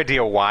have no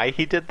idea why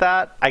he did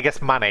that. I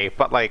guess money,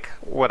 but, like,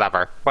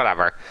 whatever.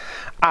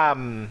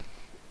 So,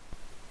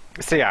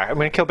 yeah, I'm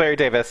going to kill Barry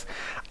Davis.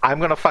 I'm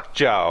going to fuck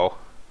Jo,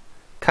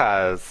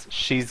 because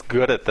she's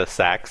good at the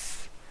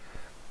sex.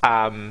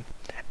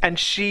 And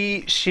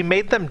she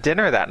made them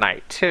dinner that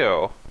night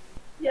too.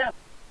 Yeah.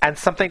 And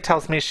something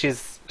tells me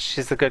she's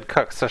a good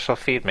cook, so she'll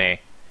feed me.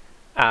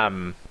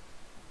 So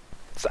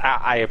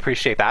I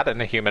appreciate that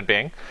in a human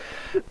being.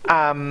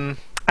 And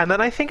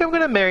then I think I'm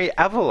going to marry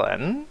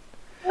Evelyn.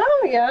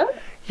 Oh yeah.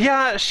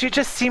 Yeah, she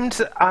just seemed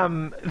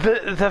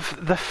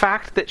the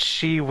fact that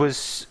she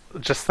was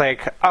just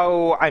like,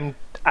 oh, I'm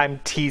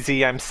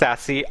teasy, I'm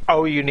sassy.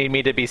 Oh, you need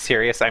me to be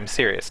serious? I'm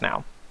serious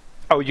now.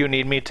 Oh, you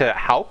need me to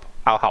help?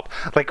 I'll help.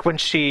 Like when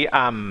she,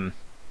 so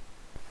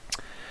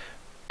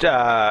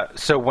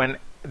when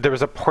there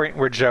was a point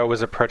where Jo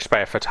was approached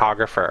by a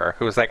photographer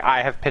who was like,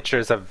 I have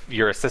pictures of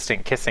your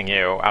assistant kissing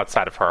you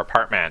outside of her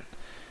apartment,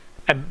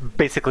 and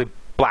basically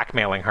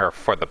blackmailing her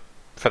for the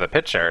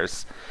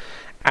pictures.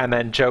 And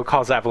then Jo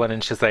calls Evelyn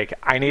and she's like,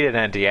 I need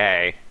an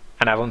NDA.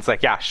 And Evelyn's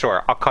like, yeah,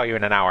 sure, I'll call you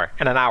in an hour.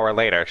 And an hour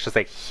later, she's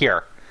like,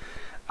 here.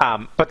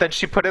 But then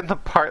she put in the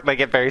part, like,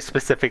 it very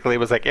specifically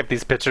was like, if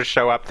these pictures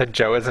show up, then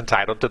Joe is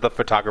entitled to the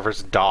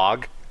photographer's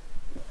dog.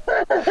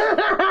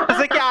 I was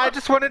like, yeah, I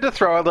just wanted to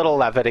throw a little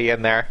levity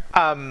in there.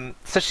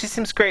 So she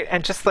seems great,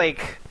 and just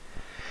like,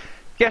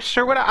 yeah,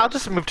 sure, I'll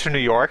just move to New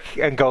York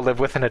and go live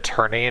with an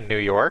attorney in New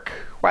York.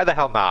 Why the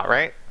hell not,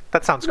 right?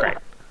 That sounds great.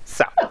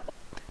 So,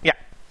 yeah.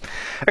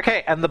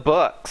 Okay, and the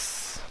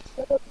books.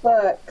 The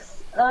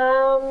books.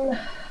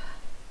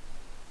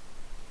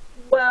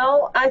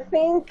 Well, I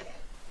think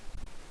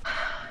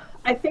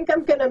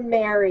I'm gonna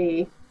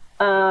marry.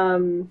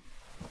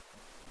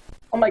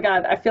 Oh my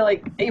God! I feel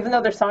like even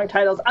though they're song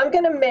titles, I'm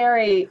gonna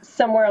marry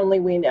Somewhere Only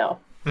We Know.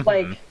 Mm-hmm.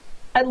 Like,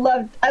 I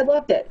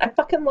loved it. I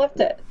fucking loved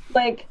it.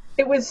 Like,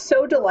 it was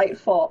so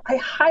delightful. I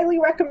highly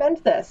recommend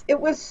this. It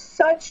was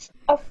such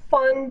a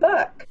fun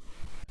book.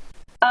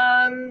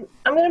 I'm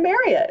gonna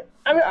marry it.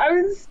 I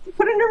was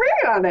putting a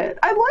ring on it.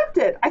 I loved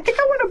it. I think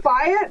I want to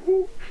buy it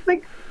and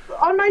like put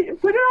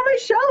it on my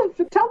shelf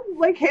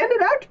and hand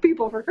it out to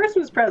people for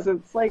Christmas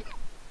presents. Like,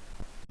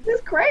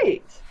 it's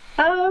great.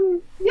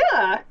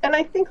 Yeah, and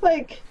I think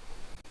like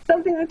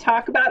something to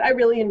talk about. I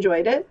really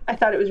enjoyed it. I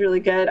thought it was really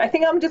good. I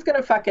think I'm just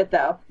gonna fuck it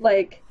though.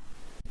 Like,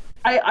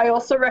 I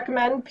also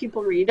recommend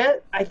people read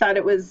it. I thought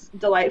it was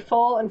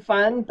delightful and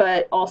fun,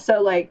 but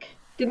also like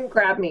didn't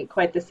grab me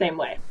quite the same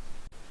way.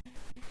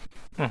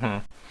 Mm-hmm.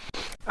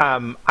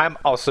 I'm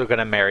also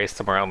gonna marry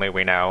Somewhere Only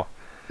We Know.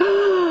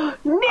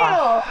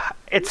 Neil!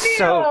 It's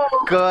so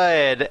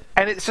good,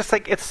 and it's just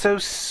like, it's so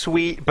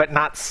sweet but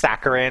not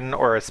saccharine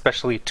or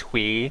especially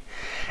twee.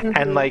 Mm-hmm.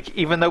 And like,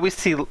 even though we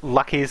see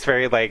Lucky's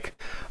very like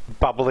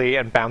bubbly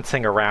and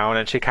bouncing around,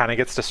 and she kind of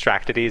gets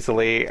distracted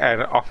easily,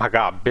 and oh my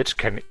God, bitch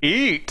can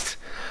eat.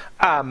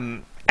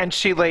 And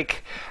she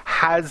like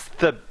has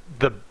the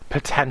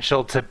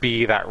potential to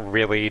be that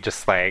really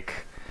just like,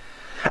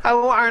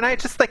 oh, aren't I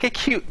just like a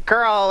cute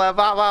girl,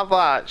 blah, blah,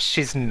 blah.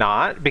 She's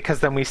not,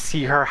 because then we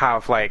see her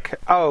have like,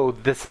 oh,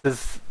 this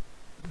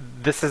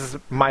is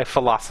my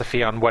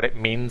philosophy on what it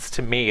means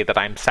to me that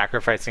I'm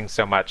sacrificing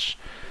so much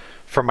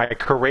for my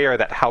career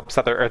that helps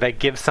or that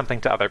gives something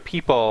to other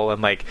people.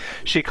 And like,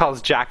 she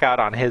calls Jack out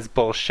on his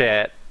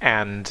bullshit,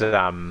 and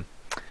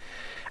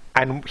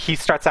he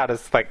starts out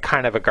as like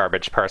kind of a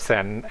garbage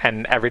person,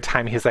 and every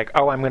time he's like,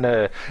 oh, I'm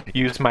gonna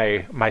use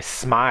my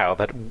smile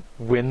that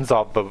wins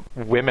all the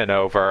women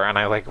over, and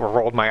I like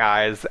rolled my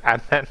eyes,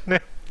 and then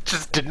it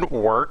just didn't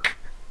work.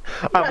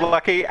 I'm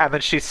lucky. And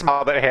then she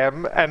smiled at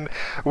him, and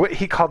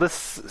he called his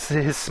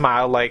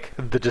smile like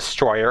the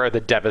Destroyer or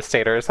the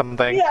Devastator or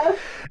something. Yeah.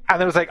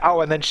 And it was like,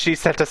 oh, and then she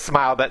sent a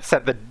smile that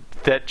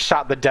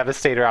shot the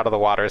Devastator out of the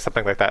water or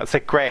something like that. It's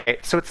like,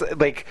 great. So it's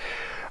like,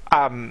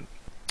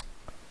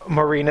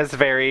 Marina's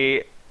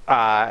very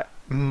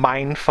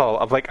mindful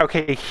of like,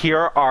 okay,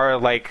 here are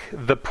like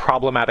the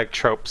problematic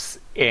tropes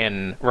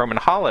in Roman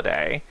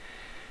Holiday,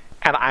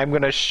 and I'm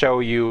going to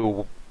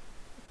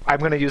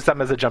use them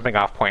as a jumping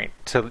off point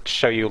to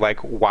show you like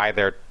why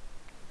they're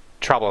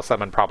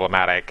troublesome and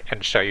problematic,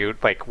 and show you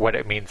like what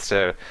it means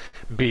to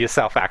be a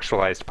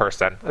self-actualized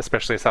person,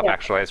 especially a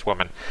self-actualized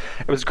woman.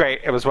 It was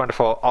great. It was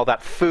wonderful. All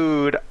that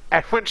food,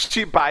 and when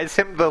she buys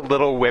him the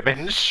Little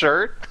Women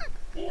shirt.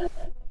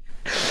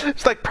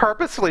 It's like,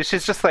 purposefully,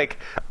 she's just like,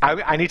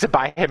 I need to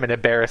buy him an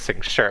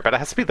embarrassing shirt, but it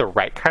has to be the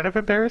right kind of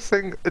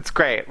embarrassing. It's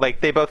great.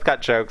 Like, they both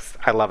got jokes.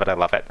 I love it. I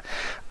love it.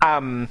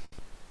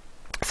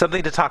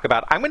 Something to talk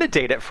about. I'm going to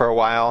date it for a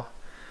while.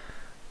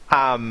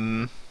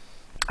 I'm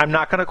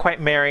not going to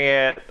quite marry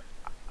it.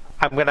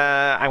 I'm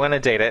gonna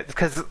date it,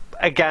 because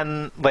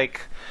again, like,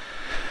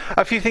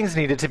 a few things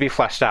needed to be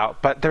fleshed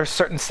out, but there's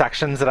certain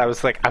sections that I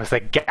was like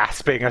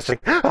gasping. I was like,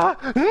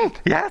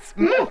 yes.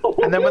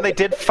 And then when they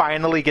did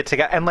finally get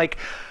together, and like,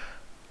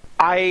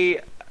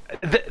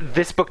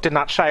 this book did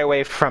not shy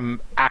away from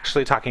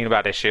actually talking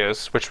about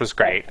issues, which was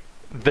great.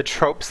 The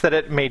tropes that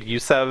it made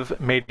use of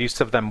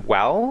them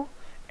well,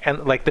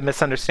 and like the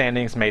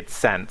misunderstandings made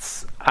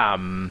sense.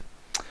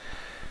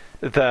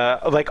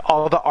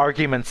 All the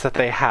arguments that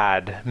they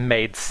had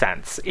made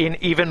sense.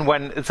 Even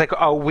when it's like,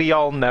 oh, we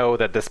all know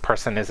that this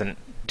person isn't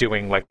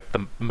doing like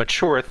the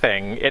mature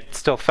thing, it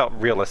still felt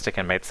realistic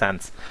and made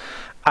sense.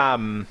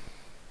 And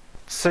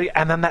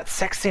then that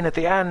sex scene at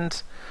the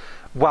end,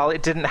 while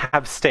it didn't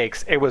have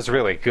stakes, it was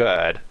really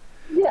good.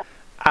 Yeah.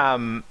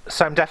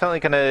 So I'm definitely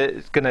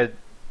gonna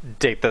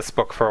date this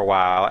book for a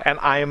while, and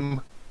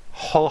I'm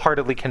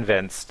wholeheartedly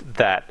convinced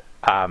that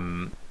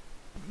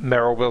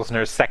Meryl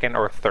Wilsner's second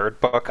or third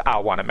book,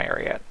 I'll want to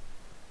marry it.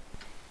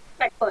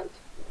 Excellent.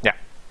 Yeah.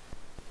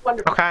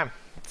 Wonderful. Okay,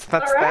 so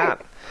that's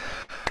that.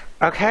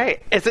 Okay,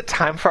 is it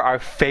time for our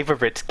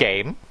favorite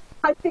game?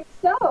 I think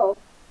so.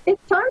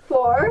 It's time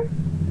for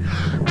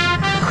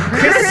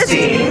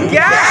Christine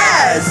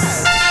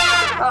Guess!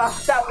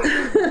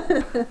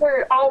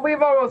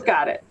 We've almost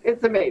got it.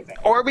 It's amazing.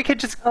 Or we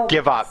could just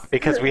give up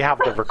because we have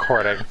the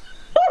recording.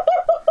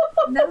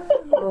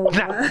 No.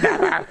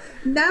 Never.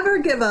 Never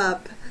give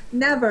up.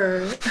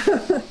 Never.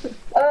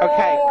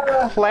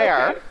 Okay,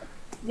 Claire.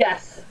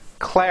 Yes.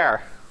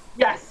 Claire,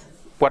 Yes.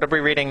 what are we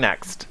reading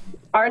next?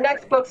 Our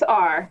next books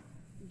are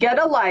Get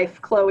a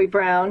Life, Chloe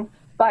Brown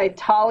by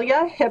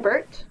Talia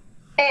Hibbert,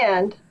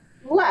 and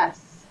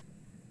Less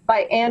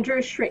by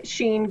Andrew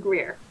Sean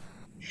Greer.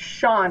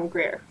 Sean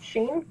Greer.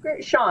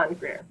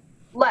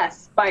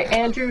 Less by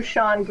Andrew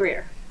Sean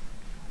Greer.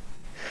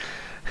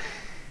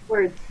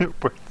 Words.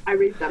 I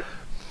read them.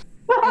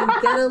 And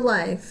Get a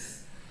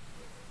Life.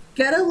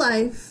 Get a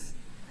Life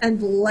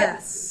and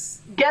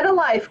Less. Get a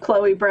Life,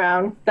 Chloe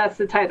Brown. That's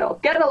the title.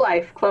 Get a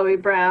Life, Chloe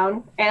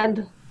Brown,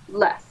 and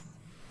Less.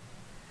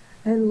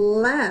 And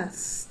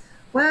Less.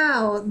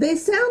 Wow, they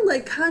sound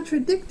like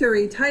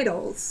contradictory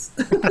titles.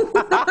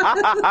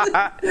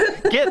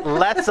 Get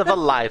less of a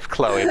life,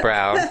 Chloe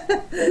Brown.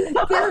 Get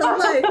a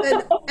life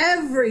and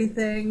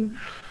everything,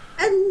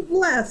 and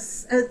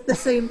less at the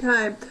same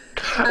time.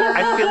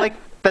 I feel like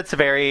that's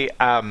very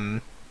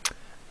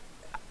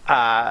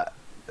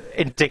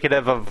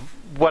indicative of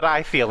what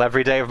I feel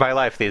every day of my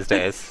life these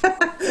days.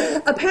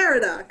 A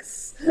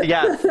paradox.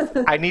 Yeah,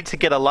 I need to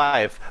get a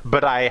life,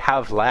 but I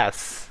have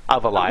less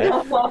of a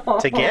life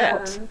to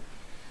get.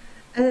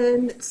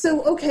 And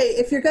so, okay,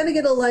 if you're going to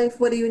get a life,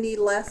 what do you need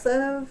less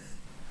of?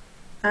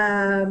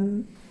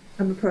 I'm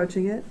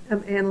approaching it.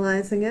 I'm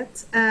analyzing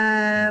it.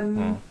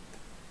 I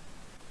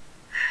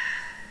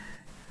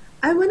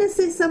want to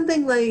say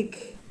something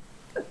like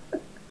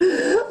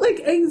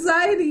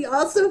anxiety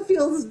also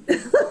feels like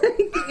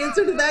the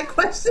answer to that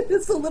question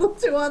is a little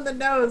too on the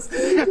nose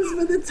just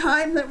for the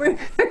time that we're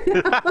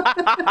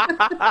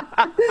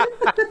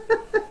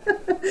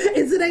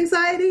Is it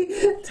anxiety?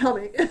 Tell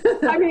me.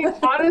 I mean,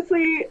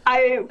 honestly,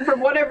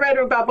 from what I've read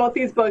about both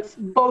these books,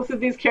 both of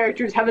these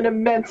characters have an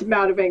immense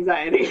amount of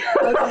anxiety.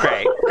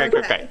 Great.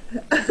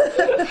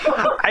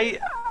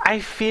 I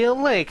feel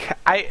like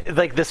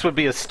this would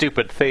be a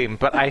stupid theme,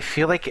 but I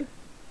feel like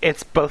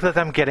it's both of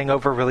them getting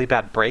over really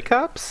bad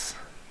breakups.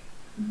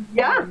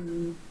 Yeah.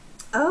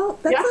 Oh,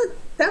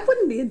 that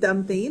wouldn't be a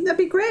dumb theme. That'd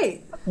be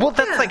great. Well,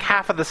 that's like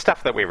half of the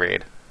stuff that we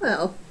read.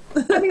 Well,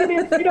 I mean,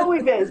 it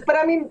always is. But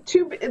I mean,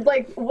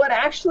 what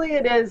actually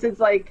it is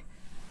like,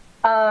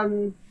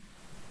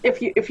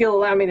 if you'll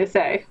allow me to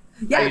say.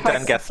 yes. Are you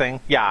done guessing?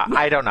 Yeah,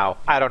 I don't know.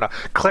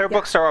 Claire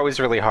books are always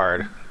really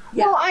hard.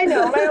 Yeah. Well, I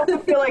know, and I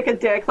don't feel like a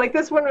dick. Like,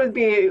 this one would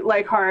be,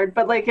 like, hard,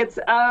 but, like, it's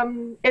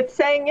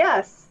saying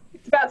yes.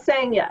 It's about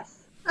saying yes.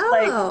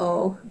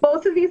 Oh. Like,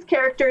 both of these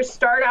characters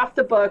start off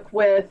the book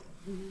with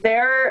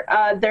they're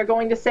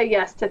going to say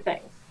yes to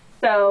things.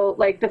 So,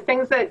 like,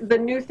 the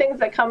new things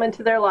that come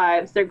into their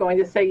lives, they're going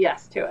to say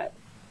yes to it.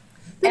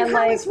 Then And, how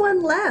like, is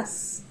one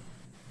less?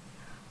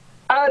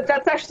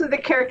 that's actually the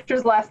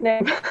character's last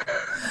name.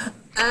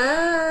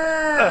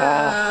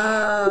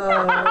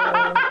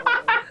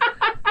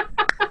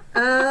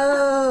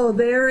 Oh,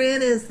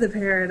 therein is the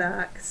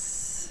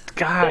paradox.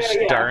 Gosh,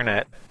 Yeah. darn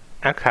it.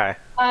 Okay.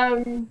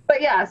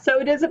 But yeah, so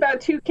it is about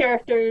two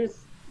characters.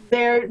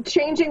 They're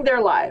changing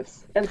their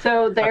lives, and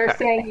so they're Okay.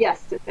 saying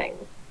yes to things.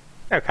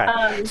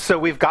 Okay. So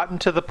we've gotten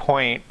to the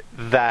point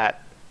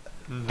that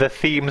the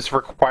themes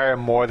require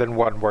more than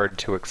one word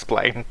to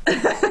explain. I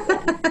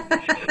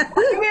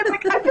mean,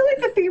 like, I feel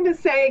like the theme is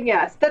saying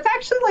yes. That's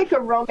actually like a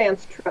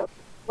romance trope.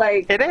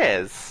 Like, It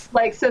is.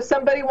 like, so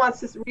somebody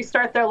wants to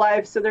restart their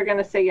life, so they're going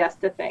to say yes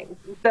to things.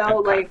 So,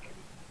 Okay.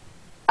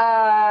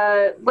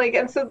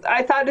 and so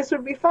I thought this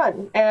would be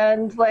fun.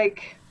 And,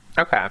 like,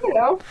 Okay. you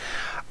know,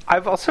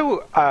 I've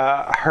also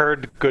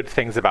heard good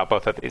things about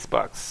both of these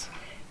books.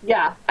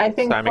 yeah, I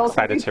think So I'm both of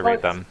excited these to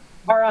read books them.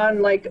 are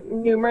on, like,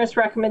 numerous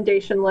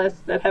recommendation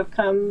lists that have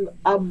come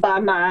up by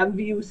my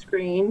view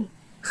screen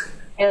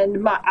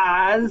and my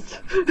eyes.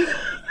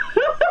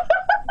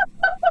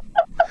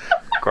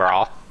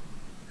 Girl.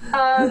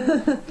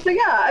 So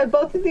yeah,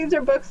 both of these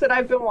are books that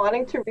I've been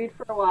wanting to read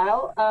for a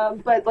while,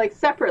 but like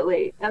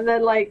separately. And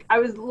then like I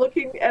was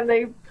looking, and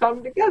they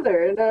come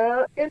together in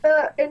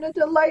a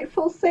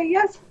delightful say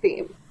yes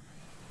theme.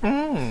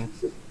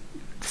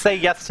 Say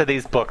yes to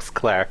these books,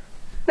 Claire.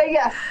 Say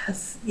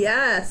yes.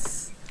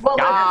 Yes. Well,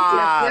 let's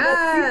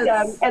Yes. read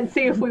them and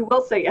see if we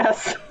will say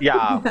yes.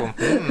 Yeah.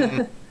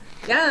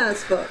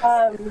 Yes, book.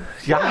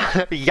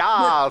 Yeah.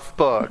 Yes,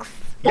 books.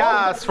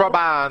 Yes,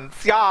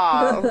 romance.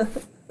 Yes.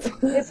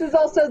 This is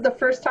also the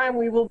first time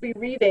we will be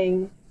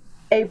reading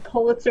a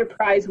Pulitzer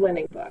Prize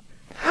winning book.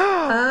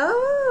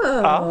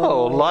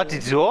 Oh, la di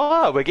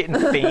joie. We're getting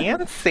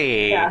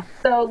fancy. Yeah.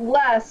 So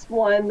Les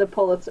won a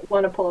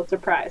Pulitzer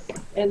Prize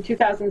in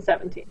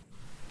 2017.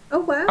 Oh,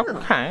 wow.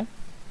 Okay.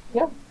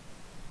 Yeah.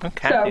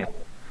 Okay. So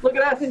look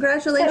at us.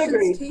 Congratulations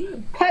Pedigree. to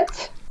you.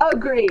 Pet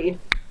agree.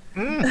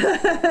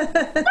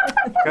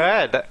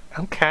 Good.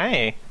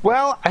 Okay.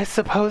 Well, I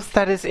suppose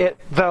that is it.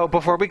 Though,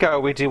 before we go,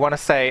 we do want to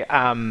say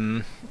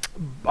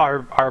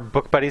our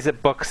book buddies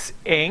at Books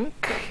Inc.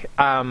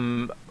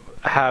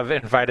 Have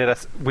invited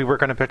us. We were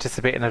going to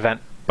participate in an event,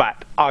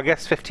 but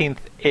August 15th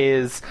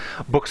is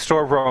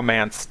Bookstore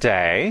Romance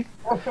Day,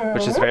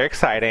 which is very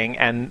exciting.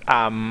 And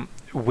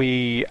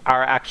we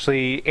are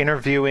actually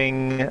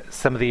interviewing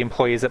some of the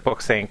employees at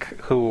Books Inc.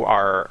 who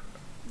are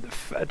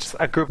just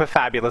a group of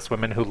fabulous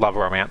women who love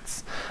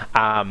romance.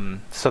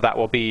 So that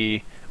we'll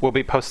be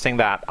posting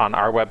that on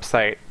our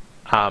website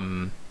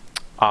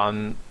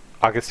on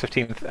August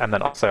 15th, and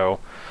then also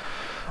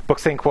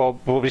Books Inc.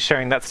 will be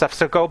sharing that stuff.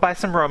 So go buy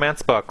some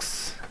romance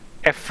books,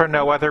 if for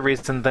no other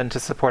reason than to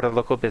support a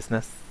local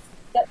business.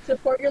 Yeah,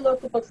 support your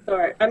local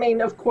bookstore. I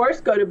mean, of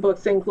course, go to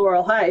Books Inc.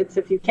 Laurel Heights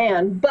if you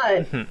can,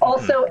 but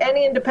also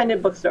any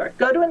independent bookstore.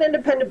 Go to an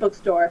independent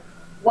bookstore,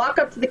 walk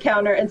up to the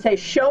counter and say,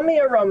 show me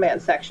a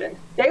romance section.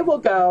 They will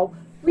go,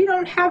 we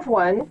don't have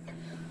one,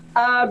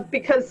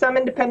 because some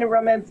independent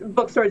romance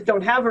bookstores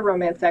don't have a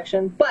romance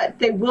section, but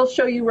they will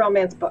show you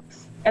romance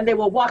books, and they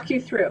will walk you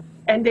through,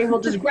 and they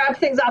will just grab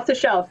things off the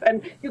shelf,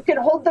 and you can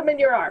hold them in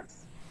your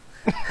arms.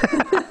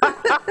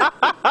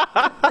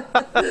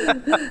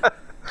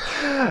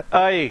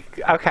 Okay.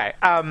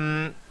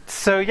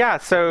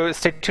 So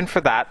stay tuned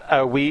for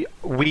that.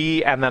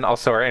 We and then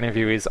also our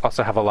interviewees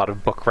also have a lot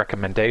of book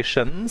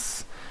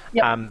recommendations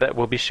that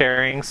we'll be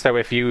sharing. So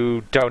if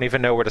you don't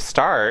even know where to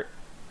start,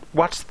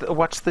 watch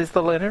these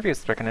little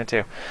interviews we're going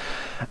to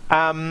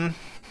do.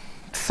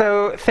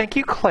 So thank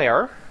you,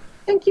 Claire.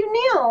 Thank you,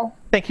 Neil.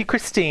 Thank you,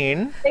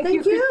 Christine. Thank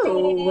you,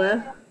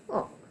 Christine.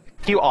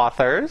 Thank you,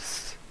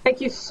 authors. Thank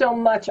you so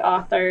much,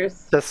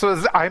 authors.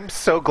 I'm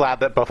so glad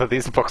that both of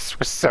these books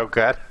were so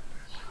good.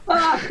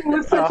 It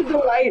was such a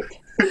delight.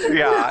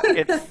 Yeah,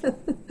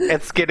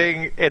 it's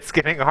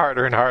getting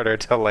harder and harder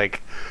to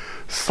like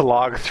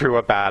slog through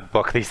a bad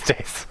book these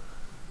days.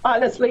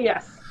 Honestly,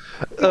 yes.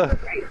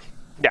 Great.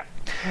 Yeah.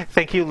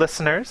 Thank you,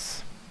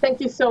 listeners. Thank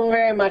you so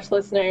very much,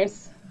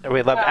 listeners.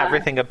 We love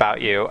everything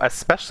about you,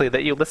 especially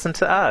that you listen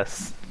to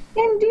us.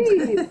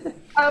 Indeed.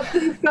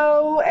 Please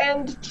go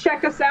and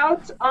check us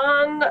out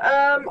on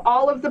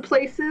all of the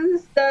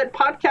places that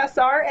podcasts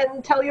are,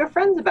 and tell your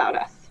friends about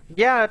us.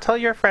 Yeah, tell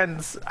your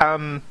friends,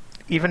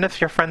 even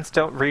if your friends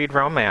don't read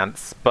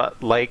romance,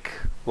 but like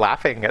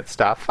laughing at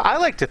stuff. I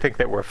like to think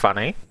that we're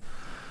funny.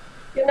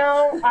 You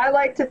know, I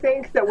like to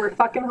think that we're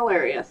fucking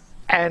hilarious.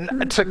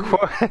 And to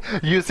quote,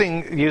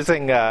 using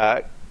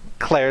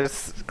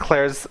Claire's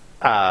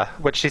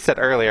what she said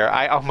earlier,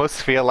 I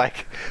almost feel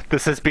like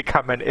this has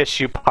become an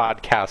issue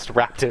podcast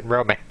wrapped in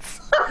romance.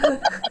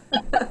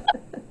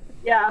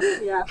 Yeah.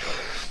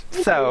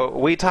 So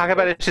we talk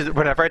about issues.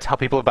 Whenever I tell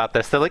people about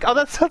this, they're like, oh,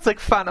 that sounds like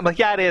fun. I'm like,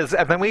 yeah, it is.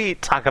 And then we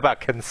talk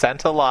about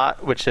consent a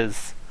lot, which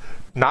is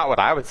not what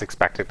I was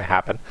expecting to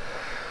happen.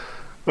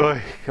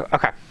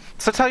 Okay.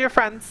 So tell your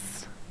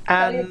friends.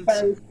 And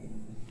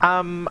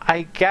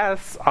I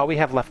guess all we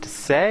have left to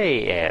say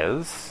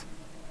is,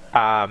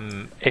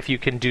 if you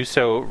can do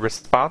so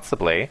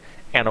responsibly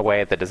in a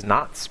way that does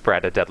not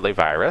spread a deadly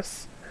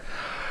virus,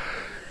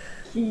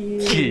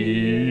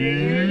 keep